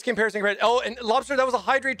 Case comparison. Oh, and Lobster, that was a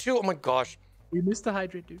hydrate too. Oh my gosh. We missed the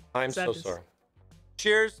hydrate, dude. I'm so sorry.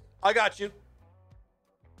 Cheers. I got you.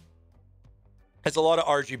 It's a lot of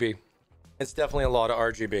RGB. It's definitely a lot of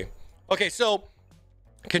RGB. Okay, so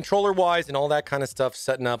controller-wise and all that kind of stuff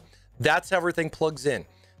setting up, that's how everything plugs in.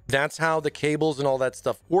 That's how the cables and all that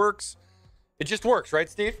stuff works. It just works, right,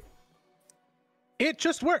 Steve? It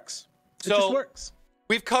just works. It just works.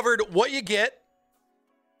 We've covered what you get.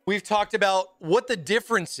 We've talked about what the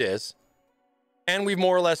difference is. And we've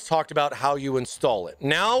more or less talked about how you install it.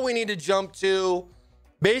 Now we need to jump to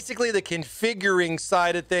basically the configuring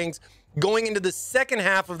side of things, going into the second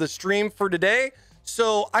half of the stream for today.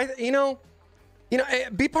 So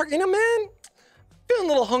B-Park, man, feeling a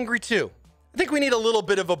little hungry too. I think we need a little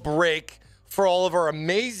bit of a break for all of our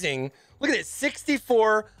amazing, look at it,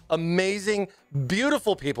 64 amazing,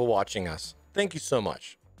 beautiful people watching us. Thank you so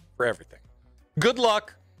much for everything. Good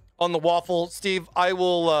luck on the waffle. Steve, I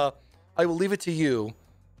will leave it to you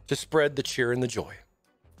to spread the cheer and the joy.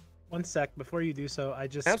 One sec, before you do so, I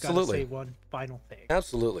just gotta say one final thing.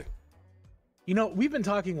 Absolutely. You know, we've been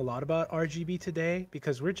talking a lot about RGB today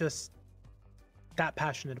because we're just that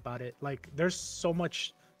passionate about it. Like, there's so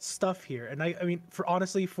much stuff here, and I mean, for a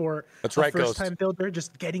first-time builder,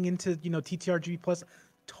 just getting into TTRGB Plus,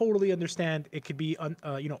 totally understand it could be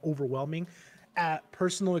overwhelming.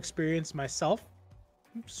 Personal experience myself,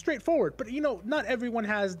 straightforward, but not everyone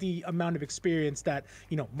has the amount of experience that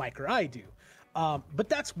Mike or I do. But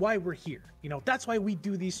that's why we're here. That's why we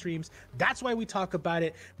do these streams. That's why we talk about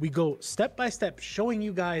it. We go step by step, showing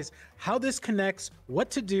you guys how this connects, what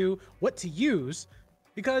to do, what to use,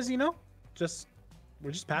 because we're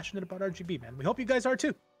just passionate about RGB, man. We hope you guys are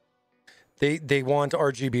too. They want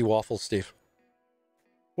RGB waffles, Steve.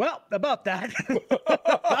 Well, about that.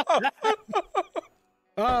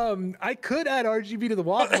 I could add RGB to the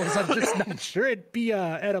waffles. I'm just not sure it'd be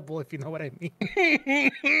edible, if you know what I mean.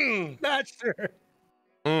 Not sure.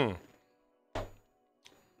 And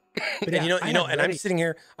I'm sitting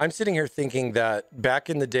here thinking that back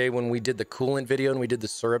in the day when we did the coolant video and we did the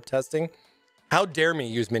syrup testing, how dare me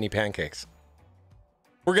use mini pancakes?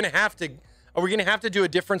 Are we gonna have to do a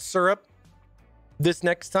different syrup this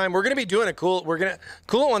next time? We're gonna be doing coolant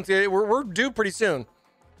ones. We're due pretty soon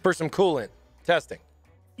for some coolant testing.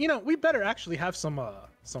 We better actually have some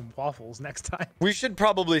waffles next time. We should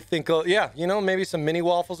probably think, maybe some mini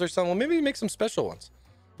waffles or something. Maybe make some special ones.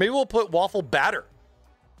 Maybe we'll put waffle batter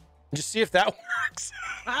and just see if that works.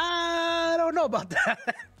 I don't know about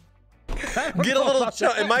that.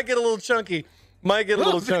 It might get a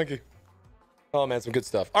little chunky. Oh man, some good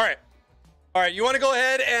stuff. All right. You want to go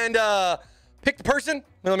ahead and pick the person?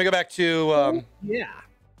 Let me go back to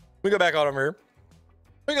We go back on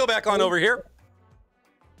over here.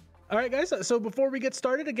 All right, guys. So before we get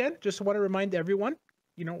started again, just want to remind everyone,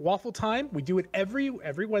 waffle time. We do it every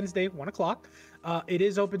Wednesday, 1 o'clock. It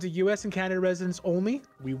is open to U.S. and Canada residents only.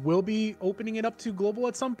 We will be opening it up to global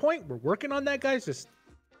at some point. We're working on that, guys. Just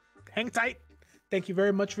hang tight. Thank you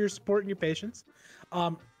very much for your support and your patience.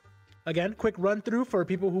 Again, quick run through for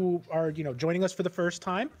people who are joining us for the first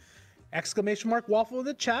time. !waffle in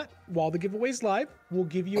the chat while the giveaway's live. We'll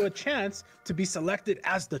give you a chance to be selected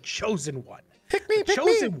as the chosen one. The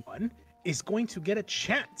chosen one is going to get a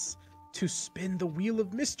chance to spin the wheel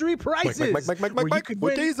of mystery prizes. Mike.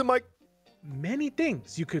 What day is it, Mike? Many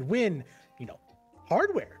things. You could win,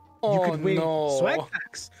 hardware. You could win swag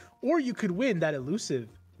packs, or you could win that elusive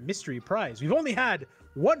mystery prize. We've only had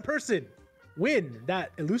one person win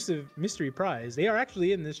that elusive mystery prize. They are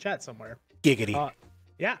actually in this chat somewhere. Giggity.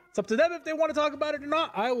 Yeah, it's up to them if they want to talk about it or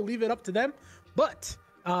not. I will leave it up to them. But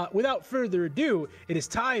without further ado, it is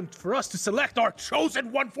time for us to select our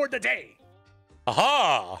chosen one for the day.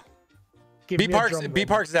 Aha! B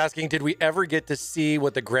Parks is asking, did we ever get to see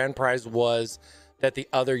what the grand prize was that the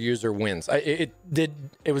other user wins? It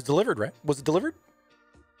was delivered, right? Was it delivered?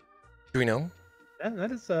 Do we know? Yeah,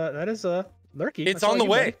 that is Lurky. It's on the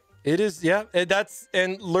way. It is, yeah.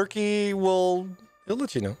 And Lurky he'll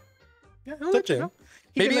let you know. Yeah, he'll let you know.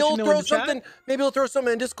 Maybe he'll throw something. Maybe he'll throw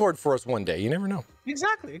something in Discord for us one day. You never know.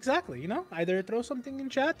 Exactly. You know, either throw something in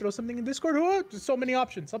chat, throw something in Discord. There's so many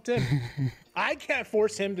options. Up to him. I can't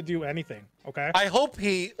force him to do anything. Okay. I hope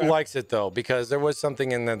he likes it though, because there was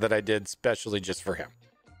something in there that I did specially just for him.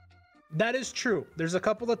 That is true. There's a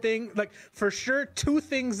couple of things, like for sure, 2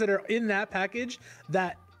 things that are in that package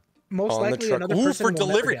that most likely another person will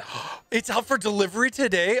delivery. Never get. It's out for delivery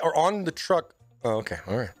today or on the truck. Oh, okay.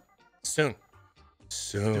 All right. Soon.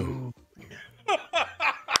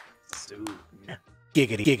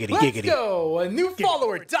 Giggity. Let's go. A new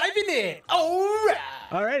follower diving in. All right.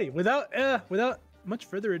 Alrighty. Without much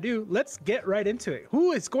further ado, let's get right into it.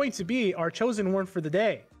 Who is going to be our chosen one for the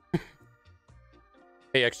day?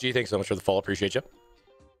 Hey, XG, thanks so much for the follow. Appreciate you.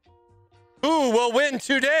 Who will win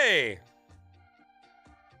today?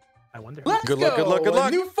 I wonder. Good luck. A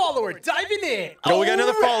new follower diving in. Oh, we got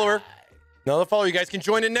another follower. Another follower. You guys can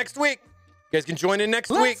join in next week. Let's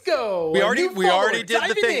go. We already did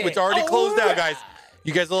the thing. It's already closed out, guys.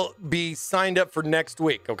 You guys will be signed up for next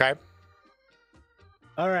week, okay?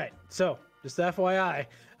 All right. So, just FYI,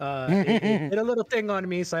 it did a little thing on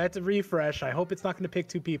me, so I had to refresh. I hope it's not going to pick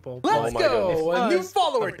 2 people. Let's go. A new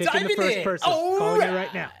follower diving the first person. Calling it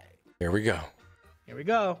right now. Here we go.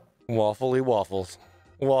 Waffly waffles.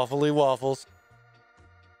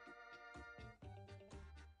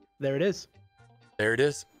 There it is.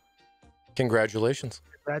 Congratulations.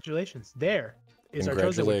 There is our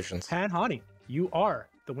chosen Han Hani. You are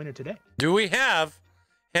the winner today. Do we have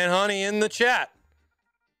Han Hani in the chat?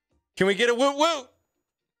 Can we get a woot woot?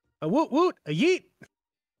 A woot woot. A yeet.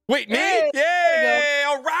 Wait, me? Hey, yay!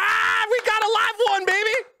 All right, we got a live one,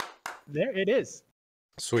 baby. There it is.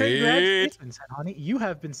 Sweet. Congratulations, Han Hani. You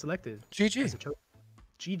have been selected. GG.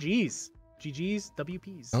 GG's,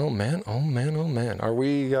 WPs. Oh man. Are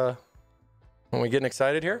we getting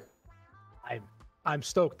excited here? I'm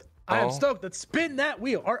stoked. I'm stoked. Let's spin that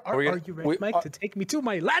wheel. Are you ready, Mike, to take me to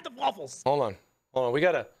my land of waffles? Hold on. We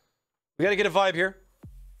gotta get a vibe here.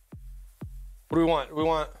 What do we want? We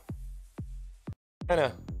want kind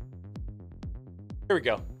of. Here we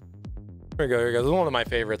go. This is one of my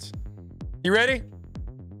favorites. You ready?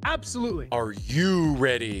 Absolutely. Are you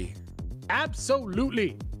ready?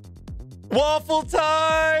 Absolutely. Waffle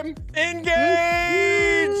time!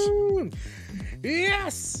 Engage!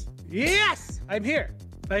 Yes! I'm here.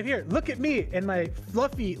 Look at me in my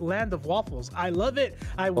fluffy land of waffles. I love it.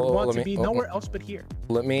 I would want to be nowhere else but here.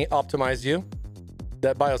 Let me optimize you.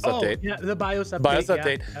 That BIOS update. Yeah, the BIOS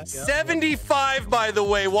update. Yeah. 75, by the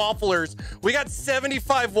way, wafflers. We got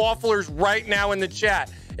 75 wafflers right now in the chat.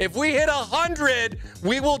 If we hit 100,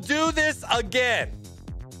 we will do this again.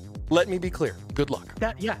 Let me be clear. Good luck.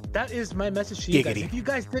 That is my message to you guys. If you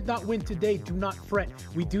guys did not win today, do not fret.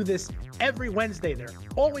 We do this every Wednesday. There are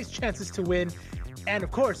always chances to win. And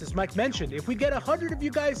of course, as Mike mentioned, if we get 100 of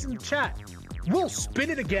you guys in the chat, we'll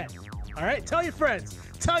spin it again. All right? Tell your friends.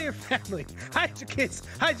 Tell your family. Hide your kids.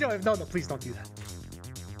 Hide your... No, please don't do that.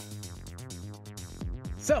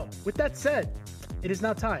 So, with that said, it is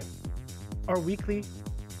now time. Our weekly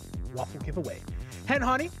waffle giveaway. Han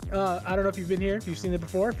Hani, I don't know if you've been here, if you've seen it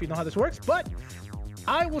before, if you know how this works, but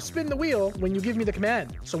I will spin the wheel when you give me the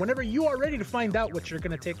command. So whenever you are ready to find out what you're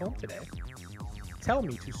going to take home today, tell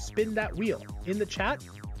me to spin that wheel in the chat,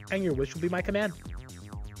 and your wish will be my command.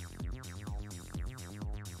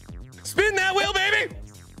 Spin that wheel, baby!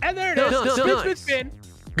 And there it is. Spin.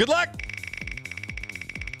 Good luck.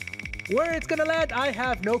 Where it's going to land, I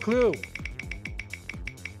have no clue.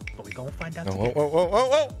 But we're going to find out today.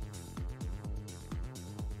 Whoa.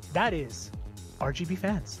 That is RGB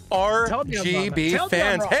fans. RGB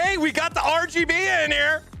fans. Hey, we got the RGB in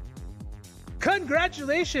here.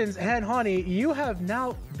 Congratulations, Han Hani. You have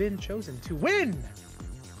now been chosen to win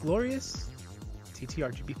glorious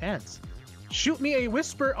TTRGB fans. Shoot me a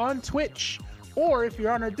whisper on Twitch, or if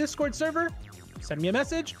you're on our Discord server, send me a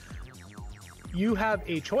message. You have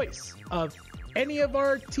a choice of any of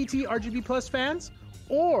our TTRGB Plus fans,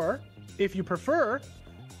 or if you prefer,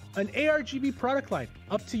 an ARGB product line.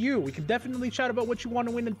 Up to you. We can definitely chat about what you want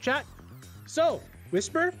to win in chat. So,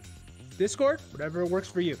 Whisper, Discord, whatever works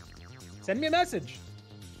for you. Send me a message.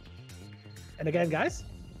 And again, guys,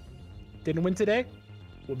 didn't win today.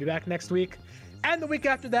 We'll be back next week. And the week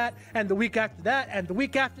after that, and the week after that, and the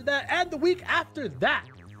week after that, and the week after that.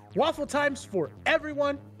 Waffle times for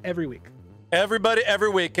everyone, every week. Everybody, every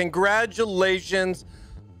week. Congratulations.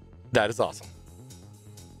 That is awesome.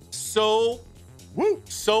 So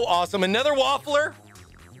awesome. Another waffler,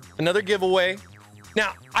 another giveaway.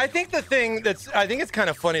 Now, I think it's kind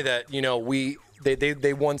of funny that, you know,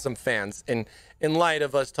 they won some fans in light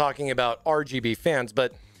of us talking about RGB fans,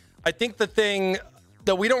 but I think the thing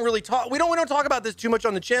that we don't talk about this too much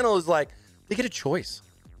on the channel is like they get a choice.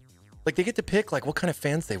 Like they get to pick like what kind of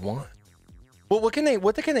fans they want. Well, what can they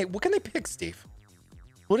pick, Steve?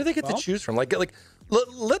 What do they get to choose from? Like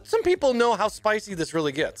let some people know how spicy this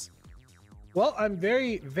really gets. Well, I'm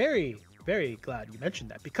very, very, very glad you mentioned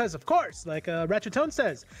that because, of course, like Ratchet Tone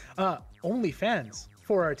says, only fans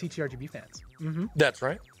for our TTRGB fans. Mm-hmm. That's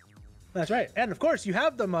right. That's right. And of course, you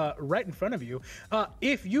have them right in front of you.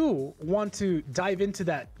 If you want to dive into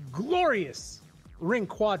that glorious ring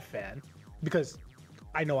quad fan, because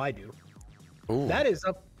I know I do, Ooh. That is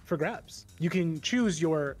up for grabs. You can choose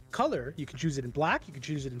your color. You can choose it in black. You can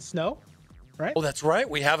choose it in snow. Right? Oh, that's right.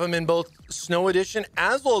 We have them in both Snow Edition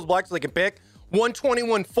as well as Black, so they can pick 120,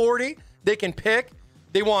 140. They can pick.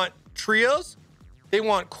 They want trios. They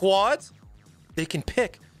want quads. They can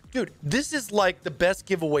pick. Dude, this is like the best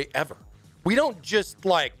giveaway ever. We don't just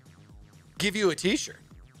like give you a t-shirt.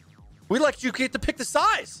 We let you get to pick the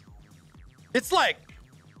size. It's like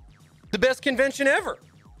the best convention ever.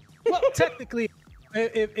 Well, technically,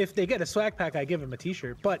 if they get a swag pack, I give them a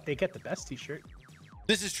t-shirt, but they get the best t-shirt.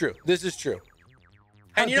 This is true. This is true.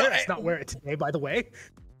 And you know, it's not wear it today, by the way.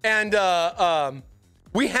 And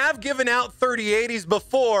we have given out 3080s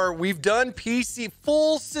before. We've done PC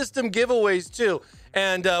full system giveaways too,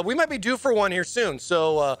 and we might be due for one here soon.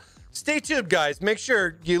 So stay tuned, guys. Make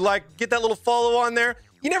sure you get that little follow on there.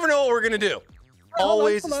 You never know what we're gonna do.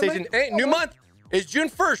 Always stay tuned. Hey, new month is June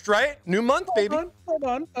 1st, right? New month, baby. Hold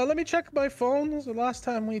on. Let me check my phone. This is the last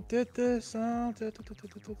time we did this.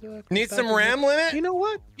 Need some RAM limit? You know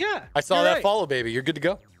what? Yeah. I saw that follow, baby. You're good to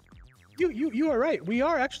go. You are right. We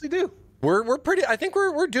are actually due. We're pretty. I think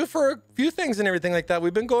we're due for a few things and everything like that.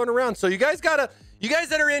 We've been going around. So you guys that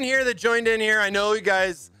are in here, that joined in here, I know you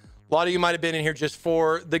guys. A lot of you might have been in here just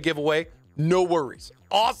for the giveaway. No worries.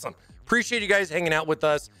 Awesome. Appreciate you guys hanging out with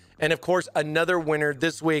us. And of course, another winner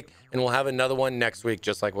this week, and we'll have another one next week,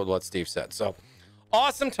 just like what Steve said. So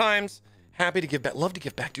awesome times. Happy to give back. Love to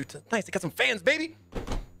give back, dude. Nice. I got some fans, baby.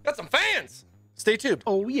 Got some fans. Stay tuned.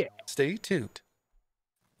 Oh yeah. Stay tuned.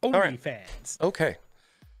 Only fans. Okay.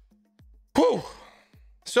 Whew.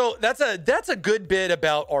 So that's a good bit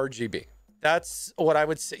about RGB. That's what I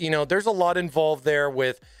would say. You know, there's a lot involved there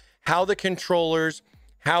with how the controllers,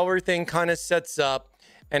 how everything kind of sets up,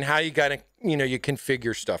 and how you gotta, you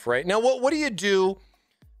configure stuff, right? Now, what do you do?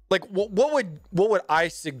 Like, what would I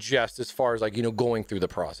suggest as far as going through the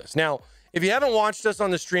process? Now, if you haven't watched us on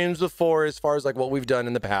the streams before, as far as like what we've done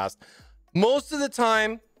in the past, most of the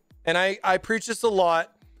time, and I preach this a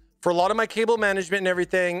lot, for a lot of my cable management and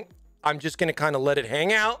everything, I'm just gonna kind of let it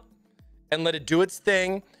hang out and let it do its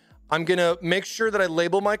thing. I'm gonna make sure that I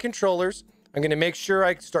label my controllers. I'm gonna make sure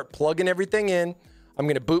I start plugging everything in. I'm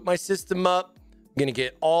gonna boot my system up. I'm gonna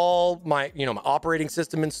get all my, my operating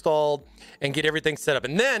system installed and get everything set up.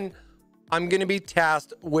 And then I'm gonna be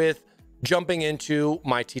tasked with jumping into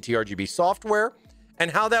my TTRGB software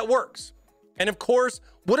and how that works. And of course,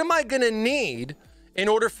 what am I gonna need in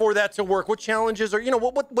order for that to work? What challenges or,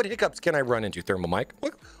 what hiccups can I run into, Thermal Mike?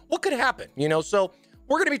 What could happen? So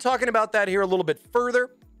we're gonna be talking about that here a little bit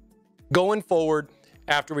further going forward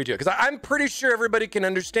after we do it. Because I'm pretty sure everybody can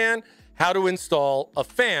understand how to install a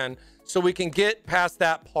fan, so we can get past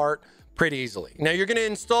that part pretty easily. Now, you're going to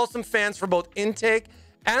install some fans for both intake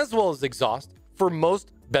as well as exhaust for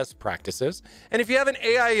most best practices. And if you have an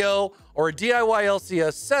AIO or a DIY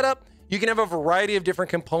LCS setup, you can have a variety of different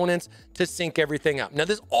components to sync everything up. Now,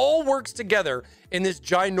 this all works together in this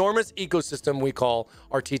ginormous ecosystem we call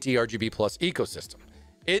our TTRGB Plus ecosystem.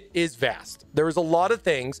 It is vast. There's a lot of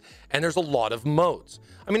things, and there's a lot of modes.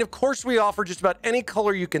 I mean, of course, we offer just about any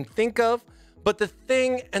color you can think of, but the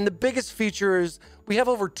thing and the biggest feature is we have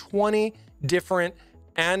over 20 different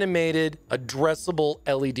animated addressable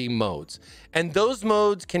LED modes. And those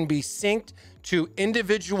modes can be synced to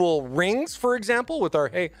individual rings, for example, with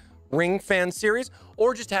our Ring Fan series,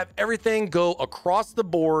 or just have everything go across the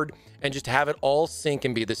board and just have it all sync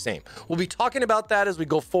and be the same. We'll be talking about that as we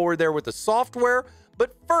go forward there with the software,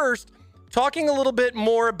 But first, talking a little bit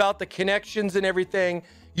more about the connections and everything,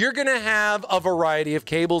 you're gonna have a variety of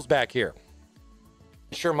cables back here.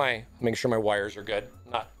 Making sure my wires are good,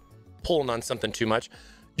 not pulling on something too much.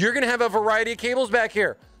 You're gonna have a variety of cables back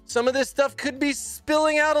here. Some of this stuff could be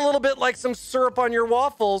spilling out a little bit like some syrup on your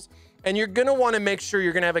waffles, and you're gonna wanna make sure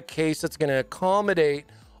you're gonna have a case that's gonna accommodate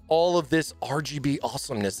all of this RGB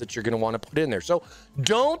awesomeness that you're gonna wanna put in there. So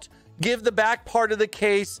don't give the back part of the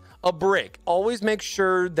case a break. Always make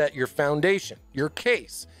sure that your foundation, your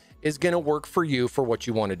case, is gonna work for you for what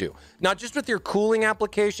you wanna do. Not just with your cooling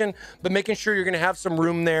application, but making sure you're gonna have some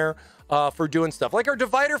room there for doing stuff. Like our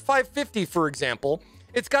Divider 550, for example,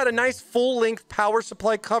 it's got a nice full-length power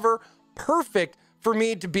supply cover, perfect for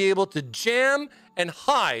me to be able to jam and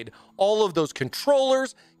hide all of those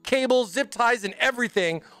controllers, cables, zip ties, and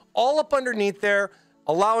everything all up underneath there,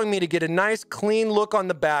 allowing me to get a nice clean look on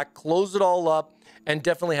the back, close it all up, and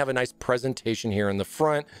definitely have a nice presentation here in the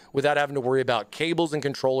front without having to worry about cables and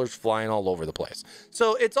controllers flying all over the place.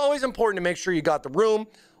 So it's always important to make sure you got the room,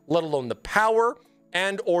 let alone the power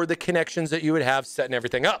and or the connections that you would have setting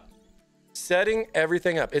everything up. Setting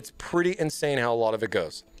everything up. It's pretty insane how a lot of it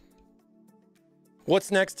goes.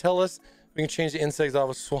 What's next? Tell us. We can change the insegs off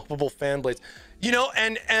with swappable fan blades. You know,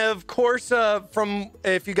 and of course, from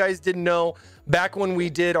if you guys didn't know, back when we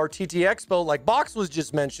did our TT Expo, like Box was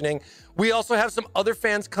just mentioning, we also have some other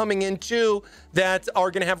fans coming in too that are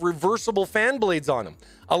going to have reversible fan blades on them,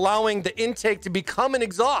 allowing the intake to become an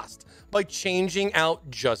exhaust by changing out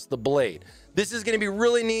just the blade. This is going to be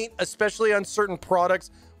really neat, especially on certain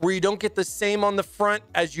products where you don't get the same on the front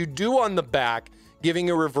as you do on the back, giving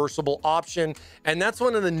a reversible option. And that's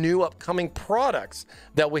one of the new upcoming products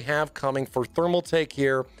that we have coming for Thermaltake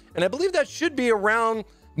here. And I believe that should be around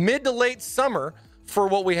mid to late summer for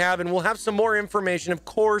what we have. And we'll have some more information, of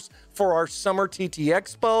course, for our Summer TT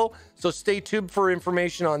Expo. So stay tuned for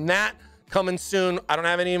information on that coming soon. I don't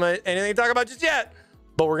have anything to talk about just yet,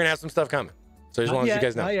 but we're going to have some stuff coming. So I just want to let you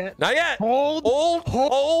guys know. Not yet. Not yet.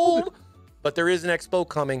 Hold. But there is an expo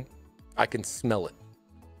coming. I can smell it.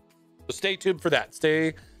 So stay tuned for that.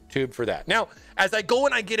 Stay tuned for that. Now, as I go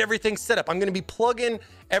and I get everything set up, I'm going to be plugging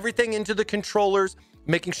everything into the controllers,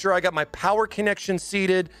 making sure I got my power connection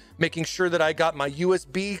seated, making sure that I got my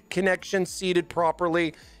USB connection seated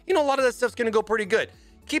properly. You know, a lot of that stuff's going to go pretty good.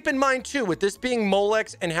 Keep in mind, too, with this being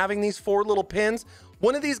Molex and having these 4 little pins,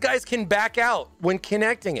 one of these guys can back out when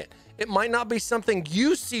connecting it. It might not be something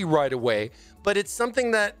you see right away, but it's something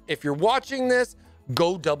that if you're watching this,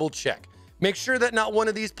 go double check. Make sure that not one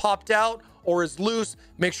of these popped out or is loose.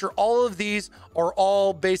 Make sure all of these are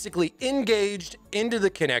all basically engaged into the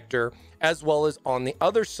connector, as well as on the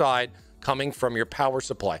other side coming from your power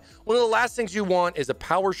supply. One of the last things you want is a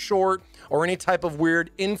power short or any type of weird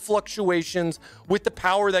influctuations with the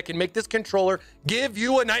power that can make this controller give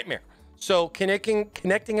you a nightmare. So connecting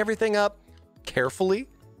everything up carefully,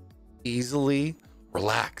 easily,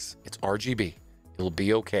 relax. It's RGB. It'll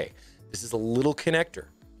be okay. This is a little connector.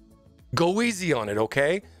 Go easy on it,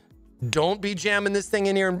 okay? Don't be jamming this thing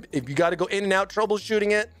in here. And if you got to go in and out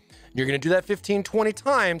troubleshooting it, you're going to do that 15, 20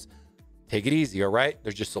 times. Take it easy, all right?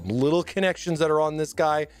 There's just some little connections that are on this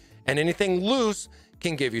guy, and anything loose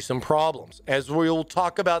can give you some problems. As we'll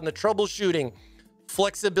talk about in the troubleshooting,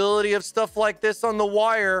 flexibility of stuff like this on the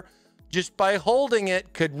wire, just by holding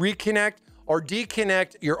it, could reconnect or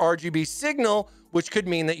deconnect your RGB signal, which could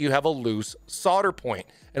mean that you have a loose solder point.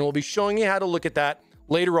 And we'll be showing you how to look at that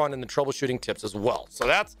later on in the troubleshooting tips as well. So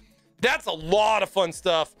that's a lot of fun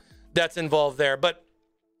stuff that's involved there. But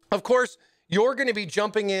of course, you're going to be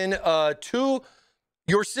jumping in to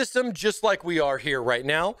your system just like we are here right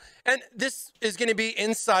now. And this is going to be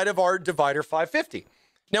inside of our Divider 550.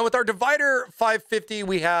 Now with our Divider 550,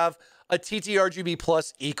 we have a TT-RGB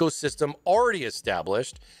Plus ecosystem already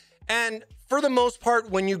established. And for the most part,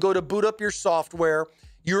 when you go to boot up your software,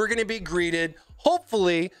 you're going to be greeted,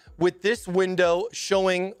 hopefully, with this window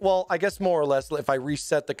showing, well, I guess more or less, if I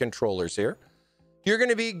reset the controllers here, you're going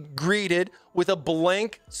to be greeted with a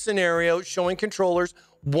blank scenario showing controllers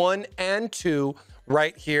 1 and 2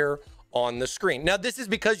 right here on the screen. Now, this is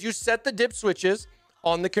because you set the dip switches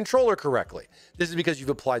on the controller correctly. This is because you've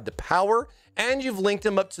applied the power and you've linked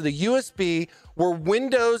them up to the USB where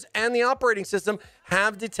Windows and the operating system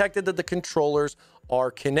have detected that the controllers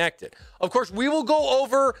are connected. Of course, we will go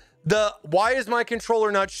over the why is my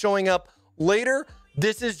controller not showing up later.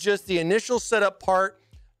 This is just the initial setup part.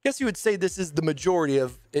 I guess you would say this is the majority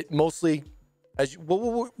of it, mostly. As you,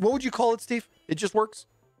 what would you call it, Steve? It just works?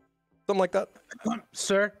 Something like that?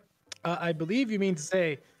 Sir, I believe you mean to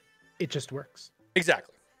say it just works.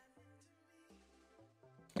 Exactly.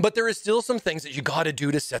 But there is still some things that you got to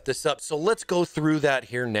do to set this up. So let's go through that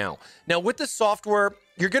here now. Now with the software,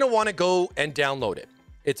 you're going to want to go and download it.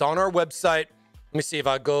 It's on our website. Let me see if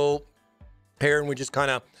I go here and we just kind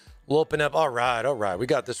of will open up. All right. We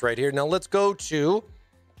got this right here. Now let's go to,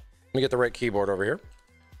 let me get the right keyboard over here.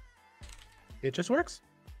 It just works.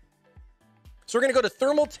 So we're going to go to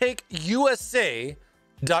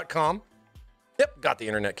thermaltakeusa.com. Yep, got the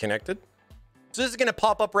internet connected. So this is going to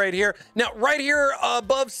pop up right here. Now, right here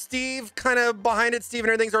above Steve, kind of behind it, Steve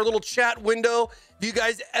and everything's our little chat window. If you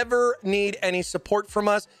guys ever need any support from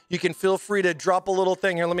us, you can feel free to drop a little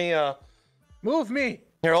thing here. Let me move me.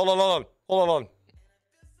 Here, hold on.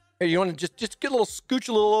 Here, you want to just get a little scooch,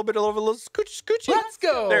 a little scooch. Let's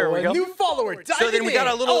go. There we go. New follower. So then we got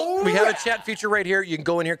a little, we have a chat feature right here. You can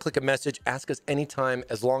go in here, click a message, ask us anytime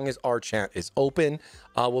as long as our chat is open.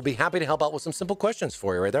 We'll be happy to help out with some simple questions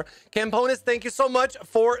for you right there. Camponis, thank you so much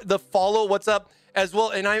for the follow. What's up as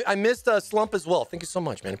well? And I missed Slump as well. Thank you so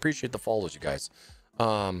much, man. Appreciate the follows, you guys.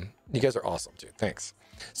 You guys are awesome, dude. Thanks.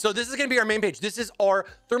 So this is going to be our main page. This is our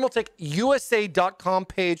thermaltakeusa.com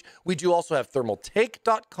page. We do also have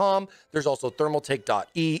thermaltake.com. There's also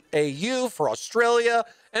thermaltake.eau for Australia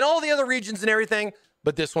and all the other regions and everything,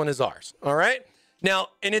 but this one is ours. All right. Now,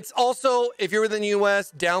 and it's also, if you're within the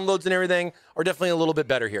US, downloads and everything are definitely a little bit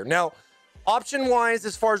better here. Now, option-wise,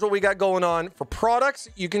 as far as what we got going on, for products,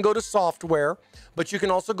 you can go to software, but you can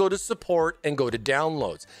also go to support and go to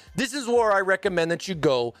downloads. This is where I recommend that you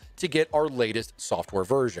go to get our latest software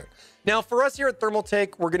version. Now, for us here at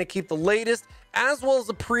Thermaltake, we're going to keep the latest as well as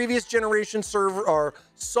the previous generation server or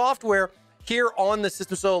software here on the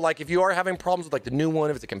system. So like if you are having problems with like the new one,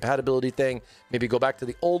 if it's a compatibility thing, maybe go back to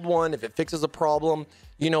the old one. If it fixes a problem,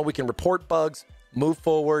 you know, we can report bugs, move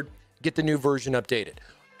forward, get the new version updated.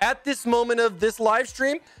 At this moment of this live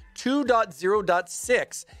stream,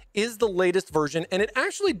 2.0.6 is the latest version, and it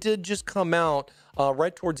actually did just come out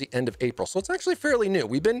right towards the end of April. So it's actually fairly new.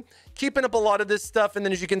 We've been keeping up a lot of this stuff, and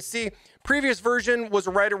then as you can see, previous version was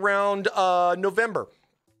right around November,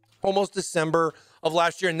 almost December of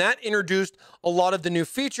last year, and that introduced a lot of the new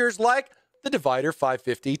features like the Divider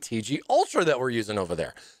 550 TG Ultra that we're using over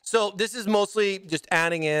there. So this is mostly just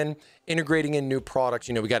adding in, integrating in new products.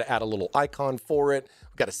 You know, we got to add a little icon for it.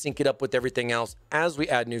 We got to sync it up with everything else as we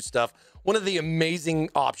add new stuff. One of the amazing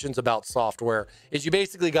options about software is you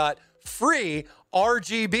basically got free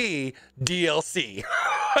RGB DLC.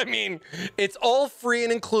 I mean, it's all free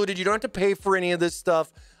and included. You don't have to pay for any of this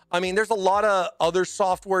stuff. I mean, there's a lot of other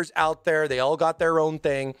softwares out there. They all got their own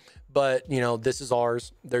thing. But, you know, this is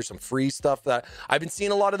ours. There's some free stuff that I've been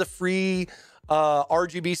seeing a lot of the free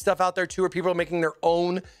RGB stuff out there, too, where people are making their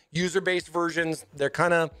own user-based versions. They're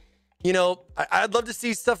kind of, you know, I'd love to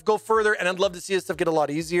see stuff go further, and I'd love to see this stuff get a lot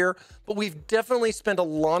easier. But we've definitely spent a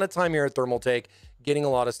lot of time here at Thermaltake getting a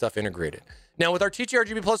lot of stuff integrated. Now, with our TG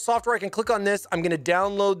RGB Plus software, I can click on this. I'm going to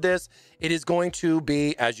download this. It is going to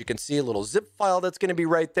be, as you can see, a little zip file that's going to be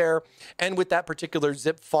right there. And with that particular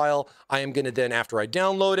zip file, I am going to then, after I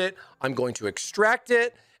download it, I'm going to extract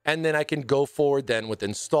it, and then I can go forward then with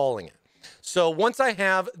installing it. So once I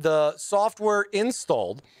have the software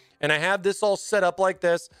installed, and I have this all set up like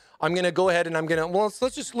this, I'm going to go ahead and I'm going to, well,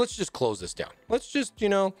 let's just close this down. Let's just, you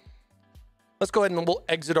know, let's go ahead and we'll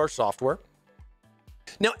exit our software.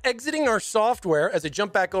 Now, exiting our software, as I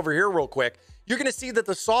jump back over here real quick, you're going to see that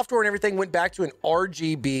the software and everything went back to an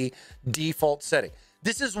RGB default setting.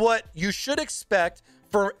 This is what you should expect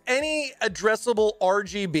for any addressable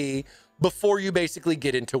RGB before you basically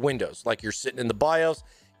get into Windows. Like you're sitting in the BIOS,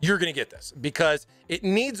 you're going to get this because it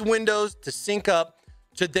needs Windows to sync up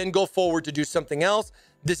to then go forward to do something else.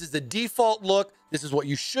 This is the default look. This is what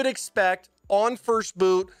you should expect on first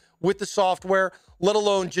boot with the software, let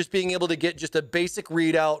alone just being able to get just a basic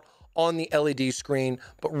readout on the LED screen,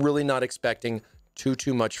 but really not expecting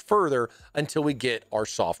too much further until we get our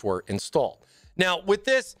software installed. Now, with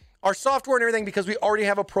this, our software and everything, because we already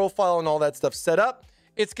have a profile and all that stuff set up,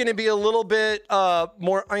 it's going to be a little bit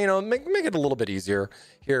more, you know, make it a little bit easier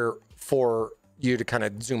here for you to kind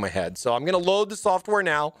of zoom ahead. So I'm going to load the software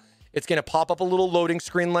now. It's going to pop up a little loading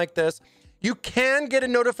screen like this. You can get a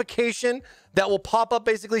notification that will pop up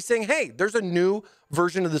basically saying, hey, there's a new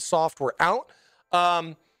version of the software out.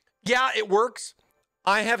 Yeah, it works.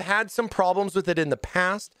 I have had some problems with it in the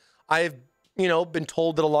past. I've, you know, been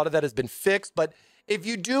told that a lot of that has been fixed. But if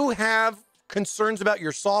you do have concerns about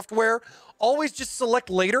your software, always just select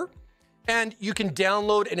later and you can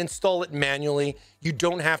download and install it manually. You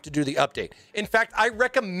don't have to do the update. In fact, I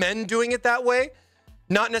recommend doing it that way.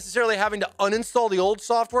 Not necessarily having to uninstall the old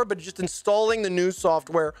software, but just installing the new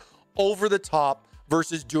software over the top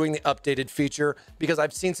versus doing the updated feature, because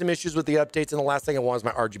I've seen some issues with the updates, and the last thing I want is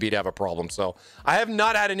my RGB to have a problem. So I have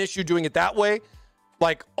not had an issue doing it that way,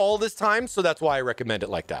 like all this time. So that's why I recommend it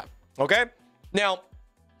like that. Okay. Now,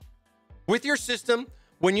 with your system,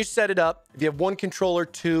 when you set it up, if you have one controller,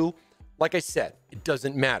 two, like I said, it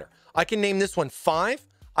doesn't matter. I can name this one 5.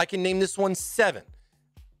 I can name this one 7.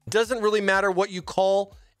 Doesn't really matter what you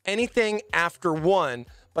call anything after 1,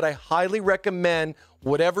 but I highly recommend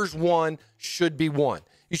whatever's 1 should be 1.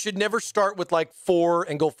 You should never start with like 4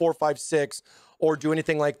 and go 4, 5, 6 or do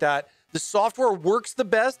anything like that. The software works the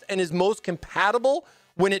best and is most compatible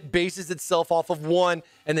when it bases itself off of 1,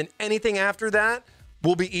 and then anything after that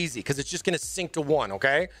will be easy because it's just going to sync to 1,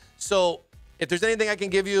 okay? So if there's anything I can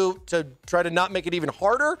give you to try to not make it even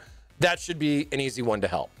harder, that should be an easy one to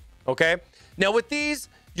help, okay? Now with these,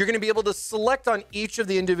 you're going to be able to select on each of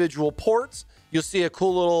the individual ports. You'll see a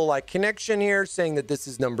cool little like connection here saying that this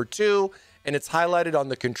is number 2, and it's highlighted on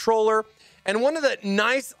the controller. And one of the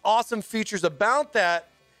nice, awesome features about that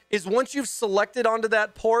is once you've selected onto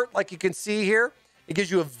that port, like you can see here, it gives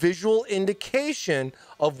you a visual indication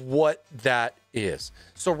of what that is.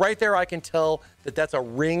 So right there, I can tell that that's a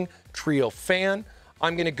Ring Trio fan.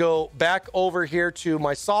 I'm going to go back over here to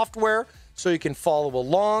my software so you can follow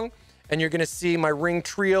along, and you're going to see my Ring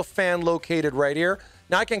Trio fan located right here.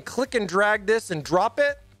 Now I can click and drag this and drop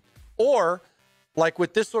it, or like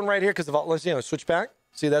with this one right here, because let's switch back.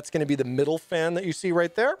 See, that's going to be the middle fan that you see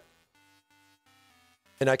right there.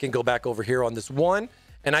 And I can go back over here on this one,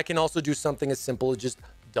 and I can also do something as simple as just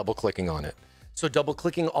double clicking on it. So double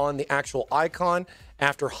clicking on the actual icon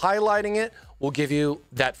after highlighting it will give you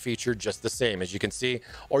that feature just the same, as you can see,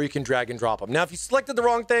 or you can drag and drop them. Now, if you selected the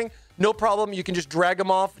wrong thing, no problem. You can just drag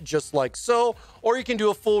them off just like so, or you can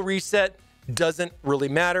do a full reset. Doesn't really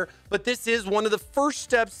matter, but this is one of the first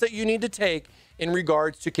steps that you need to take in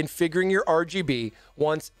regards to configuring your RGB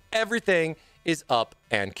once everything is up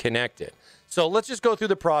and connected. So let's just go through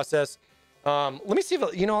the process. Let me see if,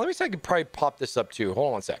 let me see if I could probably pop this up too.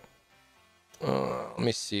 Hold on a sec. Let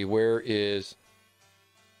me see, there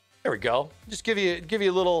we go. Just give you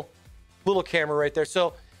a little camera right there.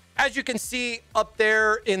 So as you can see up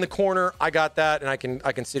there in the corner, I got that, and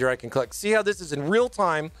I can see there, I can click. See how this is in real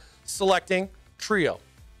time, selecting trio,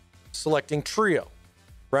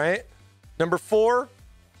 right? Number 4,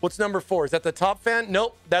 what's number 4? Is that the top fan?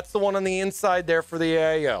 Nope, that's the one on the inside there for the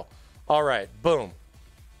AIO. All right, boom.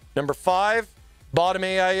 Number 5, bottom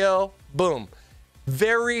AIO, boom.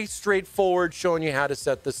 Very straightforward, showing you how to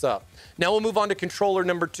set this up. Now we'll move on to controller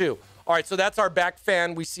number 2. All right, so that's our back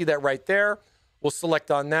fan. We see that right there. We'll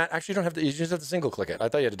select on that. Actually, you just have to single click it. I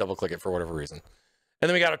thought you had to double click it for whatever reason. And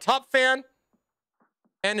then we got a top fan.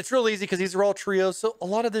 And it's real easy because these are all trios. So a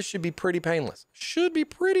lot of this should be pretty painless. Should be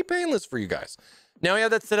pretty painless for you guys. Now we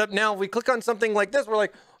have that set up. Now if we click on something like this, we're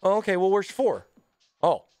like, oh, okay, well, where's 4?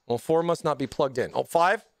 Oh, well, 4 must not be plugged in. Oh,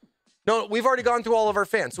 5? No, we've already gone through all of our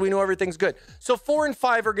fans, so we know everything's good. So 4 and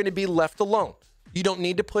 5 are going to be left alone. You don't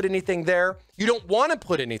need to put anything there. You don't want to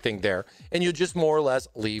put anything there, and you'll just more or less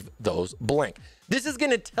leave those blank. This is going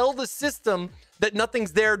to tell the system that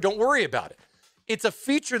nothing's there. Don't worry about it. It's a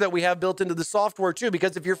feature that we have built into the software too,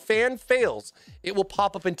 because if your fan fails, it will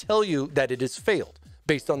pop up and tell you that it has failed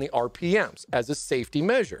based on the RPMs as a safety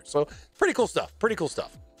measure. So pretty cool stuff. Pretty cool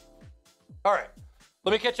stuff. All right.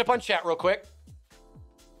 Let me catch up on chat real quick.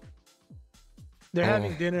 They're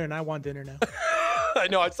having dinner, and I want dinner now. I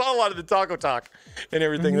know. I saw a lot of the taco talk and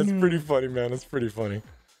everything. That's pretty funny, man. That's pretty funny.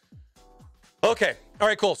 Okay. All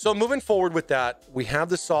right, cool. So moving forward with that, we have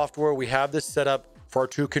the software. We have this set up for our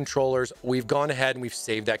 2 controllers. We've gone ahead and we've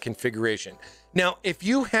saved that configuration. Now, if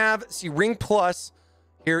you have, see, Ring Plus,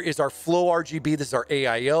 here is our Flow RGB. This is our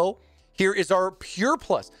AIO. Here is our Pure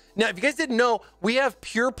Plus. Now, if you guys didn't know, we have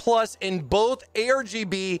Pure Plus in both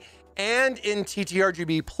ARGB and in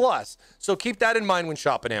TTRGB Plus. So keep that in mind when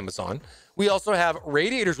shopping Amazon. We also have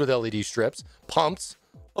radiators with LED strips, pumps,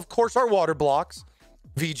 of course, our water blocks,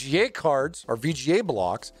 VGA cards, our VGA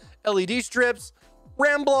blocks, LED strips,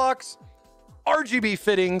 RAM blocks, RGB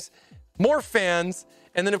fittings, more fans,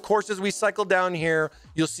 and then of course as we cycle down here,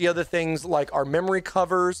 you'll see other things like our memory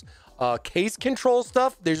covers, case control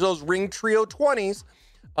stuff. There's those Ring Trio 20s,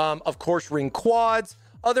 of course Ring Quads,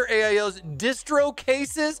 other AIOs, distro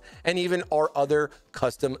cases, and even our other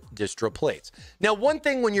custom distro plates. Now, one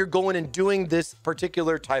thing when you're going and doing this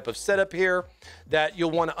particular type of setup here that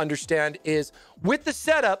you'll want to understand is with the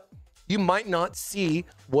setup, you might not see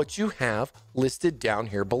what you have listed down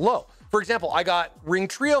here below. For example, I got Ring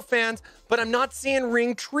Trio fans, but I'm not seeing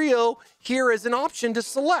Ring Trio here as an option to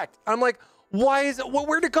select. I'm like, why is it,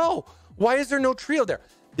 where'd it go? Why is there no Trio there?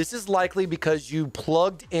 This is likely because you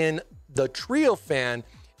plugged in the Trio fan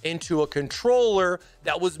into a controller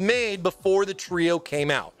that was made before the Trio came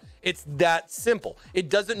out. It's that simple. It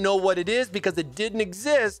doesn't know what it is because it didn't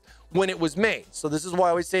exist when it was made. So this is why I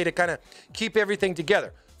always say to kind of keep everything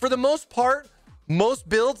together. For the most part, most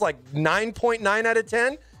builds, like 9.9 out of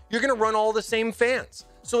 10, you're going to run all the same fans.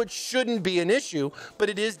 So it shouldn't be an issue, but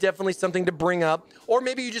it is definitely something to bring up. Or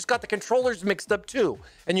maybe you just got the controllers mixed up too.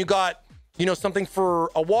 And you got, you know, something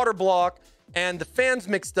for a water block and the fans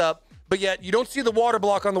mixed up, but yet you don't see the water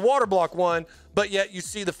block on the water block one, but yet you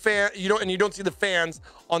see the fan, you don't see the fans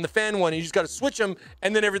on the fan one. And you just got to switch them,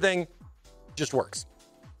 and then everything just works.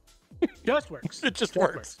 Just works. It just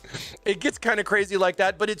works. It gets kind of crazy like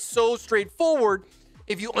that, but it's so straightforward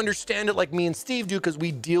if you understand it like me and Steve do, because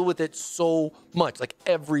we deal with it so much, like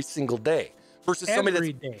every single day, versus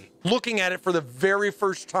somebody that's looking at it for the very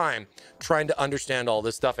first time, trying to understand all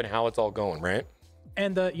this stuff and how it's all going, right?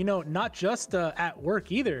 And, you know, not just at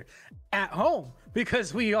work either, at home,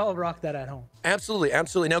 because we all rock that at home. Absolutely,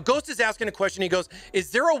 absolutely. Now, Ghost is asking a question. He goes,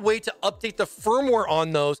 is there a way to update the firmware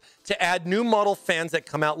on those to add new model fans that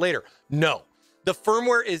come out later? No, the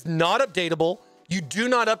firmware is not updatable. You do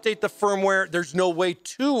not update the firmware. There's no way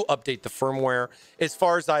to update the firmware, as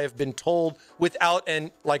far as I have been told, without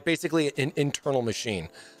basically an internal machine.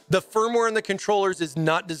 The firmware in the controllers is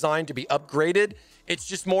not designed to be upgraded. It's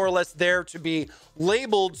just more or less there to be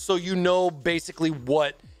labeled so you know basically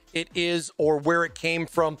what it is or where it came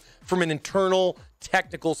from an internal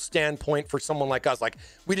technical standpoint for someone like us. Like,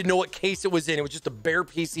 we didn't know what case it was in. It was just a bare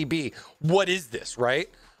PCB. What is this, right?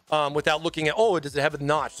 Without looking at, oh, does it have a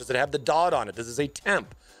notch? Does it have the dot on it? Does it say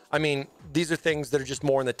temp? I mean, these are things that are just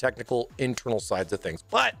more in the technical internal sides of things.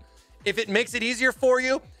 But if it makes it easier for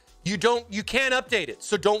you, you can't update it.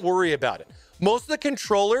 So don't worry about it. Most of the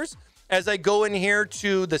controllers, as I go in here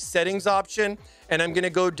to the settings option, and I'm going to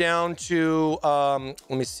go down to, let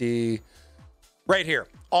me see, right here,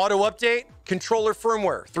 auto update, controller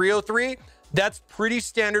firmware, 303. That's pretty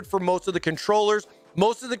standard for most of the controllers.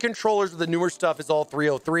 Most of the controllers with the newer stuff is all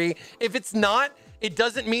 303. If it's not, it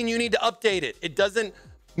doesn't mean you need to update it. It doesn't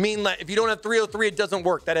mean that if you don't have 303, it doesn't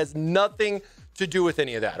work. That has nothing to do with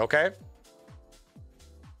any of that, okay?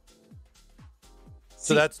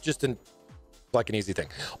 So that's just an easy thing.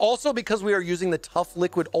 Also, because we are using the Tough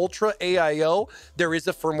Liquid Ultra AIO, there is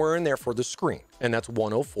a firmware in there for the screen, and that's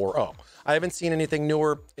 1040. I haven't seen anything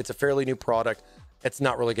newer. It's a fairly new product. It's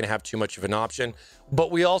not really going to have too much of an option,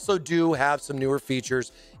 but we also do have some newer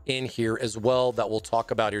features in here as well that we'll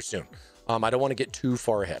talk about here soon. I don't want to get too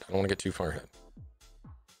far ahead.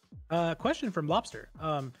 Question from Lobster.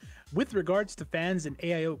 With regards to fans and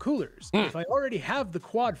AIO coolers, if I already have the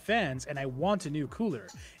quad fans and I want a new cooler,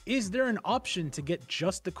 is there an option to get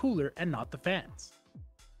just the cooler and not the fans?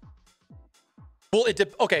 Well,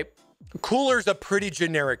 okay. Cooler's a pretty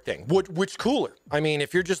generic thing. Which cooler? I mean,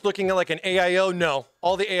 if you're just looking at like an AIO, no.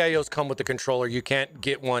 All the AIOs come with the controller. You can't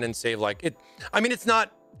get one and save like it. I mean, it's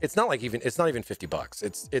not even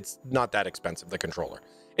 $50. It's not that expensive, the controller.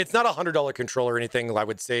 It's not $100 controller or anything. I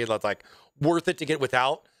would say that's like worth it to get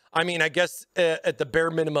without. I mean, I guess at the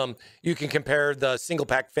bare minimum, you can compare the single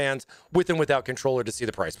pack fans with and without controller to see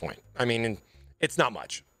the price point. I mean, it's not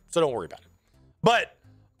much, so don't worry about it. But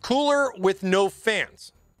cooler with no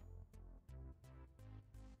fans.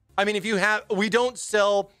 I mean, we don't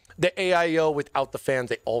sell the AIO without the fans.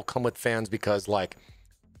 They all come with fans because, like,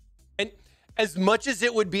 and as much as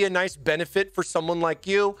it would be a nice benefit for someone like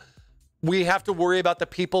you, we have to worry about the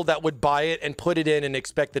people that would buy it and put it in and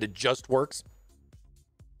expect that it just works.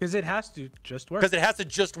 Because it has to just work. Because it has to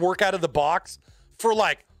just work out of the box for,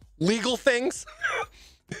 like, legal things.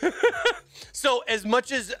 So as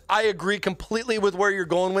much as I agree completely with where you're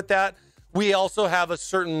going with that, we also have a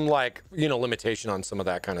certain, like, limitation on some of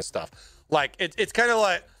that kind of stuff. Like, it's kind of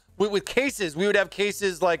like with cases, we would have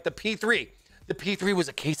cases like the P3. The P3 was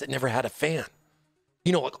a case that never had a fan.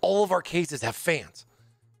 Like all of our cases have fans.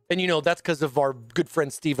 And, that's because of our good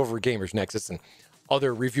friend Steve over at Gamers Nexus and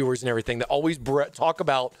other reviewers and everything that always talk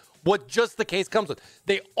about what just the case comes with.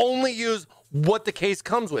 They only use what the case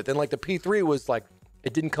comes with. And, like, the P3 was like,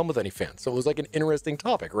 it didn't come with any fans. So it was like an interesting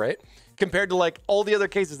topic, right? Compared to like all the other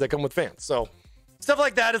cases that come with fans. So stuff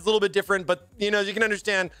like that is a little bit different, but you can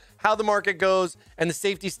understand how the market goes and the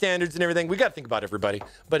safety standards and everything. We got to think about everybody,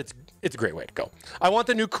 but it's a great way to go. I want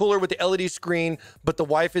the new cooler with the LED screen, but the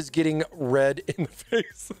wife is getting red in the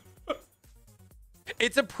face.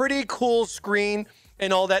 It's a pretty cool screen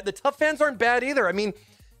and all that. The tough fans aren't bad either. I mean,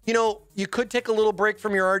 you could take a little break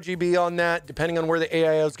from your RGB on that, depending on where the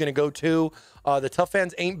AIO is going to go to. The tough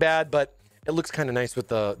fans ain't bad, but it looks kind of nice with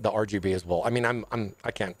the RGB as well. I mean, I'm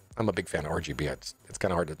a big fan of RGB. It's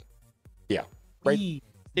kind of hard to, yeah, right.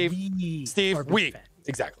 Steve, we.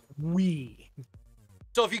 Exactly. We.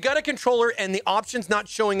 So if you got a controller and the option's not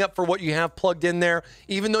showing up for what you have plugged in there,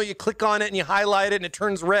 even though you click on it and you highlight it and it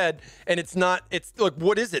turns red and it's not, it's like,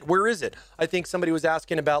 what is it? Where is it? I think somebody was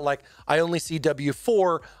asking about like, I only see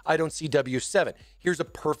W4, I don't see W7. Here's a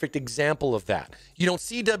perfect example of that. You don't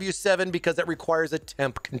see W7 because that requires a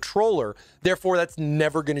temp controller. Therefore, that's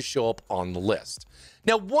never going to show up on the list.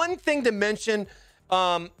 Now, one thing to mention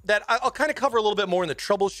that I'll kind of cover a little bit more in the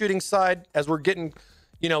troubleshooting side as we're getting,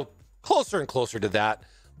 closer and closer to that.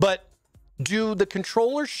 But do the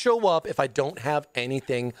controllers show up if I don't have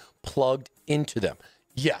anything plugged into them?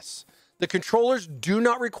 Yes. The controllers do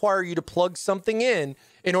not require you to plug something in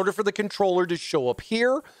order for the controller to show up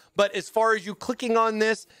here. But as far as you clicking on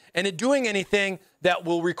this and it doing anything, that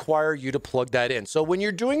will require you to plug that in. So when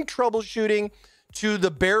you're doing troubleshooting to the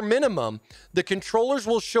bare minimum, the controllers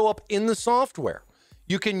will show up in the software.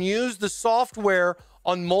 You can use the software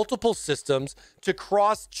on multiple systems to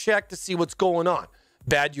cross-check to see what's going on.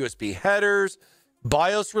 Bad USB headers,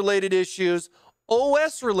 BIOS-related issues,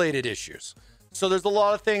 OS-related issues. So there's a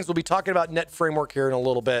lot of things. We'll be talking about Net Framework here in a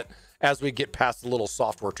little bit as we get past the little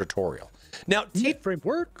software tutorial. Now, Net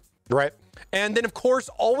Framework. Right. And then, of course,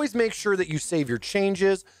 always make sure that you save your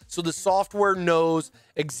changes so the software knows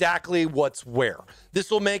exactly what's where. This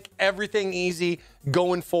will make everything easy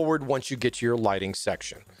going forward once you get to your lighting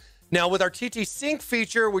section. Now, with our TT Sync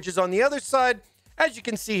feature, which is on the other side, as you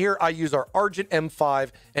can see here, I use our Argent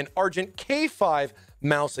M5 and Argent K5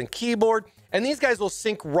 mouse and keyboard. And these guys will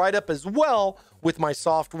sync right up as well with my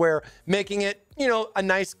software, making it, a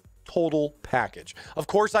nice total package. Of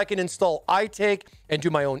course, I can install iTake and do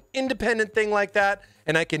my own independent thing like that.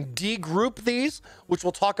 And I can degroup these, which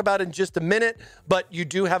we'll talk about in just a minute. But you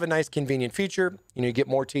do have a nice convenient feature. You get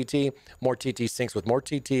more TT syncs with more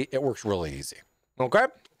TT. It works really easy. Okay?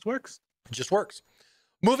 It works. It just works.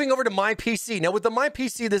 Moving over to my PC. Now, with the my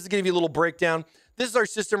PC, this is going to be a little breakdown. This is our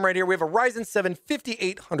system right here. We have a Ryzen 7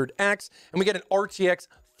 5800X, and we get an RTX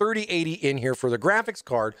 3080 in here for the graphics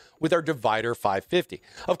card with our Divider 550.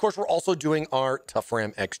 Of course, we're also doing our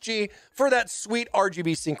ToughRam XG for that sweet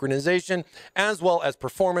RGB synchronization, as well as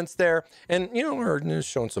performance there. And, we're just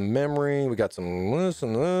showing some memory. We got some this,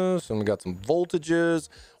 and we got some voltages.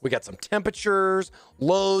 We got some temperatures,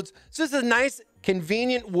 loads. So this is a nice,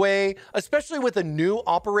 convenient way, especially with a new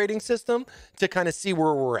operating system, to kind of see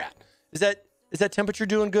where we're at. Is that temperature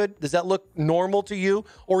doing good? Does that look normal to you?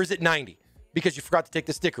 Or is it 90? Because you forgot to take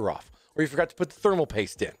the sticker off, or you forgot to put the thermal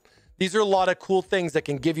paste in. These are a lot of cool things that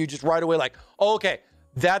can give you just right away like, oh, okay,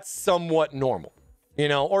 that's somewhat normal,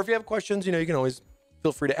 Or if you have questions, you can always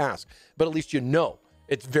feel free to ask. But at least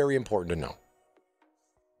it's very important to know.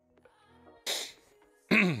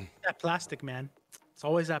 That plastic, man. It's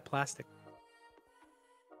always that plastic.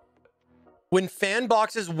 When fan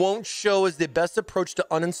boxes won't show as the best approach to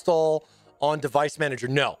uninstall on Device Manager.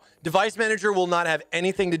 No, Device Manager will not have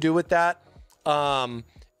anything to do with that.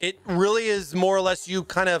 It really is more or less you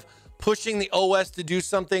kind of pushing the OS to do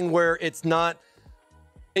something where it's not,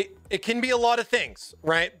 it can be a lot of things,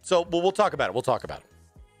 right? So we'll talk about it.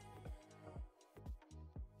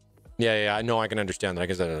 Yeah, I know, I can understand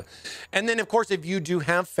that. And then, of course, if you do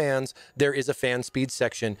have fans, there is a fan speed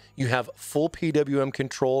section. You have full PWM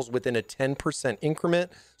controls within a 10%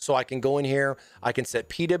 increment. So I can go in here, I can set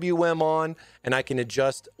PWM on, and I can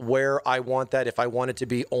adjust where I want that. If I want it to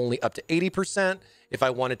be only up to 80%, if I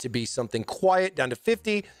want it to be something quiet down to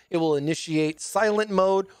 50, it will initiate silent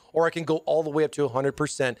mode, or I can go all the way up to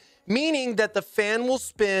 100%, meaning that the fan will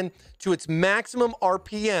spin to its maximum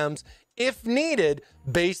RPMs if needed,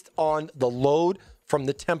 based on the load from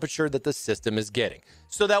the temperature that the system is getting.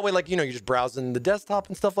 So that way, you're just browsing the desktop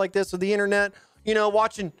and stuff like this, or the internet,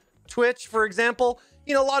 watching Twitch, for example,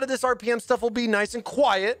 a lot of this RPM stuff will be nice and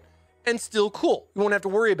quiet and still cool. You won't have to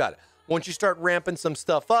worry about it. Once you start ramping some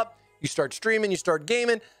stuff up, you start streaming, you start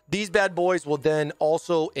gaming, these bad boys will then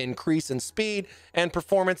also increase in speed and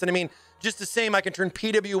performance. And just the same, I can turn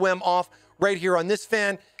PWM off right here on this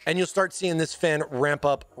fan, and you'll start seeing this fan ramp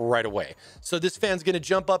up right away. So this fan's going to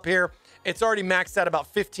jump up here. It's already maxed out about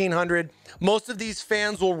 1,500. Most of these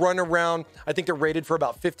fans will run around, I think they're rated for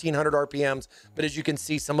about 1,500 RPMs, but as you can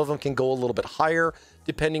see, some of them can go a little bit higher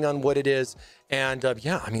depending on what it is. And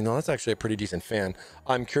that's actually a pretty decent fan.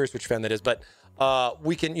 I'm curious which fan that is, but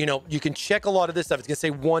we can, you can check a lot of this stuff. It's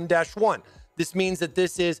going to say 1-1. This means that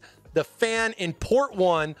this is the fan in port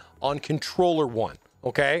 1 on controller 1.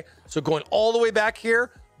 Okay, so going all the way back here,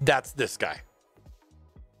 that's this guy.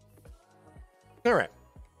 All right.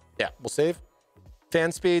 Yeah, we'll save.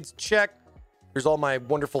 Fan speeds, check. Here's all my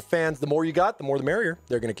wonderful fans. The more you got, the more the merrier.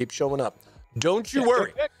 They're going to keep showing up. Don't you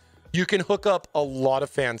worry. You can hook up a lot of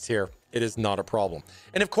fans here. It is not a problem.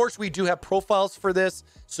 And of course, we do have profiles for this.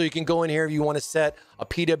 So you can go in here if you want to set a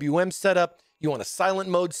PWM setup, you want a silent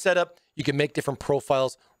mode setup, you can make different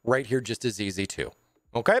profiles right here just as easy too.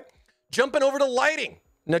 Okay? Jumping over to lighting.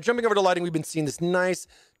 Now, jumping over to lighting, we've been seeing this nice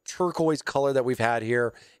turquoise color that we've had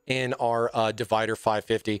here in our Divider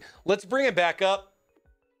 550. Let's bring it back up.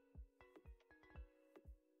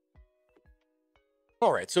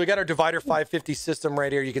 All right, so we got our Divider 550 system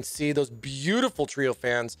right here. You can see those beautiful trio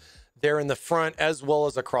fans there in the front as well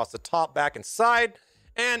as across the top, back, and side.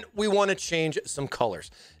 And we want to change some colors.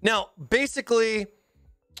 Now, basically,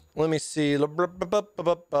 let me see.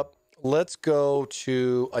 Let's go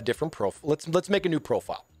to a different profile. Let's make a new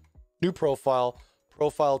profile. New profile,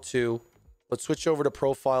 profile 2. Let's switch over to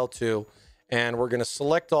profile 2. And we're going to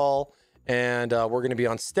select all. And we're going to be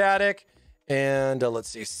on static. And let's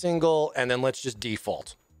see, single, and then let's just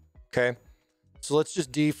default. Okay, so let's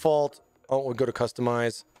just default. Oh, we'll go to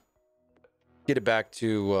customize. Get it back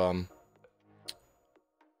to.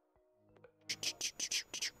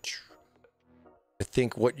 I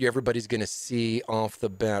think what everybody's going to see off the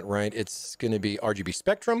bat, right? It's going to be RGB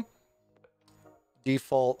spectrum.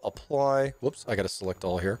 Default, apply. Whoops, I got to select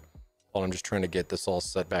all here. Well, I'm just trying to get this all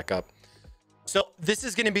set back up. So this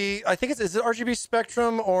is going to be, I think is it RGB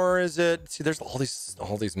spectrum or is it, see, there's all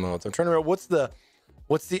these modes. I'm trying to remember what's the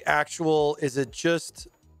actual, is it just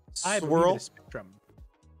swirl? Spectrum.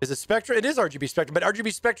 Is it spectrum? It is RGB spectrum, but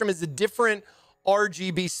RGB spectrum is a different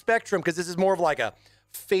RGB spectrum because this is more of like a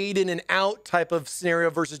fade in and out type of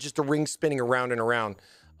scenario versus just a ring spinning around and around,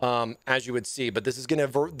 as you would see. But this is going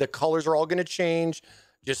to, the colors are all going to change.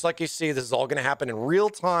 Just like you see, this is all going to happen in real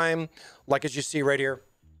time, like as you see right here.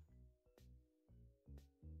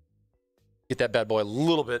 Get that bad boy a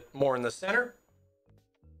little bit more in the center.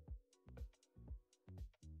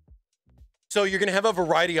 So you're going to have a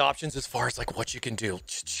variety of options as far as like what you can do.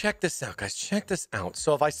 Just check this out, guys. Check this out.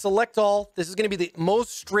 So if I select all, this is going to be the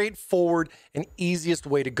most straightforward and easiest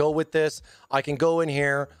way to go with this. I can go in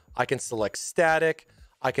here. I can select static.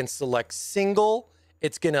 I can select single.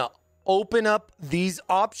 It's going to open up these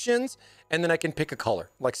options, and then I can pick a color.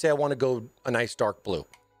 Like say I want to go a nice dark blue.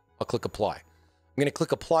 I'll click apply. I'm going to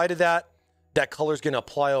click apply to that. That color is going to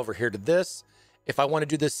apply over here to this. If I want to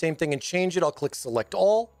do the same thing and change it, I'll click select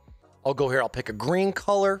all. I'll go here, I'll pick a green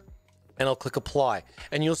color, and I'll click apply.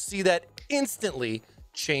 And you'll see that instantly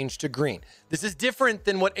change to green. This is different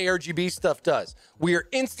than what ARGB stuff does. We are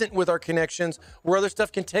instant with our connections, where other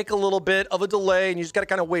stuff can take a little bit of a delay, and you just got to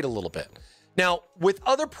kind of wait a little bit. Now, with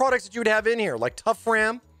other products that you would have in here, like Tough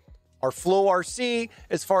Ram, our Flow RC,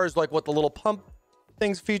 as far as like what the little pump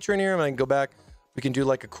things feature in here, and I can go back. We can do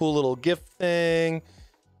like a cool little GIF thing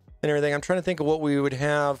and everything. I'm trying to think of what we would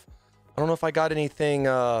have. I don't know if I got anything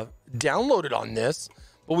downloaded on this,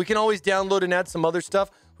 but we can always download and add some other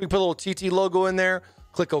stuff. We can put a little TT logo in there.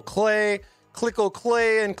 Click OK,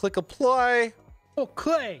 and click apply. Oh,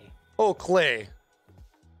 Clay. Oh, Clay.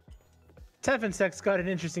 Tefensek's got an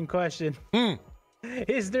interesting question.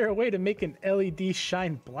 Is there a way to make an LED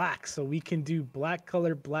shine black so we can do black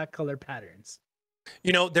color patterns?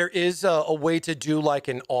 You know, there is a way to do like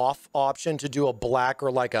an off option to do a black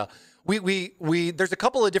or like a, there's a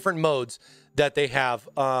couple of different modes that they have.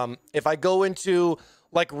 If I go into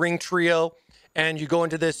like Ring Trio and you go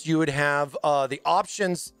into this, you would have the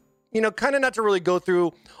options, you know, kind of not to really go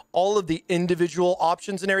through all of the individual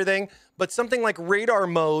options and everything, but something like radar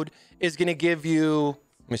mode is going to give you,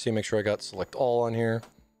 let me see, make sure I got select all on here.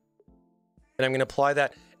 And I'm going to apply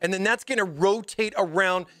that. And then that's going to rotate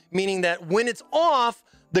around, meaning that when it's off,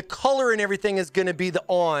 the color and everything is going to be the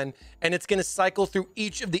on, and it's going to cycle through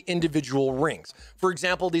each of the individual rings. For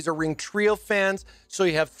example, these are Ring Trio fans, so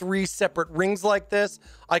you have 3 separate rings like this.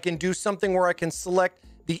 I can do something where I can select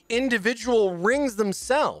the individual rings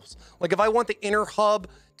themselves. Like if I want the inner hub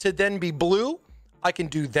to then be blue, I can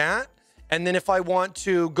do that. And then if I want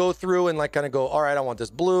to go through and like kind of go, all right, I want this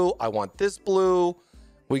blue, I want this blue.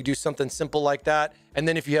 We do something simple like that. And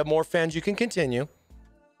then if you have more fans, you can continue.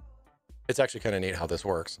 It's actually kind of neat how this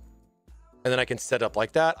works. And then I can set up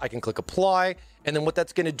like that. I can click apply. And then what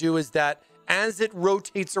that's going to do is that as it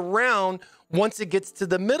rotates around, once it gets to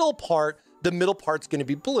the middle part's going to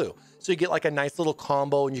be blue. So you get like a nice little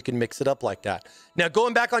combo and you can mix it up like that. Now,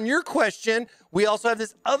 going back on your question, we also have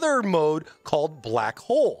this other mode called black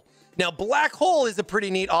hole. Now, black hole is a pretty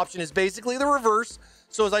neat option. It's basically the reverse.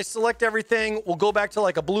 So as I select everything, we'll go back to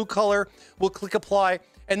like a blue color. We'll click apply.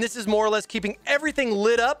 And this is more or less keeping everything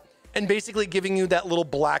lit up and basically giving you that little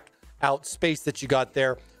black out space that you got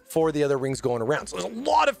there for the other rings going around. So there's a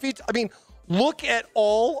lot of features. I mean, Look at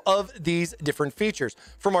all of these different features,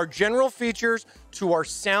 from our general features to our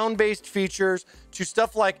sound-based features to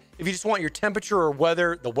stuff like if you just want your temperature or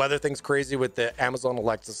weather. The weather thing's crazy with the Amazon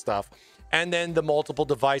Alexa stuff. And then the multiple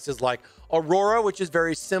devices like Aurora, which is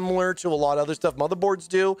very similar to a lot of other stuff motherboards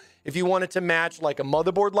do. If you wanted to match like a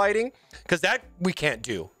motherboard lighting, because that we can't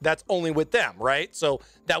do. That's only with them, right? So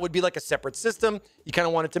that would be like a separate system. You kind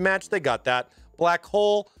of want it to match. They got that. Black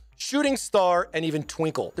hole, shooting star, and even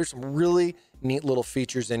twinkle. There's some really neat little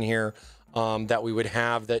features in here that we would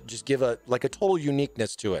have that just give a total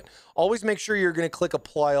uniqueness to it. Always make sure you're going to click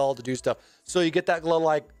apply all to do stuff. So you get that little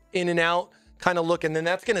like in and out kind of look, and then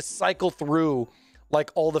that's going to cycle through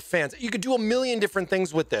like all the fans. You could do a million different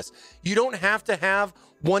things with this. You don't have to have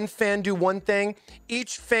one fan do one thing.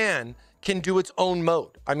 Each fan can do its own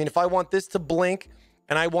mode. I mean, if I want this to blink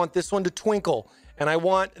and I want this one to twinkle and I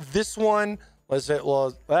want this one, let's say,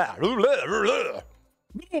 well, I'd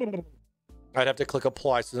have to click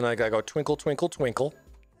apply. So then I got to go twinkle, twinkle, twinkle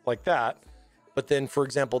like that. But then, for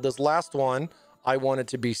example, this last one, I want it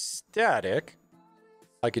to be static.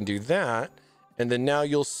 I can do that. And then now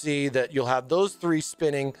you'll see that you'll have those three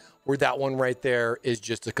spinning where that one right there is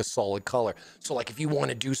just like a solid color. So like if you want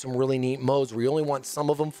to do some really neat modes where you only want some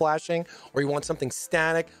of them flashing, or you want something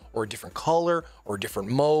static or a different color or a different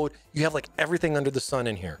mode, you have like everything under the sun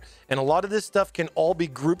in here. And a lot of this stuff can all be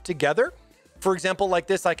grouped together. For example, like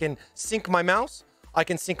this, I can sync my mouse, I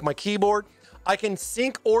can sync my keyboard, I can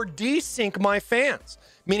sync or desync my fans.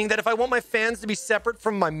 Meaning that if I want my fans to be separate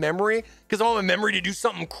from my memory, because I want my memory to do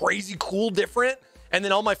something crazy, cool, different, and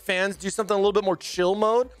then all my fans do something a little bit more chill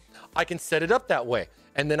mode, I can set it up that way.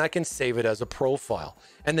 And then I can save it as a profile.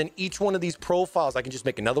 And then each one of these profiles, I can just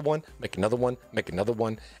make another one, make another one, make another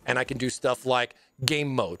one. And I can do stuff like game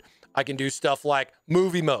mode. I can do stuff like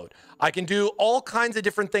movie mode. I can do all kinds of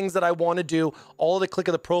different things that I want to do, all of the click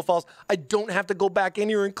of the profiles. I don't have to go back in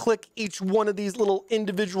here and click each one of these little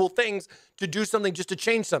individual things to do something, just to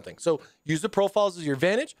change something. So use the profiles as your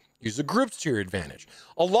advantage, use the groups to your advantage.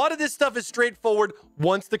 A lot of this stuff is straightforward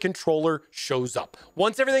once the controller shows up.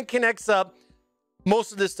 Once everything connects up,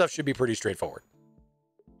 most of this stuff should be pretty straightforward.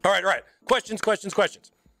 All right. Questions.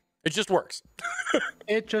 It just works.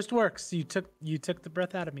 It just works. You took the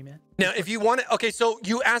breath out of me, man. Now, if you want to, okay, so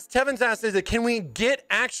you asked, Tevin's asked, is that can we get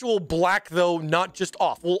actual black though, not just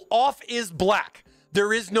off? Well, off is black.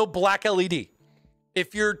 There is no black LED.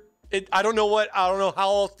 If you're, I don't know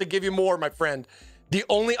how else to give you more, my friend. The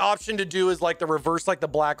only option to do is like the reverse, like the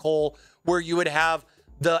black hole, where you would have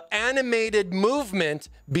the animated movement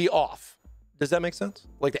be off. Does that make sense?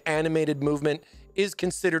 Like the animated movement is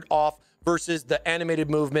considered off versus the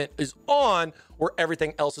animated movement is on, where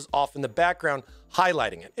everything else is off in the background,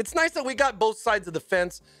 highlighting it. It's nice that we got both sides of the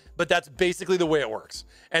fence, but that's basically the way it works.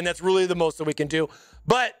 And that's really the most that we can do.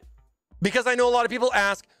 But because I know a lot of people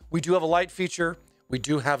ask, we do have a light feature, we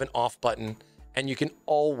do have an off button, and you can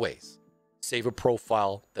always save a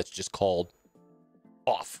profile that's just called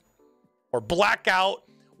off or blackout,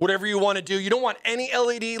 whatever you want to do. You don't want any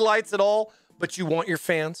LED lights at all, but you want your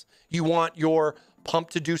fans. You want your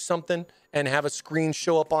pump to do something and have a screen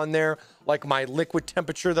show up on there, like my liquid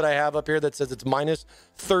temperature that I have up here that says it's minus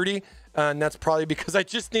 30. And that's probably because I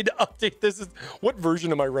just need to update this. What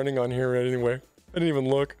version am I running on here anyway? I didn't even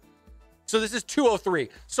look. So this is 203.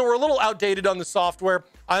 So we're a little outdated on the software.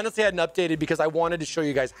 I honestly hadn't updated because I wanted to show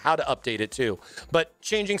you guys how to update it too. But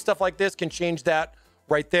changing stuff like this can change that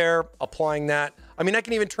right there, applying that. I mean, I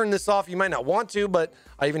can even turn this off. You might not want to, but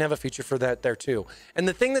I even have a feature for that there too. And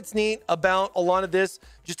the thing that's neat about a lot of this,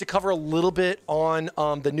 just to cover a little bit on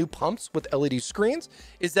the new pumps with LED screens,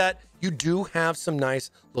 is that you do have some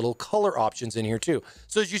nice little color options in here too.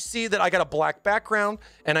 So as you see that I got a black background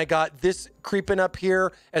and I got this creeping up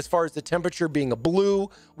here as far as the temperature being a blue,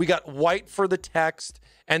 we got white for the text,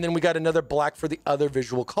 and then we got another black for the other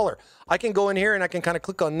visual color. I can go in here and I can kind of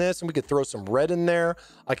click on this and we could throw some red in there.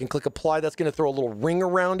 I can click apply. That's going to throw a little ring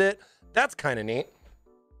around it. That's kind of neat.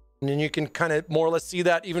 And then you can kind of more or less see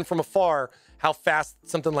that even from afar, how fast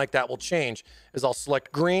something like that will change. Is I'll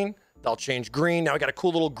select green, I'll change green. Now I got a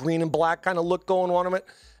cool little green and black kind of look going on it.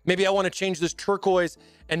 Maybe I want to change this turquoise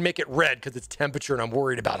and make it red because it's temperature and I'm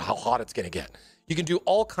worried about how hot it's going to get. You can do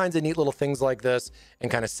all kinds of neat little things like this and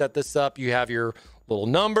kind of set this up. You have your little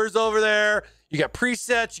numbers over there. You got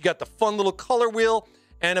presets. You got the fun little color wheel.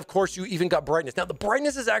 And of course, you even got brightness. Now, the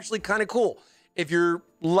brightness is actually kind of cool. If you're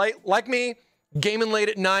like me, gaming late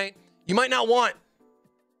at night, you might not want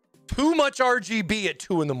too much RGB at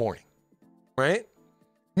 2 in the morning, right?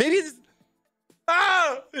 Maybe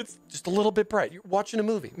it's just a little bit bright. You're watching a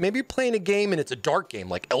movie. Maybe you're playing a game and it's a dark game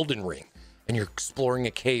like Elden Ring and you're exploring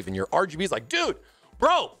a cave and your RGB is like, dude,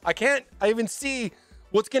 Bro, I even see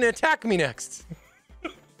what's going to attack me next.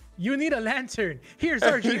 You need a lantern. Here's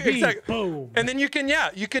RGB. Exactly. Boom. And then you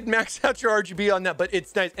could max out your RGB on that, but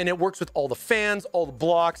it's nice. And it works with all the fans, all the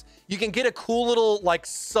blocks. You can get a cool little, like,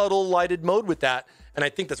 subtle lighted mode with that. And I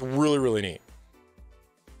think that's really, really neat.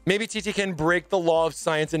 Maybe TT can break the law of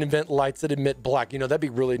science and invent lights that emit black. You know, that'd be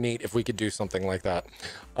really neat if we could do something like that.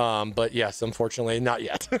 But yes, unfortunately, not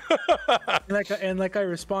yet. and like I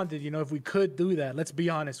responded, you know, if we could do that, let's be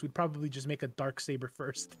honest, we'd probably just make a dark saber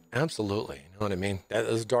first. Absolutely. You know what I mean?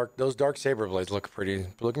 Those dark saber blades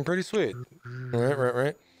looking pretty sweet.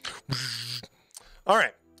 Right. All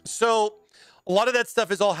right. So a lot of that stuff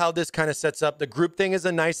is all how this kind of sets up. The group thing is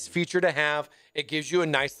a nice feature to have. It gives you a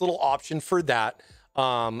nice little option for that.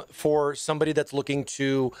 For somebody that's looking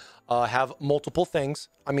to have multiple things.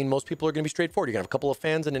 I mean, most people are going to be straightforward. You're going to have a couple of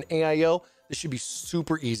fans and an AIO. This should be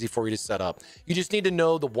super easy for you to set up. You just need to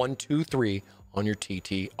know the 1, 2, 3 on your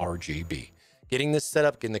TT RGB. Getting this set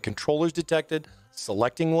up, getting the controllers detected,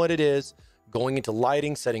 selecting what it is, going into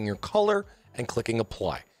lighting, setting your color, and clicking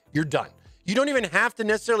apply. You're done. You don't even have to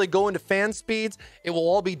necessarily go into fan speeds. It will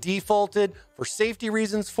all be defaulted for safety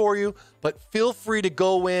reasons for you, but feel free to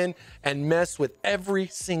go in and mess with every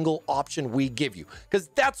single option we give you, because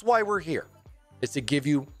that's why we're here, is to give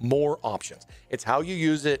you more options. It's how you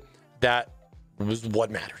use it that is what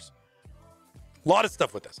matters. A lot of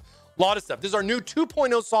stuff with this. A lot of stuff. This is our new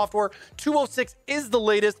 2.0 software. 2.06 is the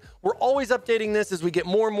latest. We're always updating this as we get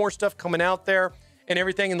more and more stuff coming out there and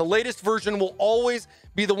everything. And the latest version will always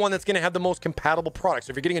be the one that's going to have the most compatible products.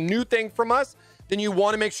 So if you're getting a new thing from us, then you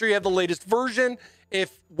want to make sure you have the latest version.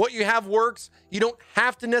 If what you have works, you don't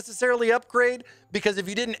have to necessarily upgrade, because if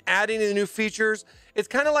you didn't add any of the new features, it's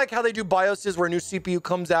kind of like how they do BIOSes, where a new CPU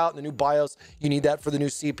comes out and the new BIOS, you need that for the new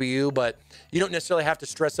CPU, but you don't necessarily have to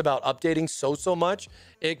stress about updating so much.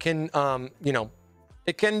 It can,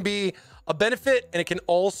 it can be a benefit, and it can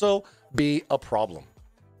also be a problem.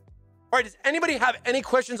 All right, does anybody have any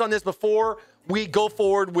questions on this before we go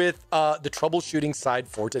forward with the troubleshooting side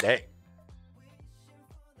for today?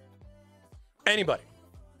 Anybody?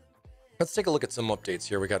 Let's take a look at some updates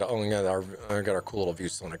here. We got our cool little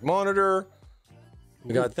ViewSonic monitor.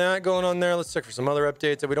 We got that going on there. Let's check for some other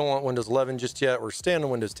updates. We don't want Windows 11 just yet. We're staying on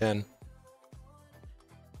Windows 10.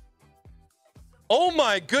 Oh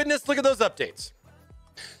my goodness, look at those updates.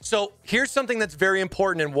 So here's something that's very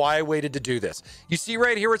important and why I waited to do this. You see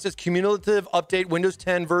right here where it says cumulative update Windows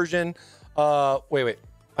 10 version. Wait,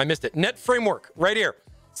 I missed it. Net framework right here.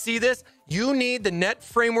 See this? You need the net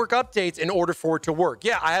framework updates in order for it to work.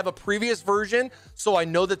 Yeah, I have a previous version, so I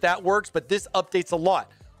know that works, but this updates a lot.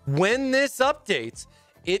 When this updates,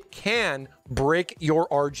 it can break your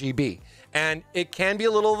RGB, and it can be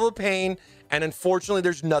a little of a pain. And unfortunately,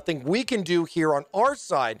 there's nothing we can do here on our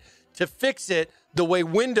side to fix it the way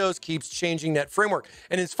Windows keeps changing net framework.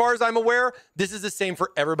 And as far as I'm aware, this is the same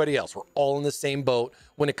for everybody else. We're all in the same boat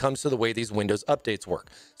when it comes to the way these Windows updates work.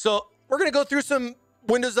 So we're going to go through some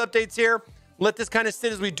Windows updates here. Let this kind of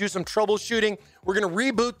sit as we do some troubleshooting. We're going to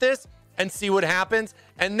reboot this and see what happens.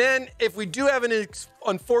 And then if we do have an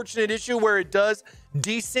unfortunate issue where it does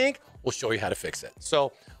desync, we'll show you how to fix it.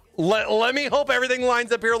 So let me hope everything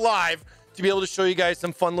lines up here live to be able to show you guys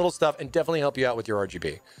some fun little stuff and definitely help you out with your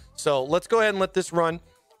RGB. So let's go ahead and let this run.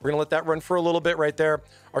 We're going to let that run for a little bit right there.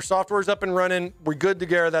 Our software's up and running. We're good to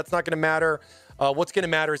go. That's not going to matter. What's going to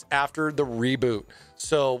matter is after the reboot.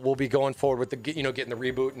 So we'll be going forward with the, getting the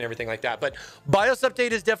reboot and everything like that. But BIOS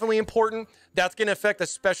update is definitely important. That's going to affect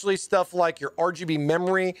especially stuff like your RGB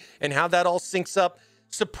memory and how that all syncs up.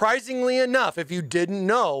 Surprisingly enough, if you didn't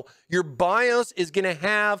know, your BIOS is going to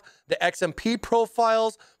have the XMP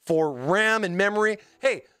profiles for RAM and memory.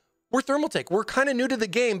 Hey, we're Thermaltake. We're kind of new to the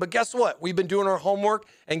game, but guess what? We've been doing our homework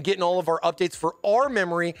and getting all of our updates for our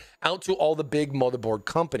memory out to all the big motherboard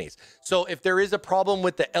companies. So if there is a problem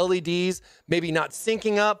with the LEDs, maybe not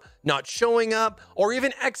syncing up, not showing up, or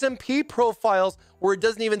even XMP profiles where it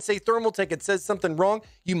doesn't even say Thermaltake, it says something wrong,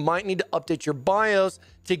 you might need to update your BIOS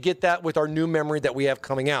to get that with our new memory that we have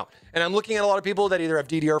coming out. And I'm looking at a lot of people that either have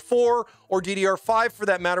DDR4 or DDR5 for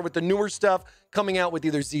that matter with the newer stuff coming out with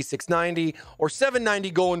either Z690 or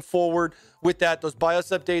 790 going forward with that. Those BIOS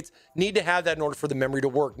updates need to have that in order for the memory to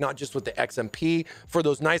work, not just with the XMP for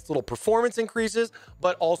those nice little performance increases,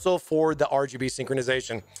 but also for the RGB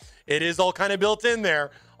synchronization. It is all kind of built in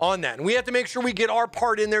there on that. And we have to make sure we get our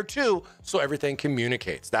part in there too, so everything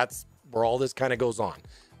communicates. That's where all this kind of goes on.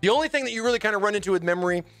 The only thing that you really kind of run into with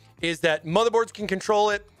memory is that motherboards can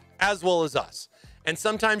control it as well as us. And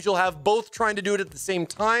sometimes you'll have both trying to do it at the same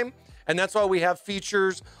time. And that's why we have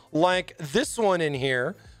features like this one in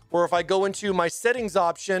here, where if I go into my settings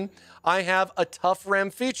option, I have a tough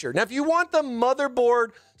RAM feature. Now, if you want the motherboard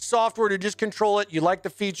software to just control it, you like the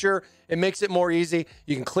feature, it makes it more easy,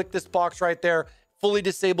 you can click this box right there, fully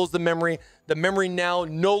disables the memory. The memory now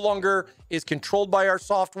no longer is controlled by our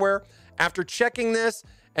software. After checking this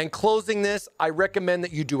and closing this, I recommend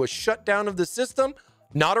that you do a shutdown of the system,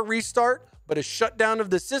 not a restart, but a shutdown of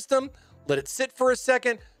the system. Let it sit for a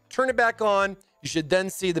second, turn it back on. You should then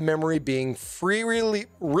see the memory being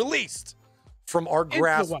released from our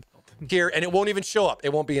grasp here, and it won't even show up.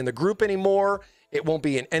 It won't be in the group anymore. It won't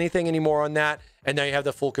be in anything anymore on that, and now you have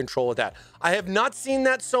the full control of that. I have not seen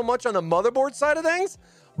that so much on the motherboard side of things,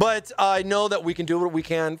 but I know that we can do what we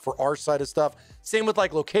can for our side of stuff. Same with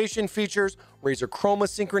like location features, Razer Chroma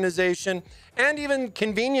synchronization, and even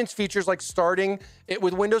convenience features like starting it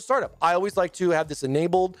with Windows Startup. I always like to have this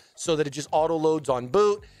enabled so that it just auto loads on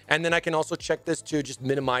boot. And then I can also check this to just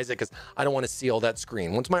minimize it because I don't want to see all that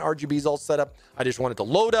screen. Once my RGB is all set up, I just want it to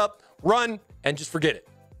load up, run, and just forget it.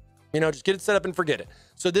 You know, just get it set up and forget it.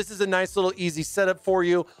 So this is a nice little easy setup for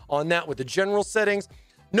you on that with the general settings.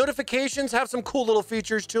 Notifications have some cool little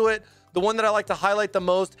features to it. The one that I like to highlight the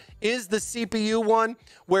most is the CPU one,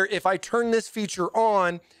 where if I turn this feature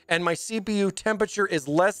on and my CPU temperature is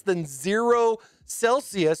less than 0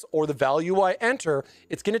 Celsius or the value I enter,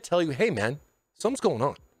 it's going to tell you, hey man, something's going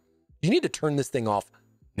on. You need to turn this thing off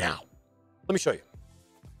now. Let me show you.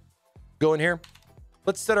 Go in here.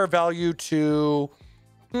 Let's set our value to,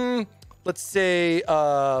 let's say,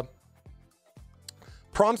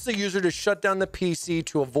 prompts the user to shut down the PC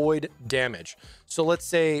to avoid damage. So let's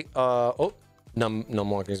say, num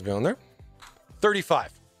lock needs to be on there.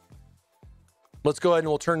 35. Let's go ahead and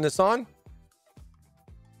we'll turn this on.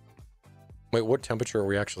 Wait, what temperature are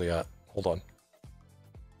we actually at? Hold on.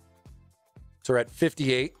 So we're at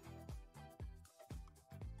 58.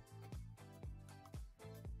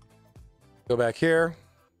 Go back here.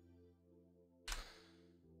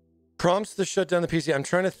 Prompts to shut down the PC. I'm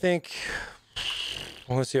trying to think.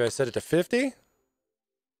 Let's see if I set it to 50.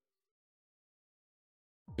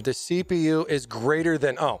 If the CPU is greater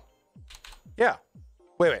than, oh, yeah.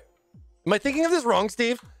 Wait. Am I thinking of this wrong,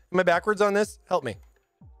 Steve? Am I backwards on this? Help me.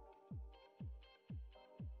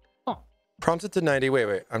 Oh. Prompts it to 90.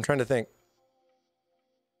 Wait. I'm trying to think.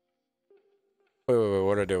 Wait.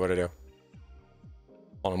 What do I do?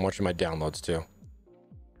 Hold on, I'm watching my downloads too.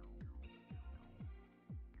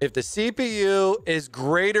 If the CPU is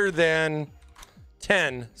greater than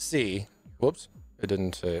 10C, whoops, it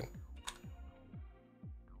didn't say it.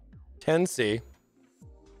 10C.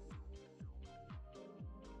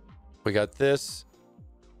 We got this.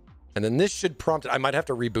 And then this should prompt it. I might have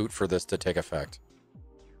to reboot for this to take effect,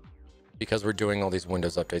 because we're doing all these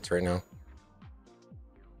Windows updates right now.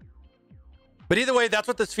 But either way, that's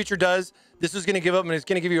what this feature does. This is going to give up, and it's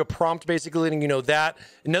going to give you a prompt basically letting you know that.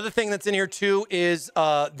 Another thing that's in here too is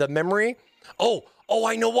the memory. Oh,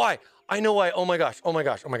 I know why. Oh my gosh.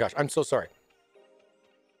 I'm so sorry.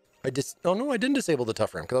 I didn't disable the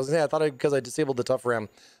tough RAM, because I thought because I disabled the tough RAM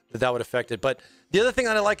that would affect it. But the other thing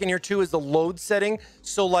that I like in here too is the load setting.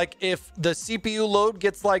 So like if the CPU load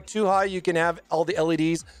gets like too high, you can have all the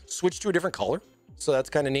LEDs switch to a different color. So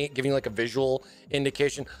that's kind of neat, giving you like a visual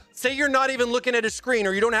indication. Say you're not even looking at a screen,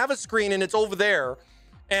 or you don't have a screen and it's over there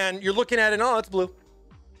and you're looking at it and, oh, it's blue.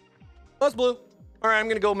 Oh, it's blue. All right, I'm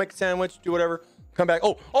going to go make a sandwich, do whatever, come back.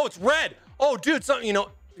 Oh, it's red. Oh, dude, something, you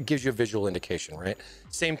know, it gives you a visual indication, right?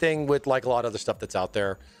 Same thing with like a lot of other stuff that's out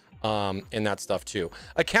there in that stuff too.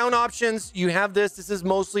 Account options, you have this. This is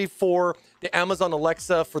mostly for the Amazon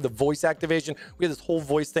Alexa for the voice activation. We have this whole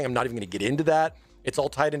voice thing. I'm not even going to get into that. It's all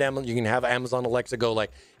tied in Amazon. You can have Amazon Alexa go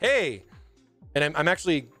like, hey, and I'm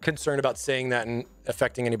actually concerned about saying that and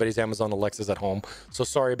affecting anybody's Amazon Alexas at home. So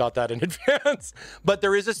sorry about that in advance. But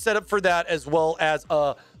there is a setup for that, as well as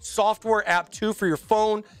a software app too for your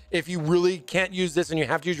phone. If you really can't use this and you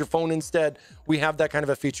have to use your phone instead, we have that kind of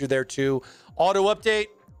a feature there too. Auto update,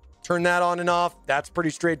 turn that on and off. That's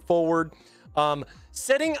pretty straightforward.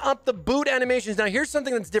 Setting up the boot animations. Now, here's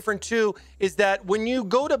something that's different too, is that when you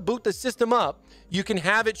go to boot the system up, you can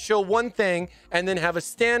have it show one thing and then have a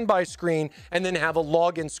standby screen and then have a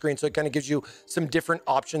login screen. So it kind of gives you some different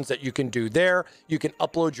options that you can do there. You can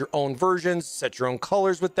upload your own versions, set your own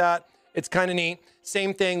colors with that. It's kind of neat.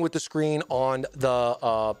 Same thing with the screen on the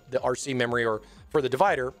RC memory or for the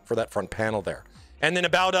divider for that front panel there. And then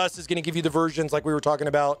About Us is going to give you the versions like we were talking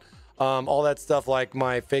about. All that stuff like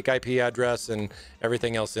my fake IP address and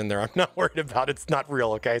everything else in there. I'm not worried about it. It's not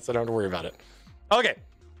real, okay? So don't worry about it. Okay,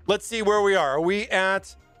 let's see where we are. Are we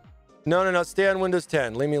at... No. Stay on Windows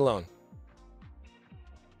 10. Leave me alone.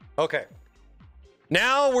 Okay.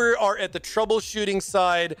 Now we are at the troubleshooting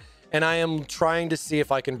side, and I am trying to see if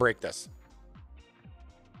I can break this.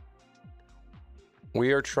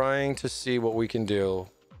 We are trying to see what we can do.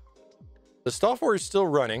 The software is still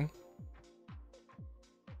running.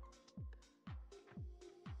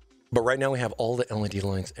 But right now we have all the LED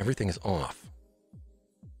lights. Everything is off.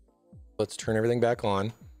 Let's turn everything back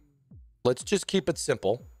on. Let's just keep it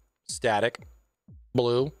simple. Static.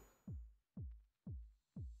 Blue.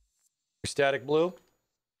 Static blue.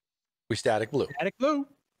 We static blue. Static blue.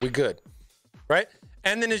 We good. Right?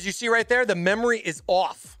 And then as you see right there, the memory is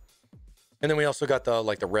off. And then we also got the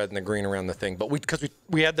like the red and the green around the thing. But because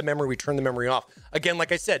we had the memory, we turned the memory off. Again,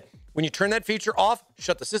 like I said, when you turn that feature off,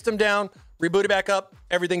 shut the system down, reboot it back up,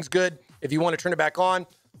 everything's good. If you want to turn it back on,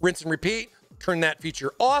 rinse and repeat, turn that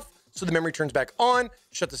feature off so the memory turns back on,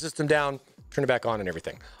 shut the system down, turn it back on and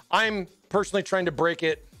everything. I'm personally trying to break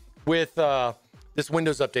it with this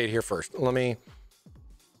Windows update here first. Let me...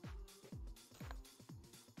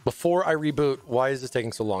 Before I reboot, why is this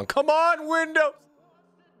taking so long? Come on, Windows!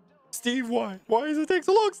 Steve, why? Why does it take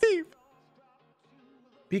so long, Steve?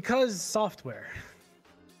 Because software.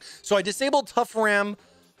 So I disabled tough RAM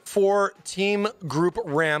for team group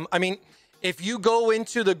RAM. I mean, if you go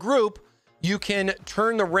into the group, you can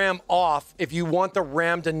turn the RAM off if you want the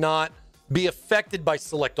RAM to not be affected by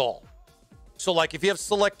select all. So like if you have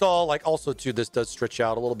select all, like also too, this does stretch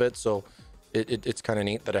out a little bit. So it's kind of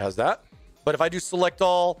neat that it has that. But if I do select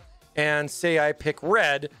all and say I pick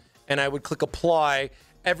red and I would click apply,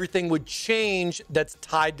 everything would change that's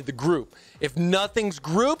tied to the group. If nothing's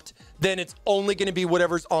grouped, then it's only going to be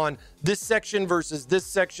whatever's on this section versus this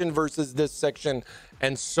section versus this section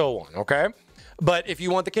and so on, okay? But if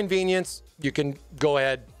you want the convenience, you can go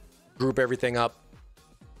ahead, group everything up,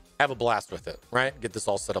 have a blast with it, right? Get this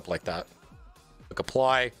all set up like that. Click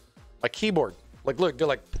apply. My keyboard, like look, they're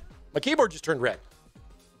like, my keyboard just turned red.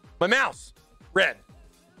 My mouse, red.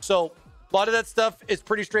 So a lot of that stuff is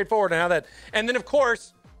pretty straightforward and how that, and then of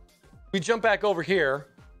course, we jump back over here.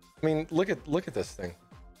 I mean, look at this thing.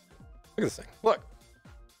 Look at this thing. Look.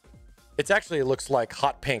 It's actually, it looks like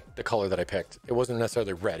hot pink, the color that I picked. It wasn't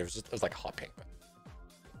necessarily red. It was like hot pink.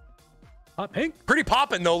 Hot pink? Pretty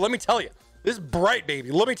poppin' though, let me tell you. This is bright,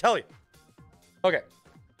 baby. Let me tell you. Okay.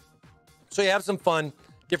 So you have some fun,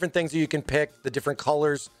 different things that you can pick, the different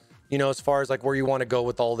colors, you know, as far as like where you want to go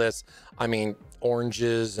with all this. I mean,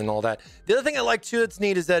 oranges and all that. The other thing I like too that's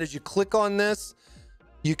neat is that as you click on this,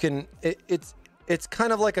 you can, it's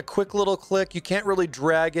kind of like a quick little click. You can't really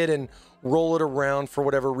drag it and roll it around for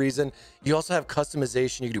whatever reason. You also have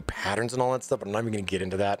customization. You can do patterns and all that stuff, but I'm not even going to get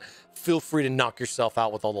into that. Feel free to knock yourself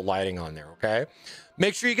out with all the lighting on there, okay?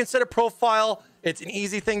 Make sure you can set a profile. It's an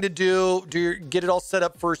easy thing to do. Get it all set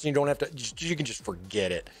up first, and you don't have to, you can just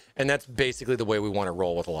forget it. And that's basically the way we want to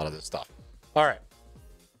roll with a lot of this stuff. All right.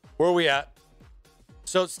 Where are we at?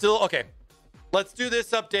 So still, okay. Let's do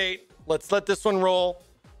this update. Let's let this one roll.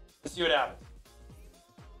 Let's see what happens.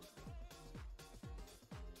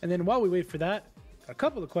 And then while we wait for that, a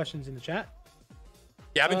couple of questions in the chat.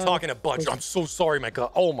 Yeah, I've been talking a bunch. I'm so sorry, my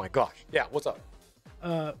God. Oh my gosh. Yeah, what's up?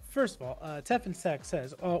 First of all, Tefn Sack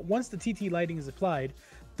says, once the TT lighting is applied,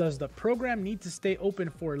 does the program need to stay open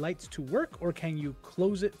for lights to work, or can you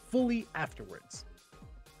close it fully afterwards?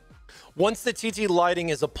 Once the TT lighting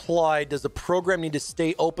is applied, does the program need to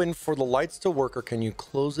stay open for the lights to work, or can you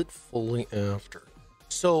close it fully after?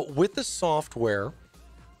 So with the software,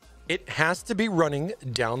 it has to be running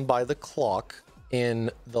down by the clock in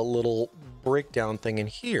the little breakdown thing in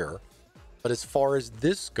here. But as far as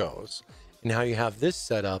this goes and how you have this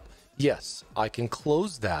set up, yes, I can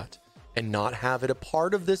close that and not have it a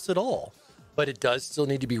part of this at all. But it does still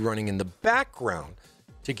need to be running in the background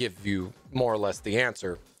to give you more or less the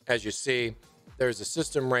answer. As you see, there's a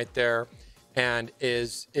system right there. And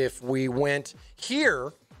if we went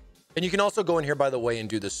here, and you can also go in here, by the way, and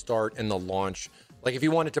do the start and the launch. Like if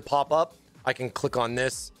you want it to pop up, I can click on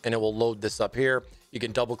this and it will load this up here. You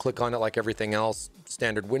can double click on it like everything else,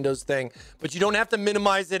 standard Windows thing, but you don't have to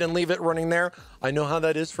minimize it and leave it running there. I know how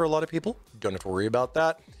that is for a lot of people. You don't have to worry about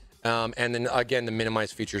that. And then again, the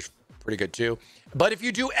minimize feature is pretty good too. But if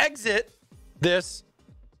you do exit this,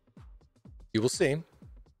 you will see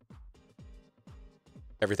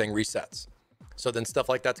everything resets. So then stuff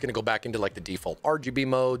like that's going to go back into like the default RGB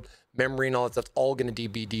mode, memory and all that stuff's all going to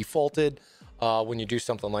be defaulted when you do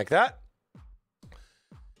something like that.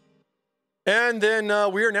 And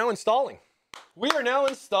then we are now installing. We are now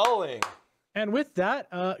installing. And with that,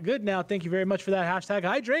 good now. Thank you very much for that hashtag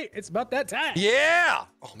hydrate. It's about that time. Yeah.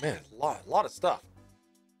 Oh man, a lot of stuff.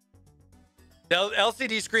 The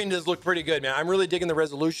LCD screen does look pretty good, man. I'm really digging the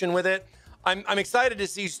resolution with it. I'm excited to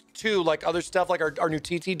see too, like other stuff, like our new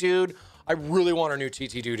TT dude. I really want our new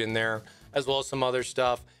TT dude in there, as well as some other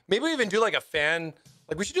stuff. Maybe we even do like a fan,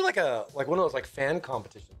 like we should do like one of those like fan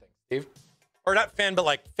competition things, Steve. Or not fan, but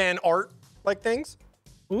like fan art like things.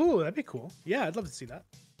 Ooh, that'd be cool. Yeah, I'd love to see that.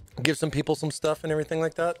 Give some people some stuff and everything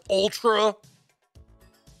like that. Ultra,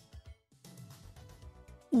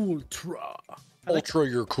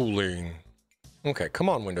 your cooling. Okay, come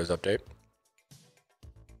on, Windows Update.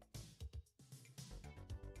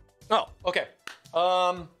 Oh, okay.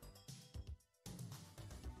 What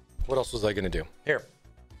else was I going to do? Here.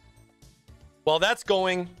 While that's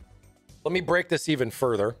going, let me break this even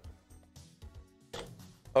further.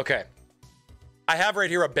 Okay. I have right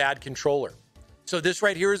here a bad controller. So this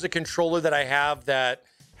right here is a controller that I have that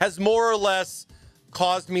has more or less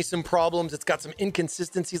caused me some problems. It's got some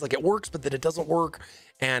inconsistencies, like it works, but then it doesn't work.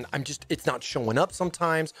 And it's not showing up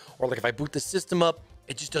sometimes. Or like if I boot the system up,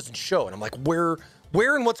 it just doesn't show. And I'm like, where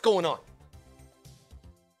and what's going on?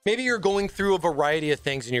 Maybe you're going through a variety of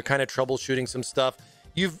things and you're kind of troubleshooting some stuff.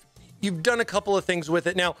 You've done a couple of things with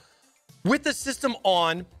it. Now, with the system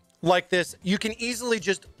on like this, you can easily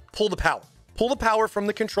just pull the power. Pull the power from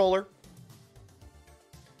the controller.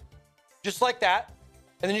 Just like that.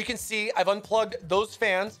 And then you can see I've unplugged those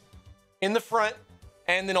fans in the front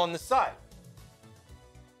and then on the side.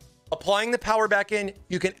 Applying the power back in,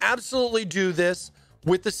 you can absolutely do this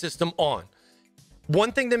with the system on.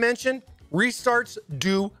 One thing to mention, restarts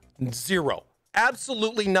do 0.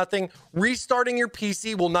 Absolutely nothing. Restarting your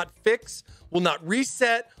PC will not fix, will not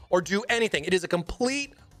reset, or do anything. It is a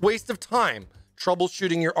complete waste of time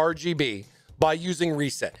troubleshooting your RGB by using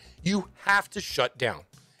reset. You have to shut down.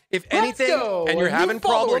 If anything, and you're having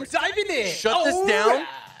problems, shut this down,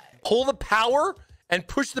 pull the power, and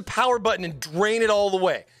push the power button and drain it all the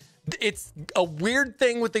way. It's a weird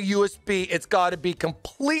thing with the USB. It's got to be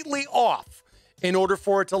completely off in order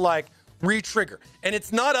for it to like re-trigger. And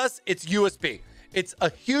it's not us, it's USB. It's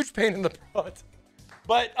a huge pain in the butt.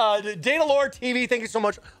 But Data Lore TV, thank you so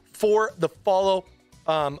much for the follow.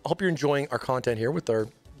 Hope you're enjoying our content here with our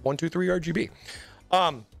 123 RGB.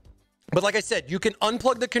 But like I said, you can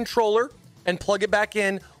unplug the controller and plug it back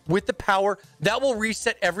in with the power. That will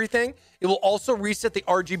reset everything. It will also reset the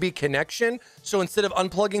RGB connection. So instead of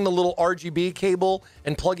unplugging the little RGB cable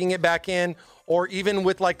and plugging it back in, or even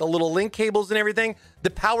with like the little link cables and everything, the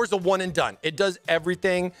power's a one and done. It does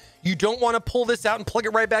everything. You don't want to pull this out and plug it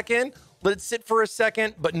right back in. Let it sit for a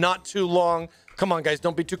second, but not too long. Come on, guys,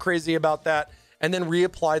 don't be too crazy about that. And then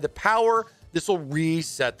reapply the power. This will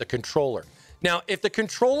reset the controller. Now, if the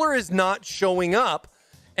controller is not showing up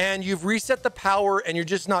and you've reset the power and you're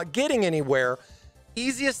just not getting anywhere,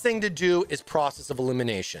 easiest thing to do is process of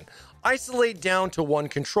elimination. Isolate down to one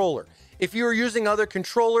controller. If you are using other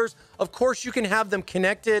controllers, of course you can have them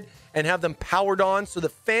connected and have them powered on so the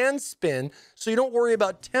fans spin, so you don't worry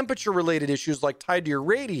about temperature related issues like tied to your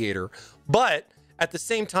radiator. But at the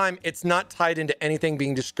same time, it's not tied into anything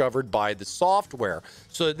being discovered by the software.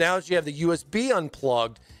 So now as you have the USB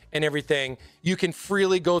unplugged and everything, you can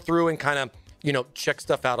freely go through and kind of, you know, check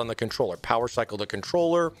stuff out on the controller, power cycle the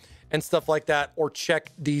controller and stuff like that, or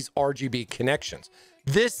check these RGB connections.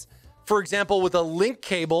 This, for example, with a link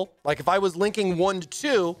cable, like if I was linking 1 to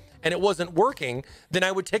 2 and it wasn't working, then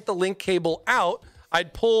I would take the link cable out.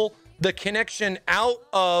 I'd pull the connection out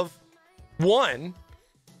of 1,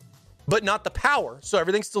 but not the power. So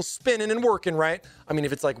everything's still spinning and working, right? I mean,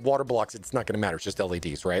 if it's like water blocks, it's not going to matter. It's just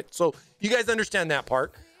LEDs, right? So you guys understand that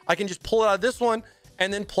part. I can just pull it out of this one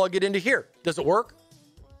and then plug it into here. Does it work?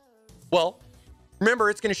 Well, remember,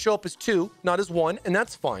 it's going to show up as 2, not as 1, and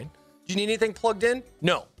that's fine. Do you need anything plugged in?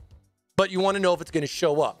 No. But you want to know if it's going to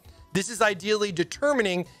show up. This is ideally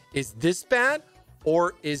determining, is this bad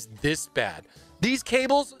or is this bad? These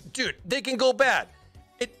cables, dude, they can go bad.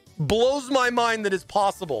 It blows my mind that it's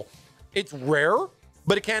possible. It's rare,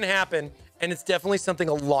 but it can happen, and it's definitely something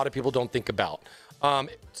a lot of people don't think about.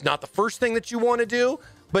 It's not the first thing that you want to do,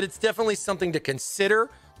 but it's definitely something to consider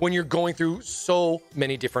when you're going through so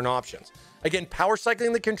many different options. Again, power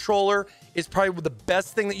cycling the controller is probably the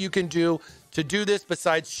best thing that you can do to do this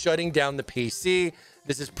besides shutting down the PC.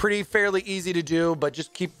 This is fairly easy to do, but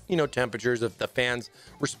just keep, temperatures of the fans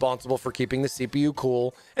responsible for keeping the CPU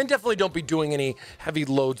cool. And definitely don't be doing any heavy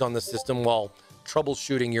loads on the system while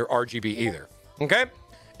troubleshooting your RGB either. Okay?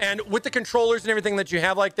 And with the controllers and everything that you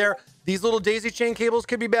have like there, these little daisy chain cables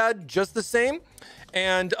could be bad just the same.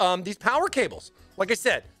 And these power cables, like I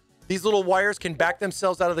said, these little wires can back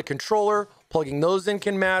themselves out of the controller. Plugging those in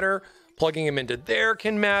can matter. Plugging them into there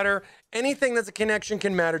can matter. Anything that's a connection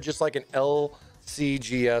can matter, just like an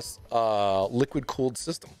LCGS liquid-cooled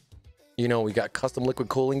system. You know, we got custom liquid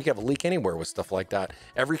cooling. You can have a leak anywhere with stuff like that.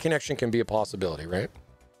 Every connection can be a possibility, right?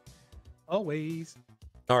 Always.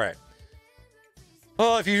 All right.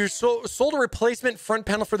 Oh, if you sold a replacement front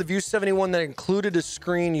panel for the View 71 that included a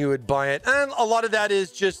screen, you would buy it. And a lot of that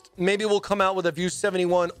is just maybe we'll come out with a View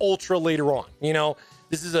 71 Ultra later on. You know,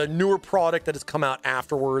 this is a newer product that has come out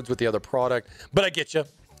afterwards with the other product. But I get you,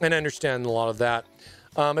 and I understand a lot of that.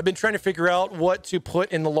 I've been trying to figure out what to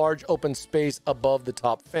put in the large open space above the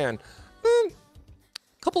top fan.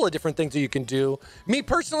 A couple of different things that you can do. Me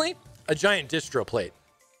personally, a giant distro plate.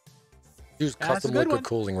 Use custom liquid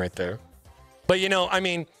cooling right there. But, you know, I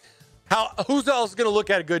mean, who's else going to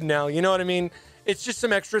look at it good now? You know what I mean? It's just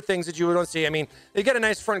some extra things that you would want to see. I mean, they got a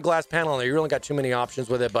nice front glass panel in there. You really got too many options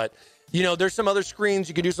with it. But, you know, there's some other screens.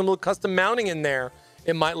 You could do some little custom mounting in there.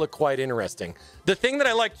 It might look quite interesting. The thing that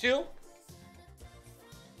I like, too,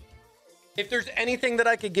 if there's anything that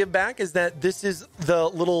I could give back, is that this is the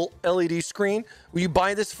little LED screen. When you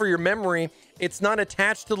buy this for your memory, it's not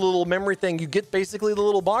attached to the little memory thing. You get basically the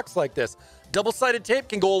little box like this. Double-sided tape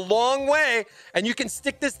can go a long way, and you can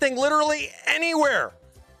stick this thing literally anywhere.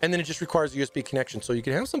 And then it just requires a USB connection, so you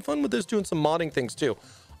can have some fun with this, doing some modding things too.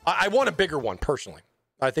 I want a bigger one, personally.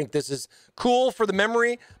 I think this is cool for the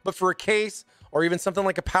memory, but for a case or even something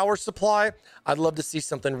like a power supply, I'd love to see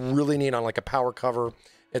something really neat on like a power cover.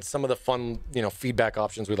 It's some of the fun, you know, feedback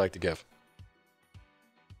options we'd like to give.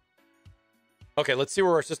 Okay, let's see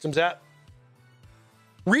where our system's at.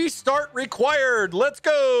 Restart required. Let's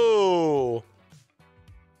go.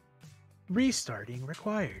 Restarting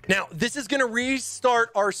required. Now, this is going to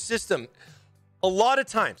restart our system. A lot of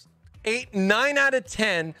times, 9 out of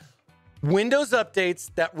 10 Windows updates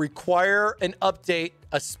that require an update,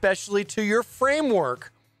 especially to your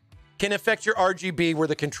framework, can affect your RGB where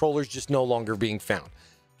the controller's just no longer being found.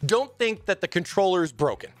 Don't think that the controller is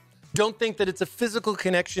broken. Don't think that it's a physical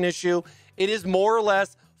connection issue. It is more or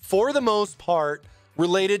less, for the most part,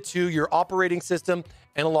 related to your operating system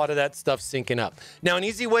and a lot of that stuff syncing up. Now, an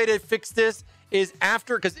easy way to fix this is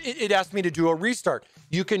after, because it asked me to do a restart,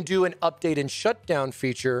 you can do an update and shutdown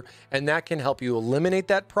feature, and that can help you eliminate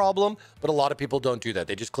that problem. But a lot of people don't do that.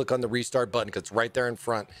 They just click on the restart button because it's right there in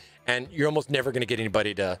front, and you're almost never going to get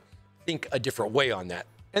anybody to think a different way on that.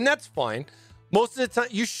 And that's fine. Most of the time,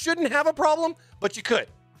 you shouldn't have a problem, but you could.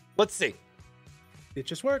 Let's see. It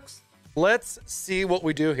just works. Let's see what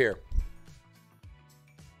we do here.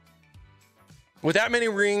 With that many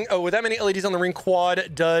LEDs on the Ring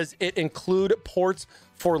Quad, does it include ports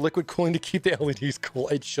for liquid cooling to keep the LEDs cool?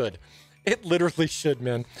 It should. It literally should,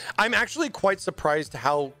 man. I'm actually quite surprised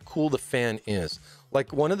how cool the fan is.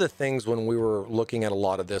 Like, one of the things when we were looking at a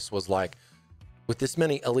lot of this was like, with this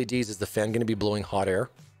many LEDs, is the fan going to be blowing hot air?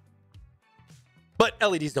 But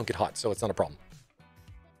LEDs don't get hot, so it's not a problem.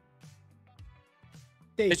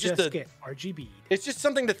 They just get RGB. It's just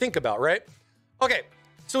something to think about, right? Okay.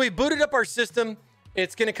 So we booted up our system.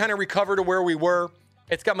 It's going to kind of recover to where we were.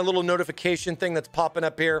 It's got my little notification thing that's popping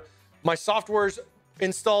up here. My software's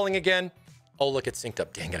installing again. Oh, look, it's synced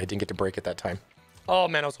up. Dang it, I didn't get to break it that time. Oh,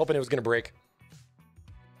 man, I was hoping it was going to break.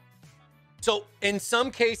 So in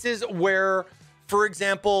some cases where, for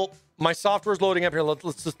example, my software's loading up here,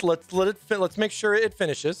 let's make sure it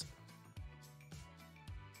finishes.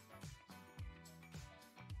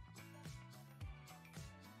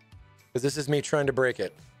 Because this is me trying to break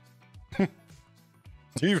it. Do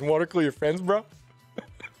you even water cool your friends, bro?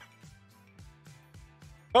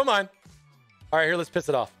 Come on. All right, here, let's piss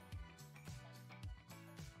it off.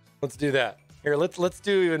 Let's do that. Here, let's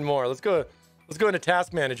do even more. Let's go into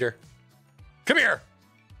Task Manager. Come here.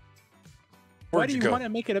 Why do you want to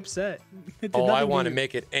make it upset? Oh, I want to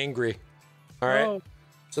make it angry. All right. Oh.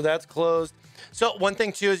 So that's closed. So one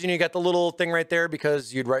thing too is, you know, you got the little thing right there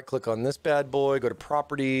because you'd right click on this bad boy, go to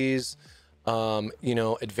properties, you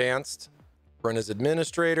know, advanced, run as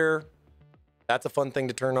administrator. That's a fun thing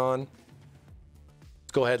to turn on.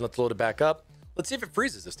 Let's go ahead and let's load it back up. Let's see if it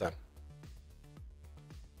freezes this time.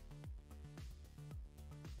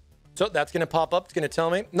 So that's going to pop up. It's going to tell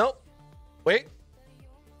me, nope, wait.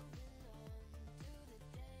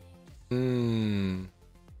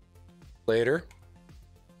 Later.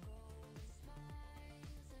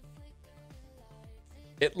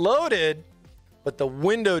 It loaded, but the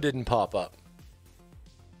window didn't pop up.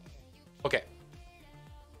 Okay.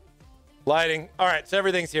 Lighting. All right, so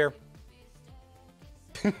everything's here.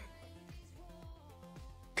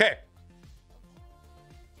 Okay.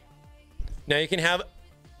 Now you can have a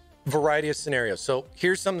variety of scenarios. So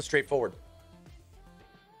here's something straightforward.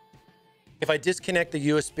 If I disconnect the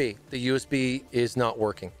USB is not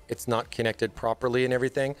working. It's not connected properly and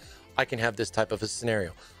everything. I can have this type of a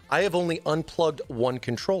scenario. I have only unplugged one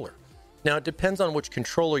controller. Now, it depends on which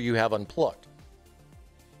controller you have unplugged.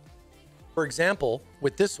 For example,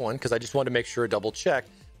 with this one, because I just wanted to make sure I double check,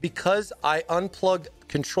 because I unplugged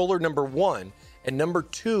controller number 1 and number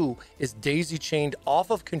 2 is daisy chained off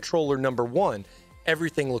of controller number 1,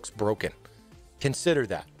 everything looks broken. Consider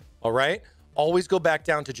that, all right? Always go back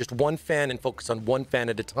down to just one fan and focus on one fan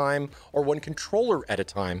at a time, or one controller at a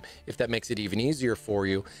time, if that makes it even easier for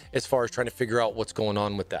you as far as trying to figure out what's going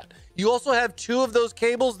on with that. You also have 2 of those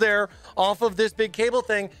cables there off of this big cable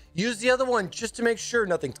thing. Use the other one just to make sure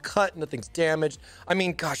nothing's cut, nothing's damaged. I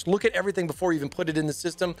mean, gosh, look at everything before you even put it in the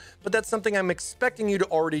system, but that's something I'm expecting you to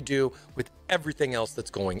already do with everything else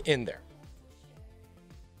that's going in there.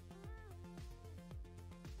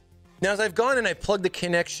 Now, as I've gone and I plugged the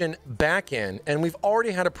connection back in, and we've already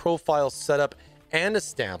had a profile set up and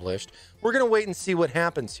established, we're going to wait and see what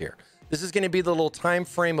happens here. This is going to be the little time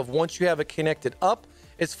frame of once you have it connected up,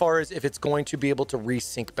 as far as if it's going to be able to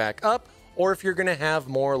resync back up, or if you're going to have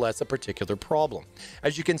more or less a particular problem.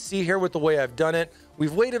 As you can see here with the way I've done it,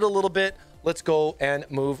 we've waited a little bit. Let's go and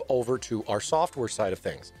move over to our software side of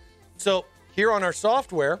things. So here on our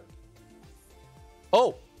software,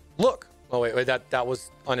 oh, look. Oh, wait, that was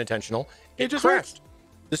unintentional. It just crashed.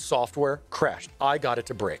 The software crashed. I got it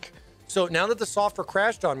to break. So now that the software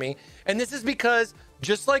crashed on me, and this is because,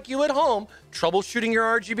 just like you at home, troubleshooting your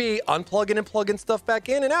RGB, unplugging and plugging stuff back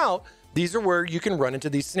in and out, these are where you can run into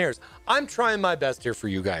these scenarios. I'm trying my best here for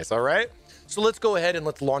you guys, all right? So let's go ahead and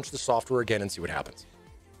let's launch the software again and see what happens.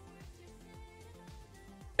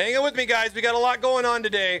 Hang on with me, guys. We got a lot going on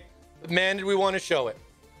today. But man, did we want to show it.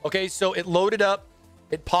 Okay, so it loaded up.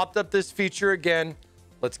 It popped up this feature again.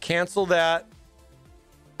 Let's cancel that.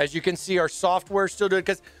 As you can see, our software still doing it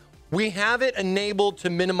because we have it enabled to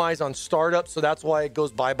minimize on startup. So that's why it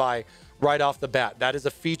goes bye-bye right off the bat. That is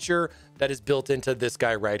a feature that is built into this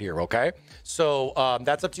guy right here, okay? So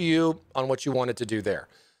that's up to you on what you wanted to do there.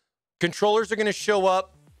 Controllers are going to show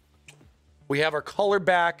up. We have our color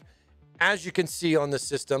back, as you can see on the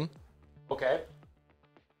system, okay?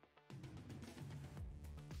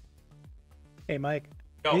 Hey, Mike.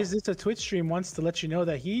 No. Is this a Twitch stream wants to let you know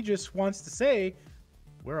that he just wants to say,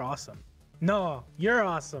 we're awesome. No, you're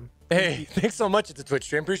awesome. Hey, thanks so much. It's a Twitch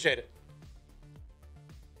stream. Appreciate it.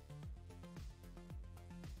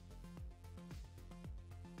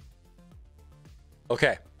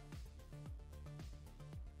 Okay.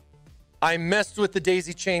 I messed with the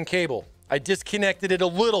daisy chain cable. I disconnected it a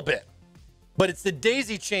little bit, but it's the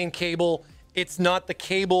daisy chain cable. It's not the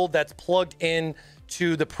cable that's plugged in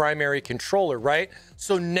to the primary controller, right?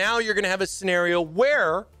 So now you're going to have a scenario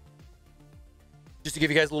where, just to give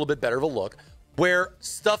you guys a little bit better of a look, where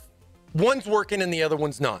stuff, one's working and the other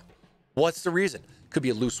one's not. What's the reason? Could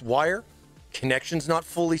be a loose wire, connection's not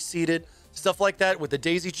fully seated, stuff like that with the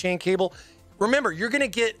daisy chain cable. Remember, you're going to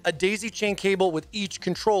get a daisy chain cable with each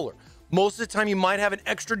controller. Most of the time, you might have an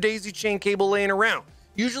extra daisy chain cable laying around.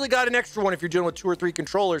 Usually got an extra one if you're dealing with 2 or 3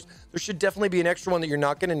 controllers. There should definitely be an extra one that you're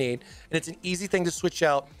not going to need. And it's an easy thing to switch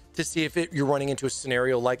out to see if you're running into a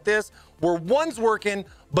scenario like this, where one's working,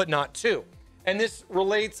 but not 2. And this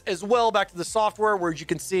relates as well back to the software, where as you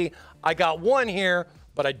can see, I got 1 here,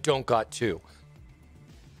 but I don't got 2.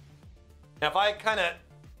 Now, if I kind of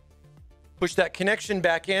push that connection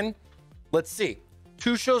back in, let's see.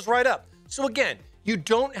 2 shows right up. So again, you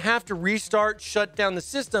don't have to restart, shut down the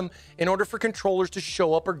system in order for controllers to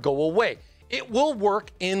show up or go away. It will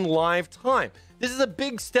work in live time. This is a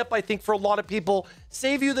big step, I think, for a lot of people.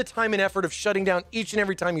 Save you the time and effort of shutting down each and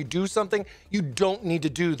every time you do something. You don't need to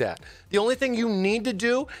do that. The only thing you need to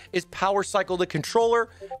do is power cycle the controller.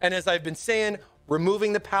 And as I've been saying,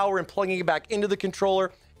 removing the power and plugging it back into the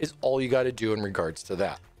controller is all you got to do in regards to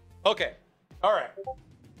that. Okay. All right.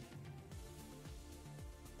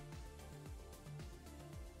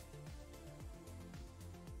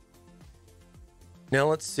 Now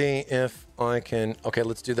let's see if I can, okay,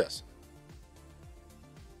 let's do this.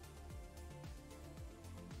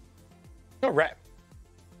 All right.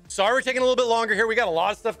 Sorry we're taking a little bit longer here. We got a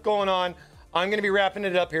lot of stuff going on. I'm going to be wrapping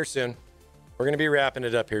it up here soon. We're going to be wrapping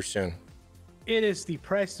it up here soon. It is the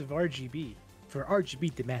price of RGB for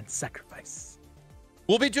RGB demand sacrifice.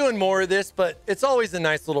 We'll be doing more of this, but it's always a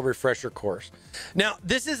nice little refresher course. Now,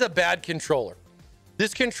 this is a bad controller.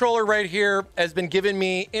 This controller right here has been giving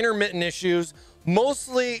me intermittent issues,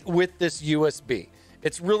 mostly with this USB.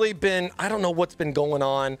 It's really been, I don't know what's been going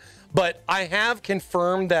on, but I have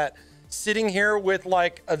confirmed that sitting here with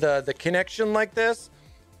like the connection like this,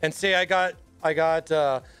 and say I got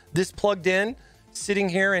this plugged in, sitting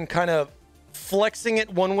here and kind of flexing it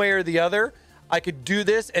one way or the other, I could do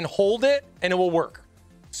this and hold it and it will work.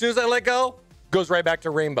 As soon as I let go, goes right back to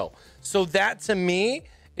rainbow. So that to me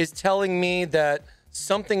is telling me that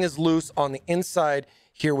something is loose on the inside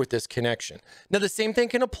here with this connection. Now, the same thing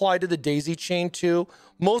can apply to the daisy chain too.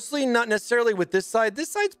 Mostly not necessarily with this side.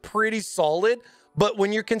 This side's pretty solid, but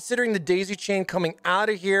when you're considering the daisy chain coming out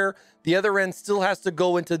of here, the other end still has to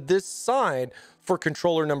go into this side for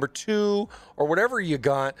controller number 2 or whatever you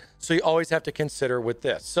got. So you always have to consider with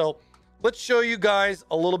this. So let's show you guys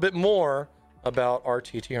a little bit more about our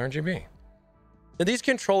TT-RGB. Now, these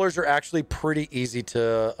controllers are actually pretty easy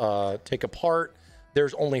to take apart.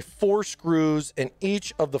 There's only 4 screws in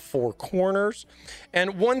each of the 4 corners.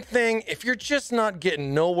 And one thing, if you're just not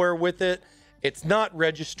getting nowhere with it, it's not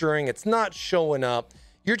registering, it's not showing up,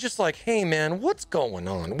 you're just like, hey man, what's going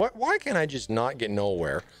on? Why can't I just not get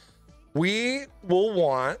nowhere? We will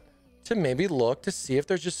want to maybe look to see if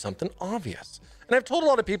there's just something obvious. And I've told a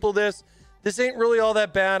lot of people this ain't really all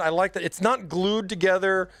that bad. I like that it's not glued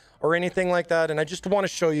together or anything like that. And I just want to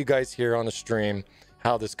show you guys here on the stream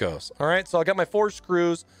how this goes. All right, so I got my 4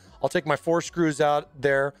 screws. I'll take my 4 screws out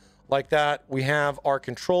there like that. We have our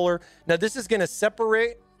controller. Now this is gonna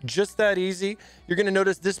separate just that easy. You're gonna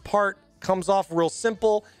notice this part comes off real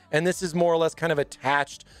simple, and this is more or less kind of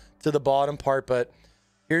attached to the bottom part. But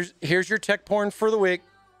here's your tech porn for the week.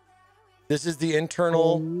 This is the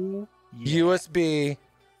internal USB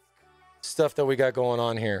stuff that we got going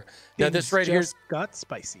on here. Now this right here got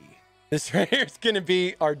spicy. This right here is gonna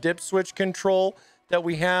be our dip switch control that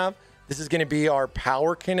we have. This is going to be our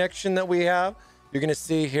power connection that we have. You're going to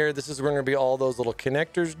see here, this is where going to be all those little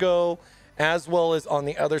connectors go, as well as on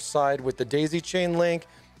the other side with the daisy chain link,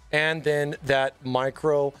 and then that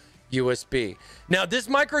micro USB. Now this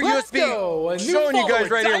micro USB, showing you guys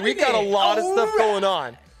right here, we got a lot of stuff going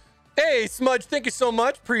on. Hey Smudge, thank you so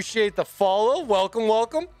much. Appreciate the follow. Welcome,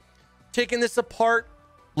 welcome. Taking this apart,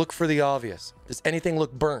 look for the obvious. Does anything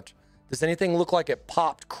look burnt? Does anything look like it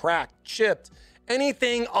popped, cracked, chipped?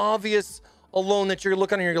 Anything obvious alone that you're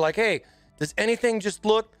looking at, you're like, hey, does anything just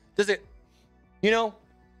look, does it, you know,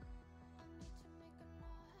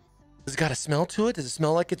 does it got a smell to it? Does it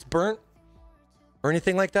smell like it's burnt or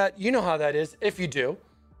anything like that? You know how that is if you do.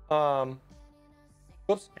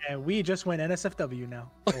 Whoops. And we just went NSFW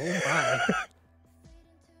now. Oh my.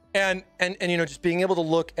 and you know, just being able to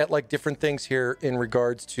look at like different things here in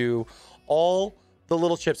regards to all the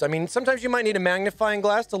little chips. I mean, sometimes you might need a magnifying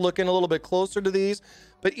glass to look in a little bit closer to these,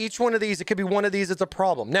 but each one of these, it could be one of these, it's a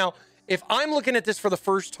problem. Now, if I'm looking at this for the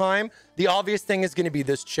first time, the obvious thing is going to be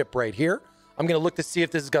this chip right here. I'm going to look to see if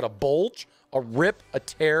this has got a bulge, a rip, a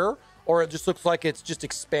tear, or it just looks like it's just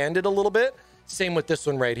expanded a little bit. Same with this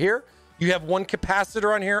one right here. You have one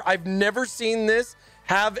capacitor on here. I've never seen this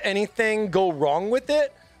have anything go wrong with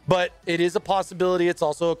it, but it is a possibility. It's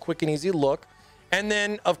also a quick and easy look. And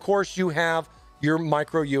then, of course, you have your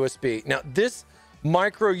micro USB. Now this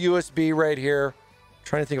micro USB right here, I'm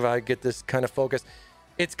trying to think of how I get this kind of focused.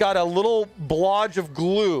 It's got a little blodge of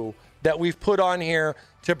glue that we've put on here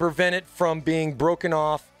to prevent it from being broken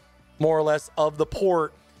off more or less of the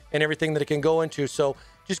port and everything that it can go into. So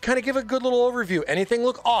just kind of give a good little overview. Anything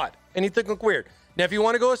look odd? Anything look weird? Now, if you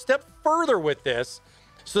want to go a step further with this,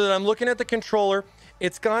 so that I'm looking at the controller,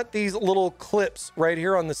 it's got these little clips right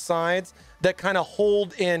here on the sides that kind of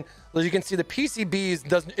hold in. As you can see, the PCBs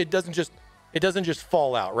doesn't just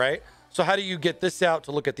fall out, right? So how do you get this out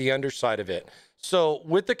to look at the underside of it? So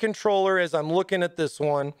with the controller, as I'm looking at this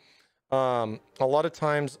one, a lot of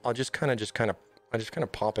times I'll just kind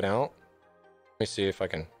of pop it out. Let me see if I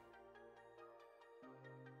can.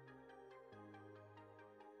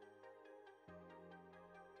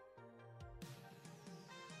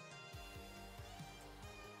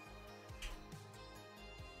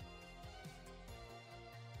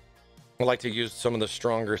 I like to use some of the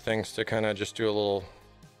stronger things to kind of just do a little.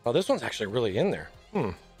 Oh, this one's actually really in there.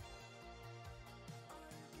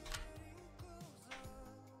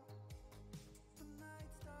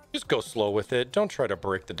 Just go slow with it. Don't try to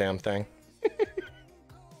break the damn thing.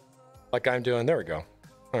 Like I'm doing. There we go.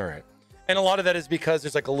 All right. And a lot of that is because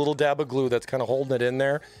there's like a little dab of glue that's kind of holding it in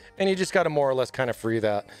there. And you just got to more or less kind of free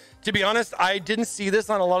that. To be honest, I didn't see this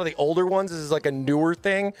on a lot of the older ones. This is like a newer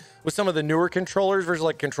thing with some of the newer controllers versus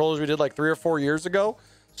like controllers we did like 3 or 4 years ago.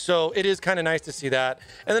 So it is kind of nice to see that.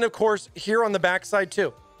 And then of course, here on the back side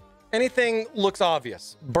too, anything looks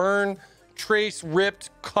obvious. Burn, trace, ripped,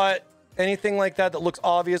 cut, anything like that that looks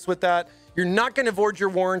obvious with that. You're not going to void your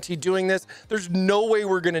warranty doing this. There's no way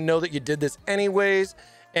we're going to know that you did this anyways.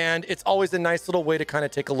 And it's always a nice little way to kind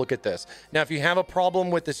of take a look at this. Now, if you have a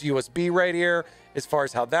problem with this USB right here, as far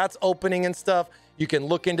as how that's opening and stuff, you can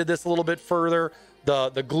look into this a little bit further.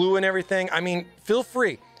 The glue and everything. I mean, feel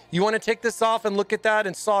free. You want to take this off and look at that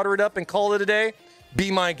and solder it up and call it a day? be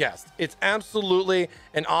my guest. It's absolutely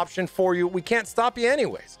an option for you. We can't stop you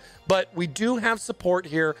anyways, but we do have support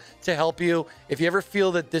here to help you. If you ever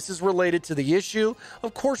feel that this is related to the issue,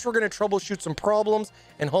 of course, we're going to troubleshoot some problems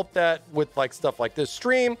and hope that with like stuff like this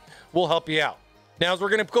stream, we'll help you out. Now, as we're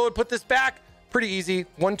going to go and put this back, pretty easy.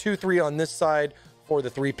 1, 2, 3 on this side for the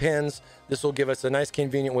 3 pins. This will give us a nice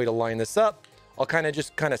convenient way to line this up. I'll kind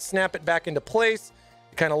of snap it back into place.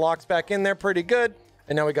 It kind of locks back in there pretty good.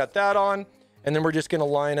 And now we got that on. And then we're just going to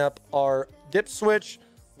line up our dip switch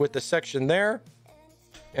with the section there.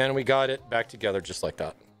 And we got it back together just like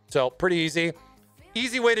that. So pretty easy.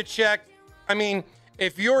 Easy way to check. I mean,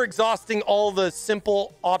 if you're exhausting all the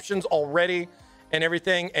simple options already and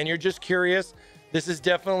everything, and you're just curious, this is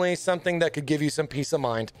definitely something that could give you some peace of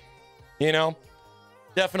mind. You know,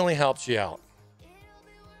 definitely helps you out.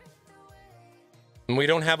 And we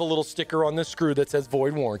don't have a little sticker on this screw that says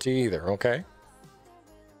void warranty either, okay?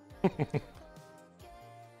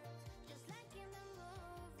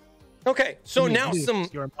 Okay, so now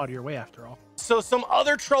you're out of your way after all. So some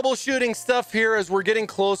other troubleshooting stuff here as we're getting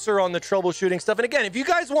closer on the troubleshooting stuff. And again, if you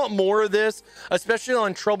guys want more of this, especially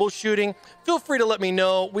on troubleshooting, feel free to let me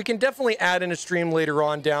know. We can definitely add in a stream later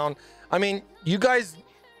on down. I mean, you guys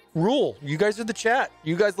rule. You guys are the chat.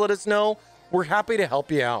 You guys let us know. We're happy to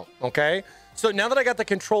help you out, okay? So now that I got the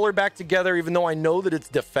controller back together, even though I know that it's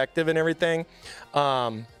defective and everything,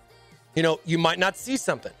 you know, you might not see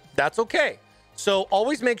something. That's okay. So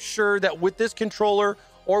always make sure that with this controller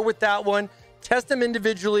or with that one, test them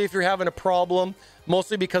individually if you're having a problem,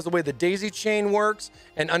 mostly because of the way the daisy chain works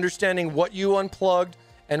and understanding what you unplugged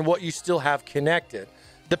and what you still have connected.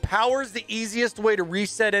 The power is the easiest way to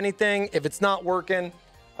reset anything if it's not working.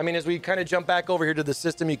 I mean, as we kind of jump back over here to the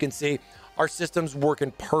system, you can see our system's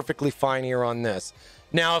working perfectly fine here on this.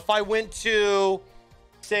 Now, if I went to,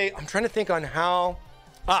 say, I'm trying to think on how,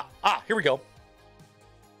 here we go.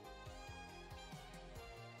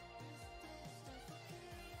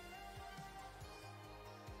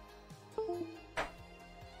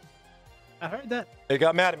 I heard that. They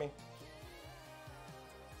got mad at me.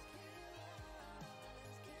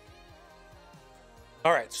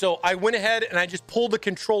 All right, so I went ahead and I just pulled the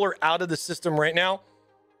controller out of the system right now.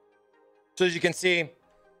 So as you can see,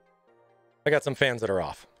 I got some fans that are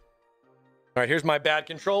off. All right, here's my bad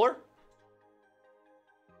controller.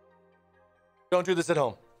 Don't do this at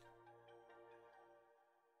home.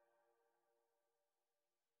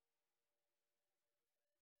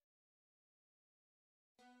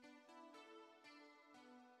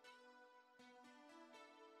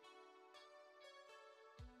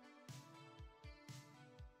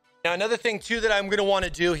 Now, another thing, too, that I'm going to want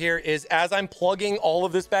to do here is as I'm plugging all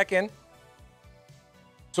of this back in,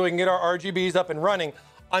 so we can get our RGBs up and running,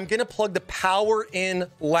 I'm going to plug the power in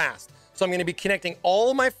last. So I'm going to be connecting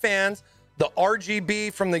all of my fans, the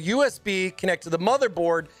RGB from the USB, connect to the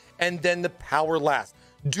motherboard, and then the power last.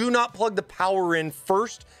 Do not plug the power in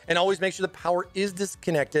first, and always make sure the power is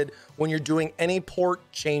disconnected when you're doing any port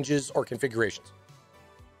changes or configurations.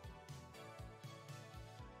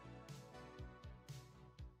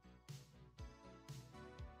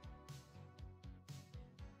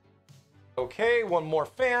 Okay, one more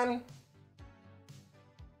fan.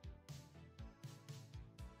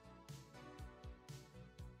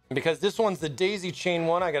 And because this one's the daisy chain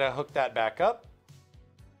one, I gotta hook that back up.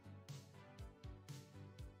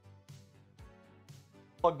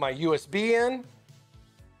 Plug my USB in.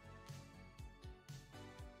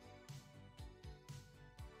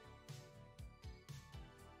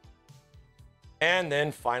 And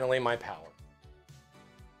then finally my power.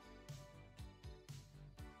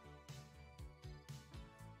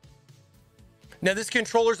 Now this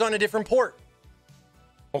controller's on a different port,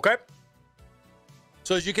 okay?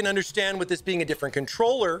 So as you can understand with this being a different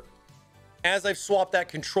controller, as I've swapped that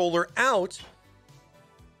controller out,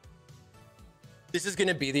 this is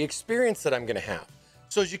gonna be the experience that I'm gonna have.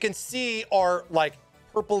 So as you can see, our like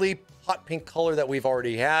purpley hot pink color that we've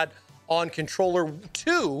already had on controller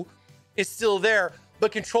 2 is still there,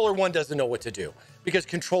 but controller 1 doesn't know what to do because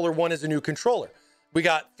controller 1 is a new controller. We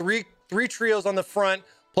got three trios on the front,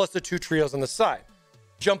 plus the 2 trios on the side.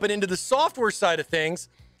 Jumping into the software side of things,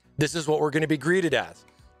 this is what we're going to be greeted as.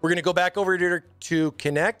 We're going to go back over here to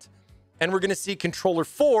connect, and we're going to see controller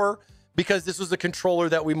 4 because this was the controller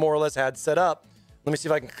that we more or less had set up. Let me see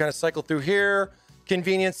if I can kind of cycle through here.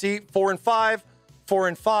 Conveniency, 4 and 5, 4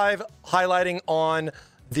 and 5, highlighting on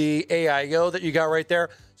the AIO that you got right there.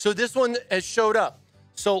 So this one has showed up.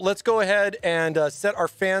 So let's go ahead and set our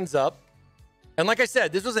fans up. And like I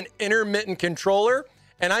said, this was an intermittent controller,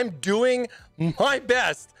 and I'm doing my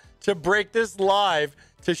best to break this live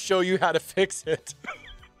to show you how to fix it.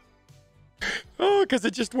 Oh, because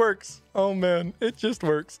it just works. Oh, man, it just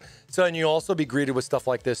works. So, and you also be greeted with stuff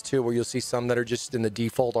like this, too, where you'll see some that are just in the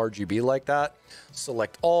default RGB like that.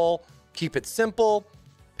 Select all, keep it simple,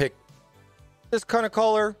 pick this kind of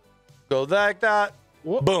color, go like that,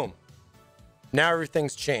 Whoop. Boom. Now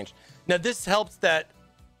everything's changed. Now, this helps that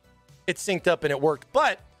it's synced up and it worked,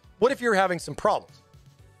 but what if you're having some problems?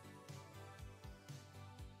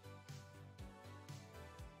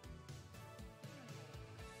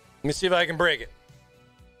 Let me see if I can break it.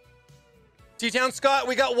 T-Town Scott,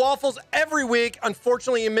 we got waffles every week.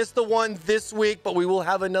 Unfortunately, you missed the one this week, but we will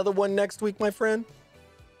have another one next week, my friend.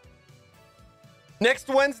 Next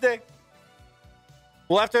Wednesday.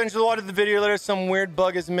 We'll have to enter the water of the video later. Some weird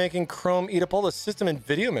bug is making Chrome eat up all the system and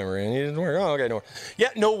video memory. And it didn't work. Oh, okay, no worries. Yeah,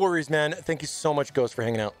 no worries, man. Thank you so much, Ghost, for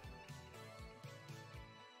hanging out.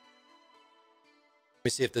 Let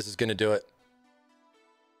me see if this is going to do it.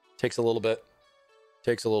 Takes a little bit.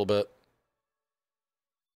 Takes a little bit.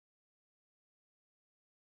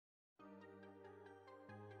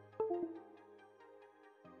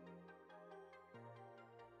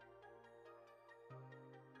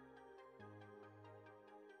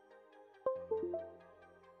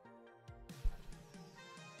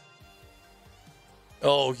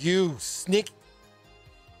 Oh, you sneak.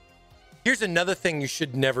 Here's another thing you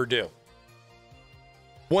should never do.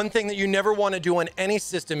 One thing that you never want to do on any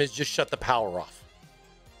system is just shut the power off.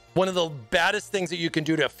 One of the baddest things that you can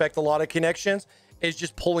do to affect a lot of connections is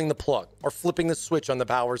just pulling the plug or flipping the switch on the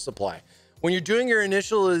power supply. When you're doing your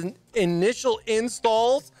initial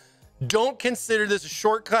installs, don't consider this a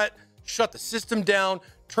shortcut. Shut the system down,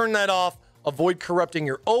 turn that off, avoid corrupting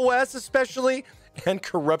your OS especially, and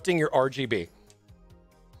corrupting your RGB.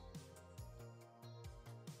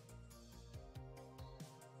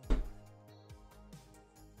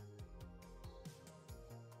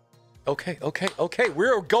 Okay.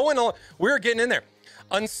 We're going on. We're getting in there.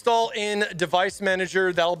 Uninstall in device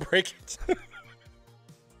manager. That'll break it.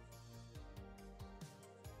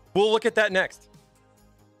 We'll look at that next.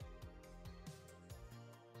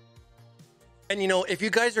 And, you know, if you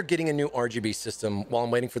guys are getting a new RGB system, while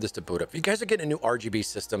I'm waiting for this to boot up, if you guys are getting a new RGB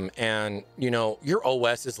system and, you know, your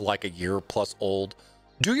OS is like a year plus old,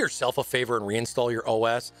 do yourself a favor and reinstall your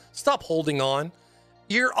OS. Stop holding on.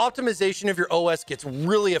 Your optimization of your OS gets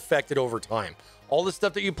really affected over time. All the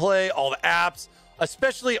stuff that you play, all the apps,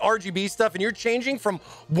 especially RGB stuff, and you're changing from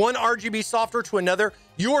one RGB software to another,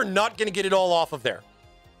 you are not going to get it all off of there.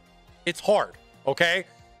 It's hard, okay?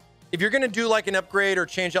 If you're going to do like an upgrade or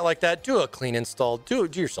change out like that, do a clean install. Do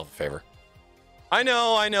yourself a favor. I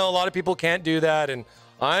know. A lot of people can't do that, and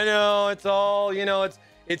I know it's all, you know,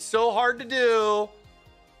 it's so hard to do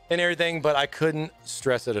and everything, but I couldn't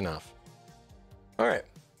stress it enough. All right,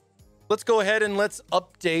 let's go ahead and let's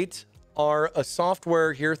update our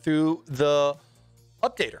software here through the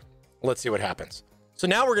updater. Let's see what happens. So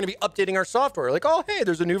now we're going to be updating our software. Like, oh, hey,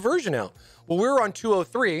 there's a new version out. Well, we were on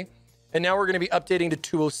 203, and now we're going to be updating to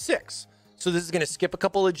 206. So this is going to skip a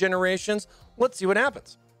couple of generations. Let's see what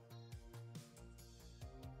happens.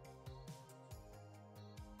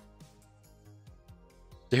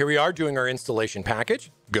 So here we are doing our installation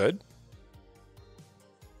package. Good.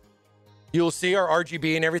 You'll see our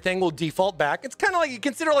RGB and everything will default back. It's kind of like you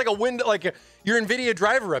consider like a window, like your NVIDIA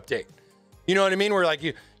driver update. You know what I mean? Where like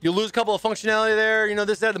you lose a couple of functionality there. You know,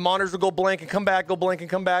 this, that, the monitors will go blank and come back, go blank and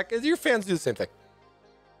come back. Your fans do the same thing.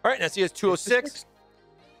 All right, now see it's 206.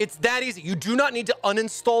 It's that easy. You do not need to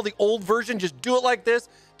uninstall the old version. Just do it like this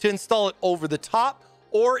to install it over the top.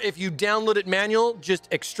 Or if you download it manual, just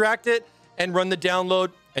extract it and run the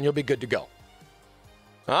download and you'll be good to go.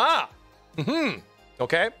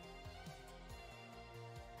 Okay.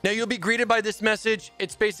 Now, you'll be greeted by this message.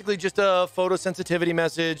 It's basically just a photosensitivity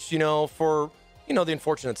message, you know, for, you know, the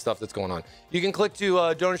unfortunate stuff that's going on. You can click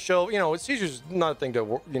to don't show, you know, seizures not a thing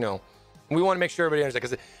to, you know, we want to make sure everybody understands.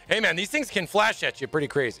 Because, hey, man, these things can flash at you pretty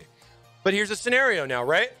crazy. But here's a scenario now,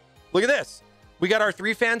 right? Look at this. We got our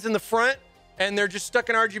 3 fans in the front, and they're just stuck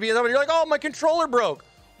in RGB. And you're like, oh, my controller broke.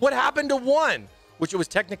 What happened to 1? Which it was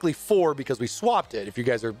technically 4 because we swapped it, if you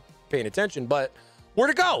guys are paying attention. But where'd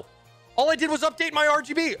it go? All I did was update my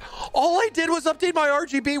RGB.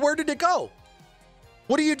 Where did it go?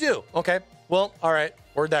 What do you do? Okay. Well, all right.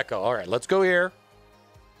 Where'd that go? All right. Let's go here.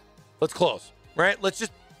 Let's close. Right? Let's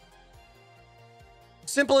just...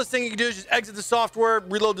 Simplest thing you can do is just exit the software,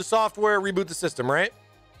 reload the software, reboot the system, right?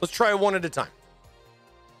 Let's try one at a time.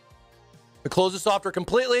 We close the software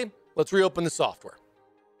completely. Let's reopen the software.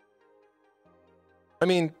 I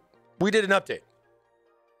mean, we did an update.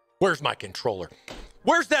 Where's my controller?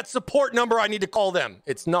 Where's that support number? I need to call them.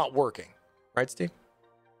 It's not working. Right, Steve?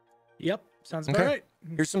 Yep. Sounds about right.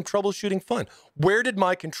 Here's some troubleshooting fun. Where did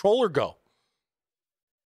my controller go?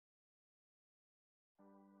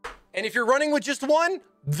 And if you're running with just one,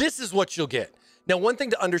 this is what you'll get. Now, one thing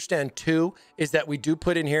to understand too is that we do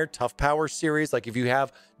put in here Tough Power series. Like if you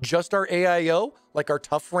have just our AIO, like our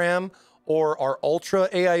Tough RAM or our Ultra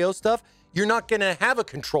AIO stuff, you're not going to have a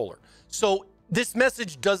controller. So this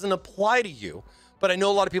message doesn't apply to you. But I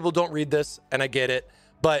know a lot of people don't read this, and I get it.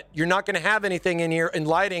 But you're not going to have anything in here in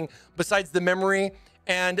lighting besides the memory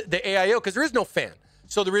and the AIO because there is no fan.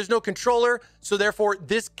 So there is no controller. So therefore,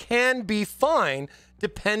 this can be fine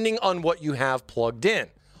depending on what you have plugged in.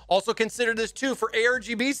 Also consider this too for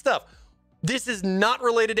ARGB stuff. This is not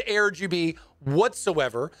related to ARGB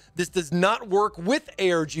whatsoever. This does not work with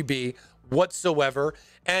ARGB whatsoever.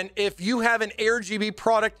 And if you have an ARGB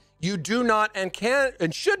product, you do not and can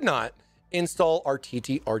and should not install our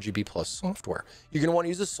TT RGB Plus software. You're going to want to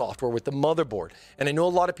use the software with the motherboard. And I know a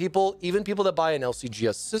lot of people, even people that buy an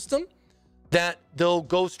LCGS system, that they'll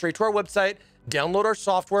go straight to our website, download our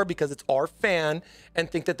software because it's our fan, and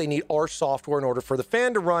think that they need our software in order for the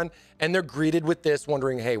fan to run, and they're greeted with this,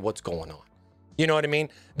 wondering, hey, what's going on? You know what I mean?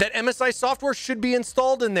 That MSI software should be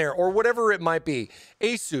installed in there, or whatever it might be.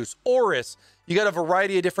 Asus, Aorus, you got a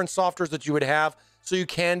variety of different softwares that you would have, so you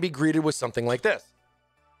can be greeted with something like this.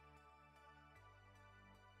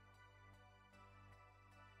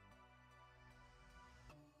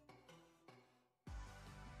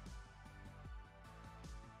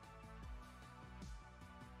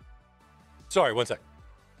 Sorry, one sec.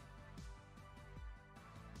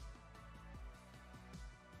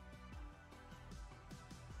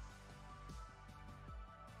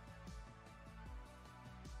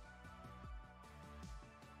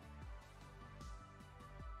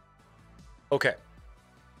 Okay.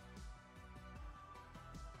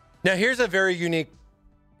 Now here's a very unique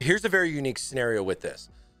scenario with this.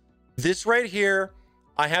 This right here,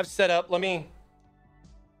 I have set up, I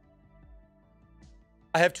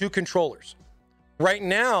have two controllers. Right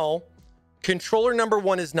now, controller number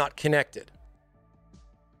one is not connected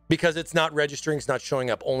because it's not registering, it's not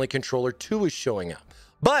showing up. Only controller 2 is showing up.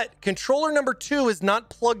 But controller number 2 is not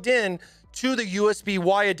plugged in to the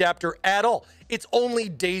USB-Y adapter at all. It's only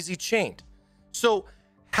daisy chained. So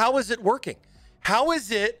how is it working? How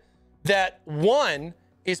is it that one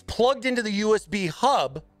is plugged into the USB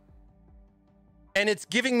hub and it's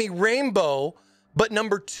giving me rainbow, but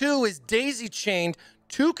number 2 is daisy chained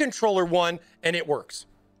to controller 1 and it works?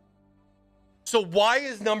 So why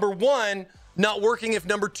is number 1 not working if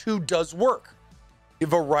number 2 does work? A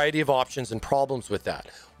variety of options and problems with that.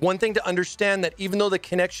 One thing to understand that even though the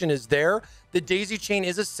connection is there, the daisy chain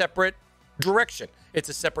is a separate direction. It's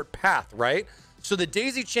a separate path, right? So the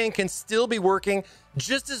daisy chain can still be working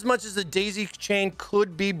just as much as the daisy chain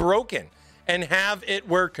could be broken and have it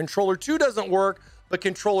where controller 2 doesn't work, but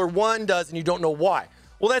controller 1 does, and you don't know why.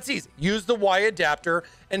 Well, that's easy. Use the Y adapter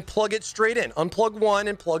and plug it straight in. Unplug 1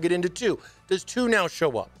 and plug it into 2. Does 2 now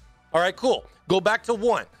show up? All right, cool. Go back to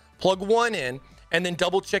 1. Plug 1 in and then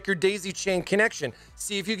double check your daisy chain connection.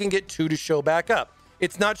 See if you can get 2 to show back up.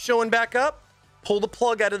 It's not showing back up. Pull the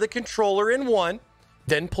plug out of the controller in 1.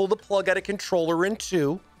 Then pull the plug out of controller in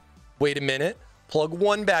 2. Wait a minute. Plug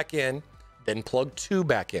 1 back in. Then plug 2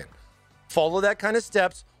 back in. Follow that kind of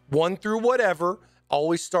steps. 1 through whatever.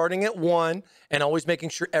 Always starting at 1 and always making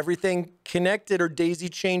sure everything connected or daisy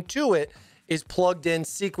chained to it is plugged in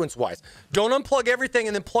sequence wise. Don't unplug everything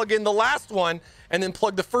and then plug in the last one and then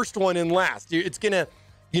plug the first one in last. It's gonna,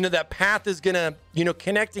 that path is gonna,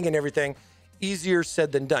 connecting and everything, easier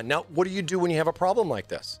said than done. Now, what do you do when you have a problem like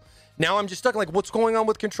this? Now I'm just stuck like, what's going on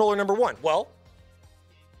with controller number 1? Well,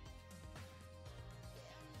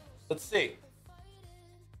 let's see.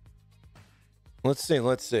 Let's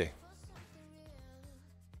see.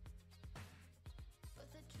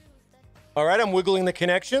 All right, I'm wiggling the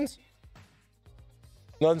connections.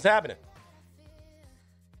 Nothing's happening.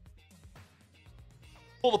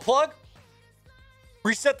 Pull the plug.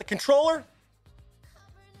 Reset the controller.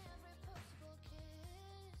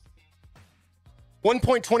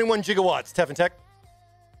 1.21 gigawatts, Tef and Tech.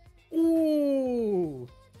 Ooh.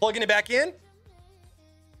 Plugging it back in.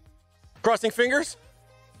 Crossing fingers.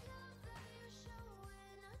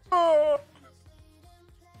 Oh,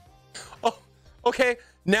 okay.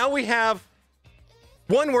 Now we have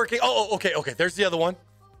one working. Okay. There's the other one.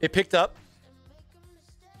 It picked up.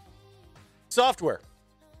 Software.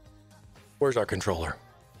 Where's our controller?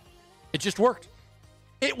 It just worked.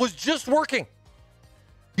 It was just working.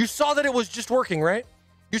 You saw that it was just working, right?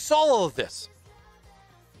 You saw all of this.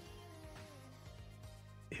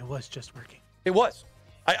 It was just working. It was.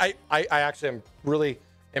 I actually am really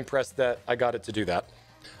impressed that I got it to do that.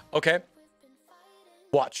 Okay.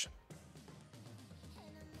 Watch.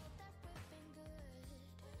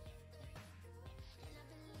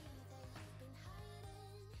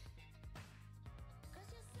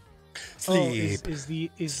 Sleep. Is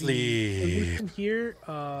the Sleep. solution here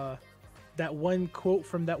that one quote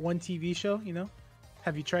from that one TV show, you know?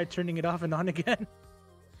 Have you tried turning it off and on again?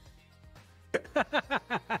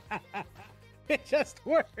 It just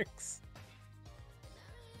works.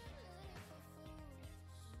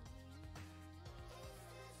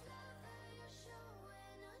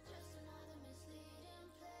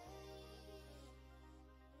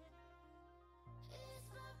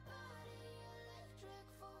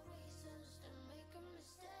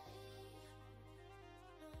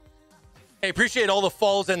 Hey, appreciate all the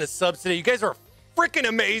follows and the subs today. You guys are freaking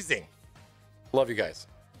amazing. Love you guys.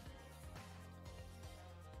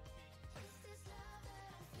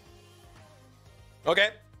 Okay.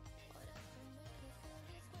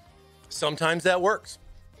 Sometimes that works.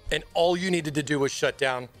 And all you needed to do was shut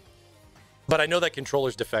down. But I know that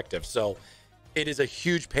controller's defective, so it is a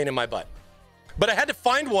huge pain in my butt. But I had to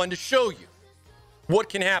find one to show you what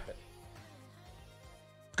can happen.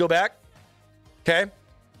 Go back. Okay.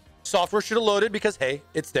 Software should have loaded because, hey,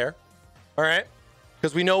 it's there. All right.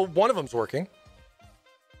 Because we know one of them's working.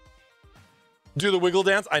 Do the wiggle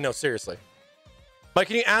dance. I know, seriously. But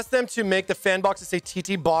can you ask them to make the fan box to say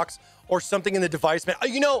TT box or something in the device?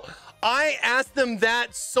 You know, I asked them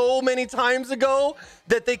that so many times ago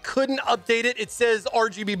that they couldn't update it. It says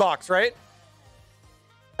RGB box, right?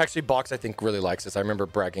 Actually, Box, I think, really likes this. I remember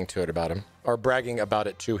bragging to it about him, or bragging about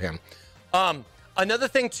it to him. Another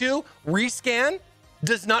thing, too, rescan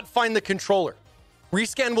does not find the controller.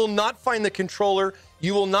 Rescan will not find the controller.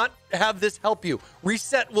 You will not have this help you.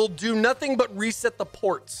 Reset will do nothing but reset the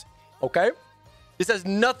ports, okay? This has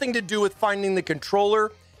nothing to do with finding the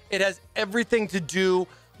controller. It has everything to do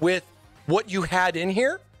with what you had in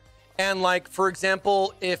here. And like, for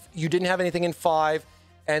example, if you didn't have anything in 5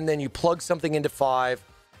 and then you plug something into 5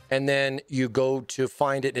 and then you go to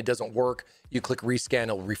find it and it doesn't work, you click rescan,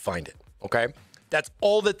 it'll refind it, okay? That's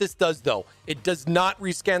all that this does, though. It does not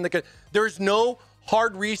rescan the... There's no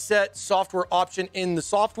hard reset software option in the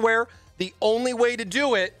software. The only way to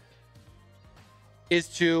do it is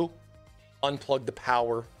to unplug the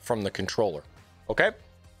power from the controller. Okay?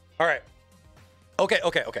 All right. Okay.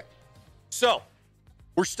 So,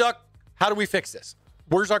 we're stuck. How do we fix this?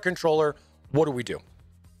 Where's our controller? What do we do?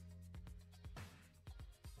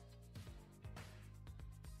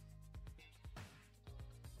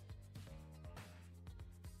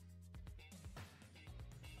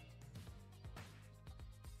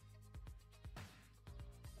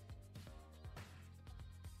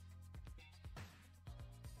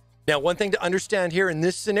 Now, one thing to understand here in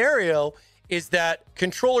this scenario is that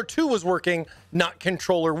controller 2 was working, not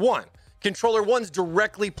controller 1. Controller 1's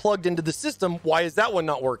directly plugged into the system. Why is that one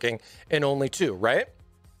not working and only 2, right?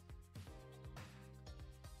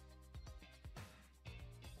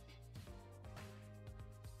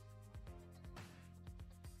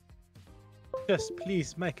 Just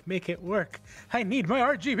please, Mike, make it work. I need my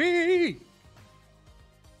RGB.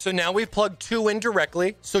 So now we've plugged 2 in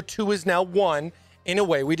directly. So 2 is now 1. In a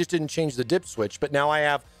way, we just didn't change the dip switch, but now I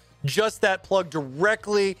have just that plug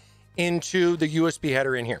directly into the USB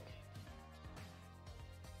header in here.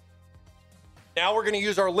 Now we're going to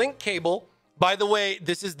use our link cable. By the way,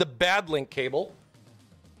 this is the bad link cable.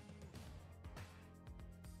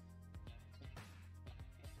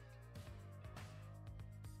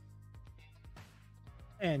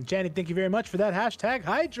 And Janet, thank you very much for that hashtag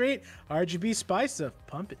hydrate RGB spice of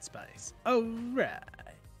pump it spice. All right.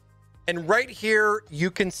 And right here, you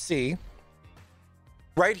can see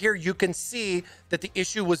that the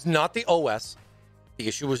issue was not the OS. The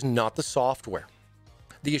issue was not the software.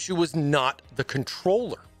 The issue was not the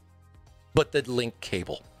controller, but the link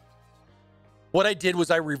cable. What I did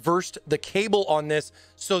was I reversed the cable on this.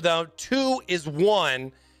 So now 2 is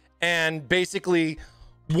 1, and basically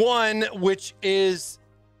 1, which is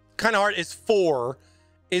kind of hard, is 4,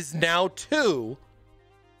 is now 2.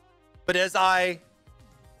 But as I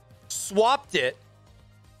swapped it,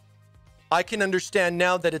 I can understand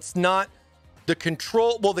now that it's not the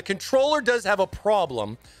control. Well, the controller does have a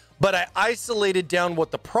problem, but I isolated down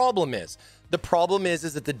what the problem is. The problem is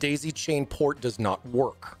that the daisy chain port does not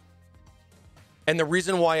work. And the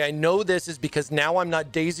reason why I know this is because now I'm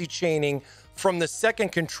not daisy chaining from the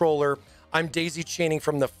second controller. I'm daisy chaining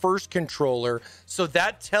from the first controller. So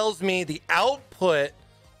that tells me the output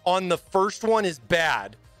on the first one is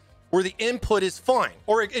bad, where the input is fine,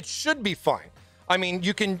 or it should be fine. I mean,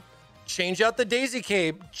 you can change out the daisy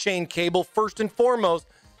chain cable first and foremost,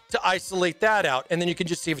 to isolate that out, and then you can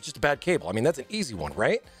just see if it's just a bad cable. I mean, that's an easy one,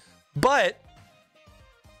 right? But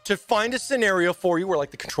to find a scenario for you where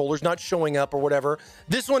like the controller's not showing up or whatever,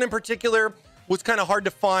 this one in particular was kind of hard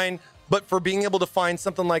to find, but for being able to find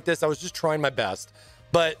something like this, I was just trying my best.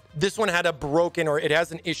 But this one had a broken, or it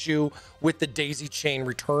has an issue with the daisy chain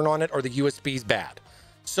return on it, or the USB's bad.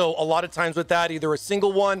 So a lot of times with that, either a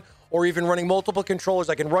single one or even running multiple controllers,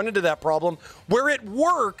 I can run into that problem where it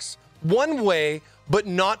works one way, but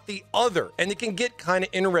not the other. And it can get kind of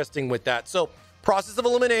interesting with that. So process of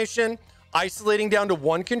elimination, isolating down to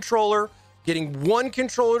one controller, getting one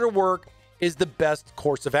controller to work is the best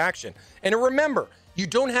course of action. And remember, you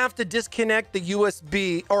don't have to disconnect the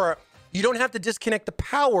USB, or you don't have to disconnect the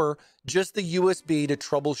power, just the USB to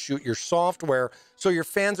troubleshoot your software. So your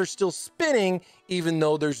fans are still spinning even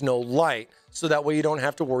though there's no light. So that way you don't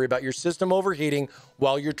have to worry about your system overheating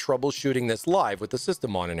while you're troubleshooting this live with the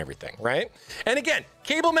system on and everything, right? And again,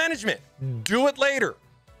 cable management, do it later.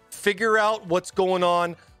 Figure out what's going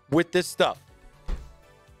on with this stuff.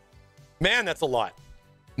 Man, that's a lot.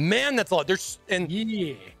 Man, that's a lot. There's, and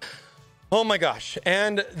yeah. Oh my gosh.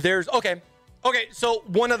 And there's, okay, so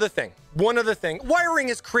one other thing. Wiring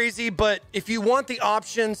is crazy, but if you want the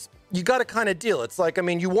options, you got to kind of deal. It's like, I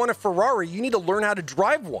mean, you want a Ferrari, you need to learn how to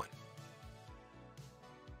drive one.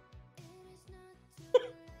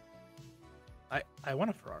 I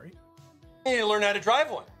want a Ferrari. You need to learn how to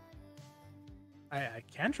drive one. I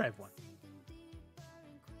can drive one.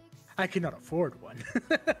 I cannot afford one.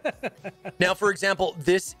 Now, for example,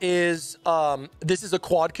 this is a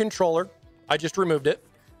quad controller. I just removed it.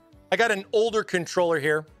 I got an older controller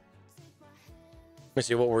here. Let me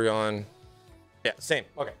see, what were we on? Yeah, same.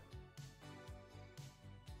 Okay.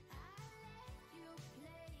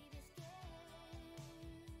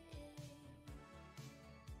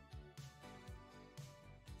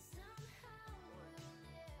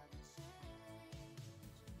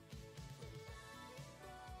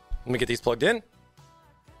 Let me get these plugged in.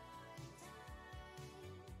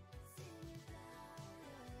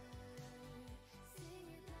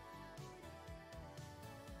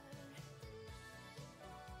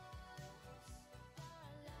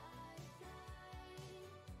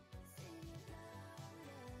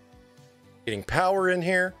 Getting power in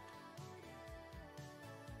here.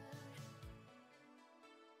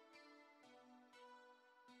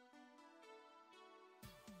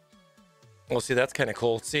 Well, see, that's kind of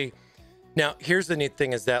cool. See, now here's the neat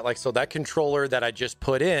thing is that, like, so that controller that I just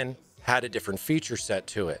put in had a different feature set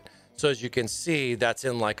to it. So as you can see, that's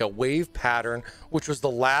in like a wave pattern, which was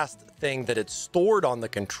the last thing that it stored on the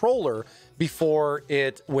controller before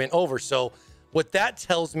it went over. So what that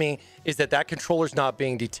tells me is that that controller's not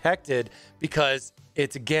being detected because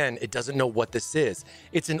it's, again, it doesn't know what this is.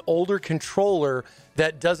 It's an older controller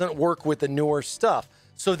that doesn't work with the newer stuff.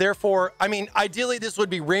 So therefore, I mean, ideally this would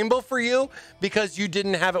be rainbow for you because you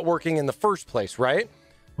didn't have it working in the first place, right?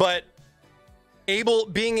 But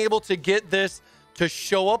being able to get this to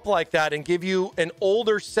show up like that and give you an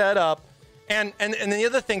older setup. And the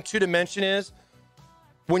other thing too to mention is,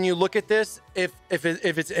 when you look at this, if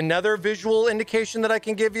it's another visual indication that I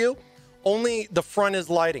can give you, only the front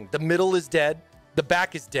is lighting. The middle is dead. The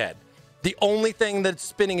back is dead. The only thing that's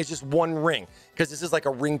spinning is just one ring, because this is like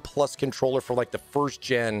a Ring Plus controller for like the first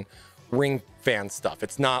gen Ring fan stuff.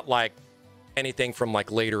 It's not like anything from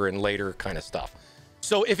like later and later kind of stuff.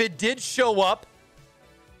 So if it did show up,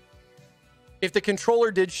 if the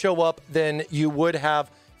controller did show up, then you would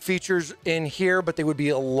have features in here, but they would be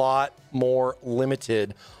a lot more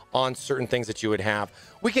limited on certain things that you would have.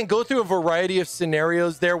 We can go through a variety of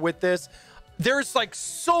scenarios there with this. There's like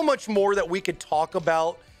so much more that we could talk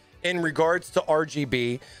about in regards to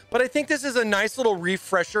RGB, but I think this is a nice little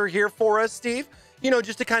refresher here for us, Steve. You know,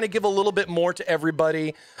 just to kind of give a little bit more to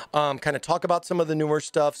everybody, kind of talk about some of the newer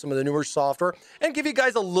stuff, some of the newer software, and give you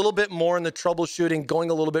guys a little bit more in the troubleshooting,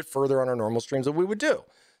 going a little bit further on our normal streams that we would do.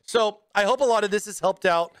 So I hope a lot of this has helped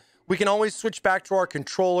out. We can always switch back to our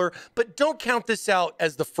controller, but don't count this out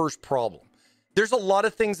as the first problem. There's a lot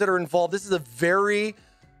of things that are involved. This is a very,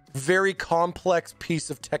 very complex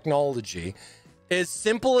piece of technology. As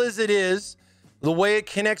simple as it is, the way it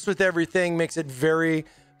connects with everything makes it very,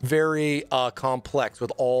 very complex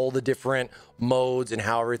with all the different modes and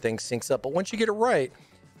how everything syncs up. But once you get it right,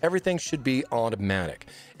 everything should be automatic.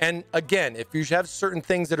 And again, if you have certain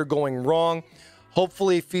things that are going wrong,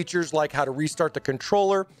 hopefully features like how to restart the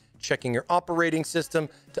controller, checking your operating system,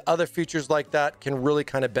 to other features like that can really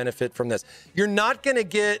kind of benefit from this. You're not going to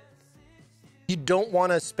get, you don't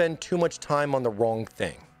want to spend too much time on the wrong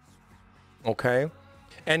thing. Okay?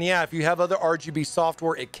 And yeah, if you have other RGB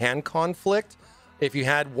software, it can conflict. If you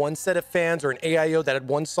had one set of fans or an AIO that had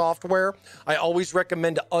one software, I always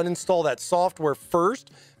recommend to uninstall that software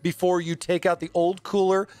first before you take out the old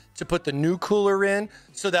cooler to put the new cooler in.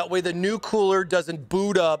 So that way the new cooler doesn't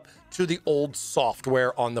boot up to the old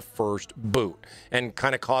software on the first boot and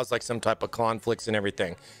kind of cause like some type of conflicts and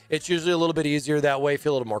everything. It's usually a little bit easier that way,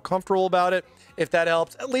 feel a little more comfortable about it. If that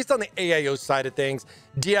helps, at least on the AIO side of things,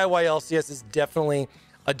 DIY LCS is definitely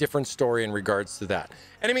a different story in regards to that.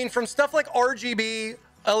 And I mean, from stuff like RGB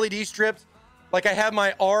LED strips, like I have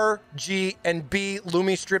my R, G, and B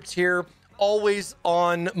Lumi strips here, always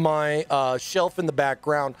on my shelf in the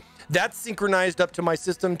background. That's synchronized up to my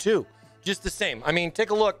system too. Just the same. I mean,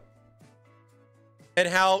 take a look at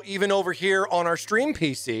how even over here on our stream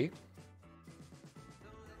PC,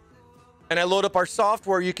 and I load up our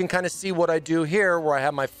software, you can kind of see what I do here, where I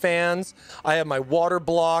have my fans, I have my water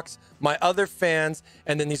blocks, my other fans,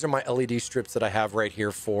 and then these are my LED strips that I have right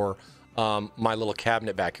here for my little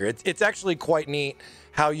cabinet back here. It's actually quite neat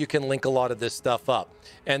how you can link a lot of this stuff up.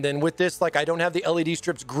 And then with this, like I don't have the LED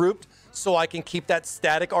strips grouped, so I can keep that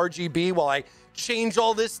static RGB while I change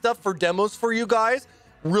all this stuff for demos for you guys.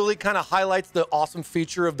 Really kind of highlights the awesome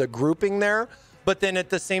feature of the grouping there. But then at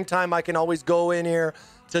the same time, I can always go in here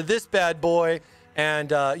to this bad boy,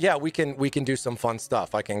 and yeah, we can do some fun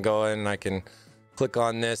stuff. I can go in and I can click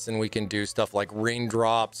on this, and we can do stuff like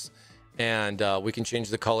raindrops, and we can change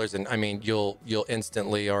the colors. And I mean, you'll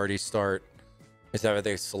instantly already start. Is that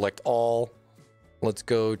they select all? Let's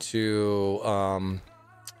go to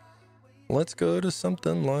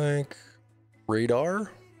something like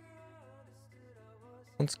radar.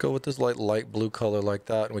 Let's go with this light blue color like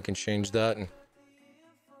that, and we can change that. And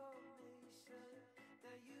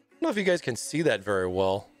I don't know if you guys can see that very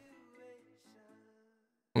well.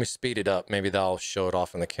 Let me speed it up. Maybe that'll show it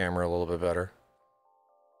off in the camera a little bit better.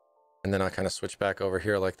 And then I kind of switch back over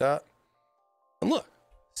here like that. And look,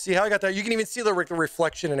 see how I got that? You can even see the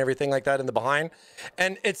reflection and everything like that in the behind.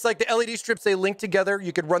 And it's like the LED strips, they link together.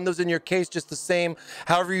 You could run those in your case just the same.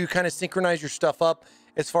 However you kind of synchronize your stuff up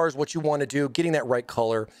as far as what you want to do, getting that right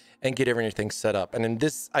color and get everything set up. And in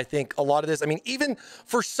this, I think a lot of this, I mean, even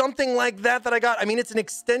for something like that I got, I mean, it's an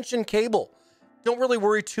extension cable. Don't really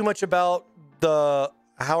worry too much about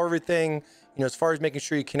how everything, you know, as far as making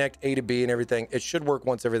sure you connect A to B and everything, it should work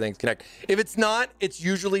once everything's connected. If it's not, it's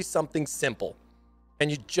usually something simple.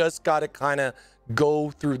 And you just got to kind of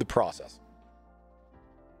go through the process.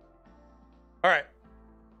 All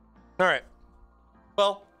right.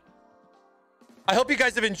 Well, I hope you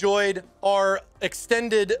guys have enjoyed our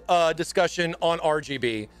extended discussion on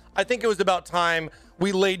RGB. I think it was about time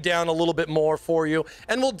we laid down a little bit more for you,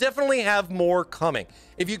 and we'll definitely have more coming.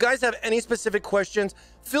 If you guys have any specific questions,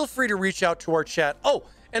 feel free to reach out to our chat. Oh,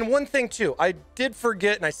 and one thing too, I did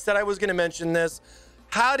forget, and I said I was going to mention this.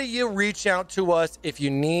 How do you reach out to us if you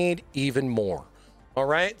need even more? All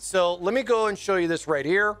right, so let me go and show you this right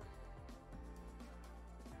here.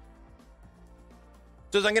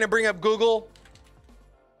 So I'm going to bring up Google.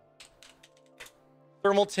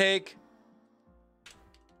 Thermaltake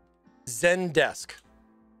Zendesk.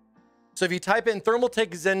 So if you type in Thermaltake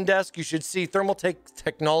Zendesk, you should see Thermaltake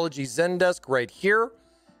Technology Zendesk right here.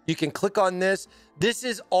 You can click on this. This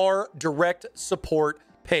is our direct support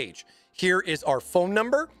page. Here is our phone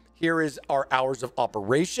number. Here is our hours of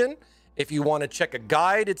operation. If you want to check a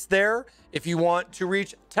guide, it's there. If you want to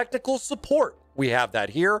reach technical support, we have that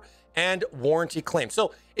here. And warranty claim.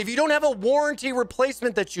 So if you don't have a warranty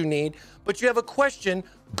replacement that you need, but you have a question,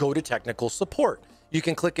 go to technical support. You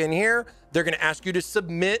can click in here. They're going to ask you to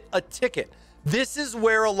submit a ticket. This is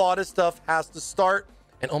where a lot of stuff has to start.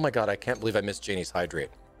 And oh my God, I can't believe I missed Janie's hydrate.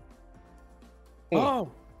 Oh,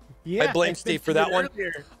 yeah. I blame Steve for that one.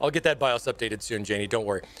 I'll get that BIOS updated soon, Janie. Don't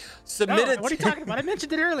worry. Submitted. What are you talking about? I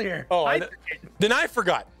mentioned it earlier. Oh, then I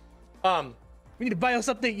forgot. We need to BIOS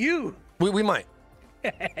update you. We might.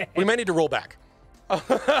 We might need to roll back.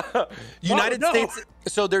 United States.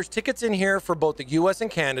 So there's tickets in here for both the US and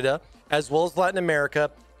Canada, as well as Latin America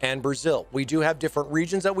and Brazil. We do have different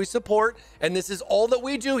regions that we support, and this is all that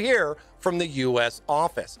we do here from the US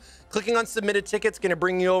office. Clicking on submitted tickets going to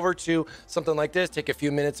bring you over to something like this. Take a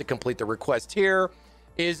few minutes to complete the request here.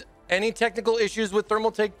 Is any technical issues with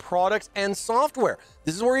Thermaltake products and software?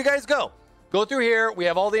 This is where you guys go. Go through here. We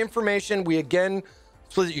have all the information. We again,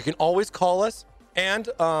 so that you can always call us. And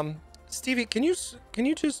Stevie, can you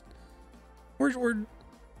just we're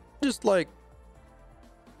just like,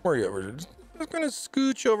 where are you? We're just gonna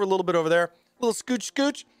scooch over a little bit over there, a little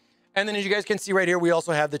scooch, and then as you guys can see right here, we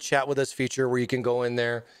also have the chat with us feature where you can go in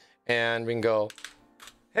there and we can go,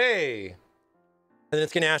 hey, and then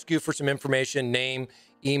it's gonna ask you for some information, name,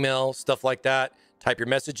 email, stuff like that. type your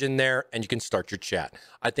message in there, and you can start your chat.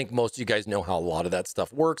 I think most of you guys know how a lot of that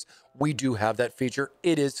stuff works. We do have that feature.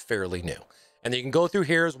 It is fairly new. And then you can go through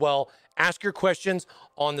here as well, ask your questions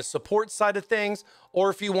on the support side of things,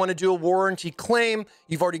 or if you want to do a warranty claim,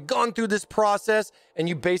 you've already gone through this process, and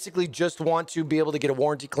you basically just want to be able to get a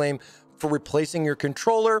warranty claim for replacing your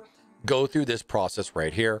controller, go through this process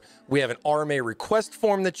right here. We have an RMA request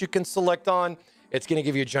form that you can select on. It's going to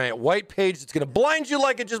give you a giant white page. It's going to blind you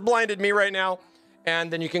like it just blinded me right now.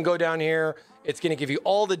 And then you can go down here. It's going to give you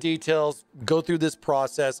all the details, go through this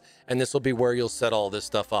process, and this will be where you'll set all this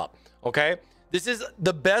stuff up. Okay? This is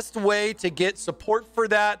the best way to get support for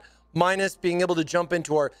that, minus being able to jump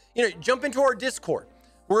into our Discord.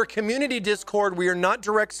 We're a community Discord. We are not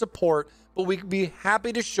direct support, but we could be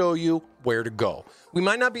happy to show you where to go. We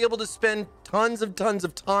might not be able to spend tons of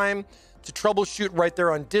time to troubleshoot right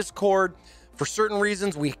there on Discord. For certain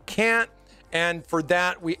reasons, we can't. And for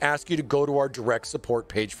that, we ask you to go to our direct support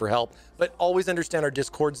page for help. But always understand our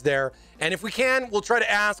Discord's there. And if we can, we'll try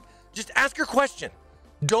to just ask your question.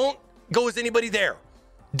 Don't go, is anybody there?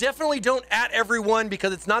 Definitely don't at everyone,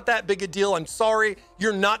 because it's not that big a deal. I'm sorry,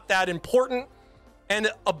 you're not that important. And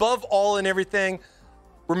above all and everything,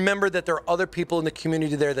 remember that there are other people in the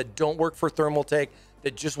community there that don't work for Thermaltake,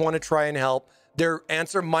 that just want to try and help. Their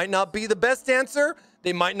answer might not be the best answer.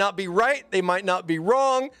 They might not be right. They might not be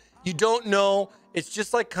wrong. You don't know. It's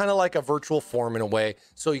just like kind of like a virtual form in a way.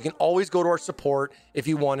 So you can always go to our support if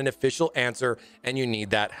you want an official answer and you need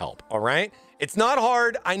that help. All right. It's not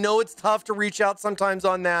hard. I know it's tough to reach out sometimes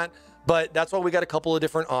on that, but that's why we got a couple of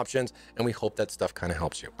different options, and we hope that stuff kind of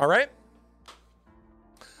helps you. All right.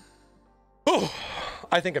 Oh,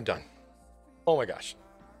 I think I'm done. Oh my gosh.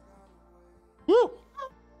 Woo.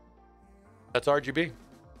 That's RGB.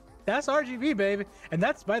 That's RGB, baby. And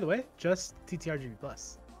that's, by the way, just TTRGB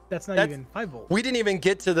plus. That's not even 5 volt. We didn't even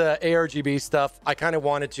get to the ARGB stuff. I kind of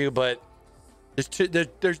wanted to, but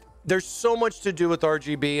there's so much to do with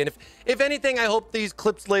RGB. And if anything, I hope these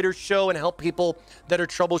clips later show and help people that are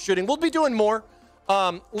troubleshooting. We'll be doing more.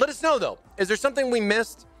 Let us know, though. Is there something we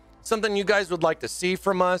missed? Something you guys would like to see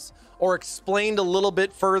from us, or explained a little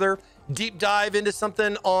bit further? Deep dive into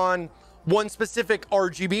something on one specific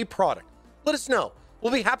RGB product? Let us know.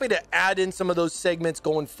 We'll be happy to add in some of those segments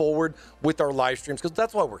going forward with our live streams, because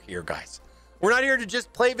that's why we're here, guys. We're not here to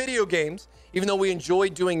just play video games, even though we enjoy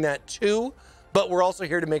doing that too, but we're also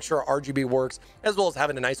here to make sure our RGB works, as well as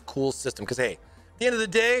having a nice, cool system. Because, hey, at the end of the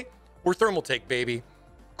day, we're Thermaltake, baby.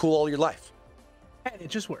 Cool all your life. And it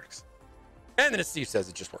just works. And then as Steve says,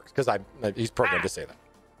 it just works, because he's programmed to say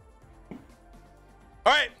that.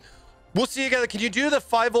 All right. We'll see you guys. Can you do the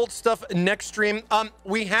 5 volt stuff next stream?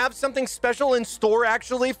 We have something special in store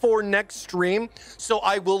actually for next stream. So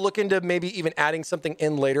I will look into maybe even adding something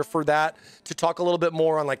in later for that, to talk a little bit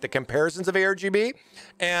more on like the comparisons of ARGB.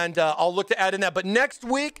 And I'll look to add in that. But next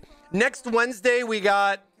week, next Wednesday, we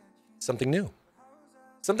got something new,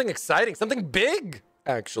 something exciting, something big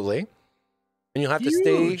actually. And you'll have to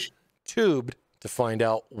stay tuned to find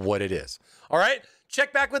out what it is. All right.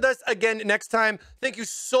 Check back with us again next time. Thank you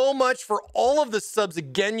so much for all of the subs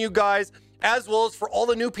again, you guys, as well as for all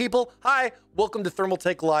the new people. Hi, welcome to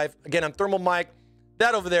Thermaltake Live. Again, I'm Thermal Mike.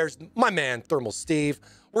 That over there is my man, Thermal Steve.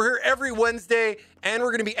 We're here every Wednesday, and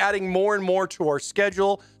we're going to be adding more and more to our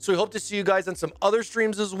schedule. So we hope to see you guys on some other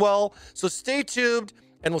streams as well. So stay tuned,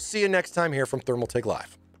 and we'll see you next time here from Thermaltake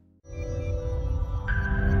Live.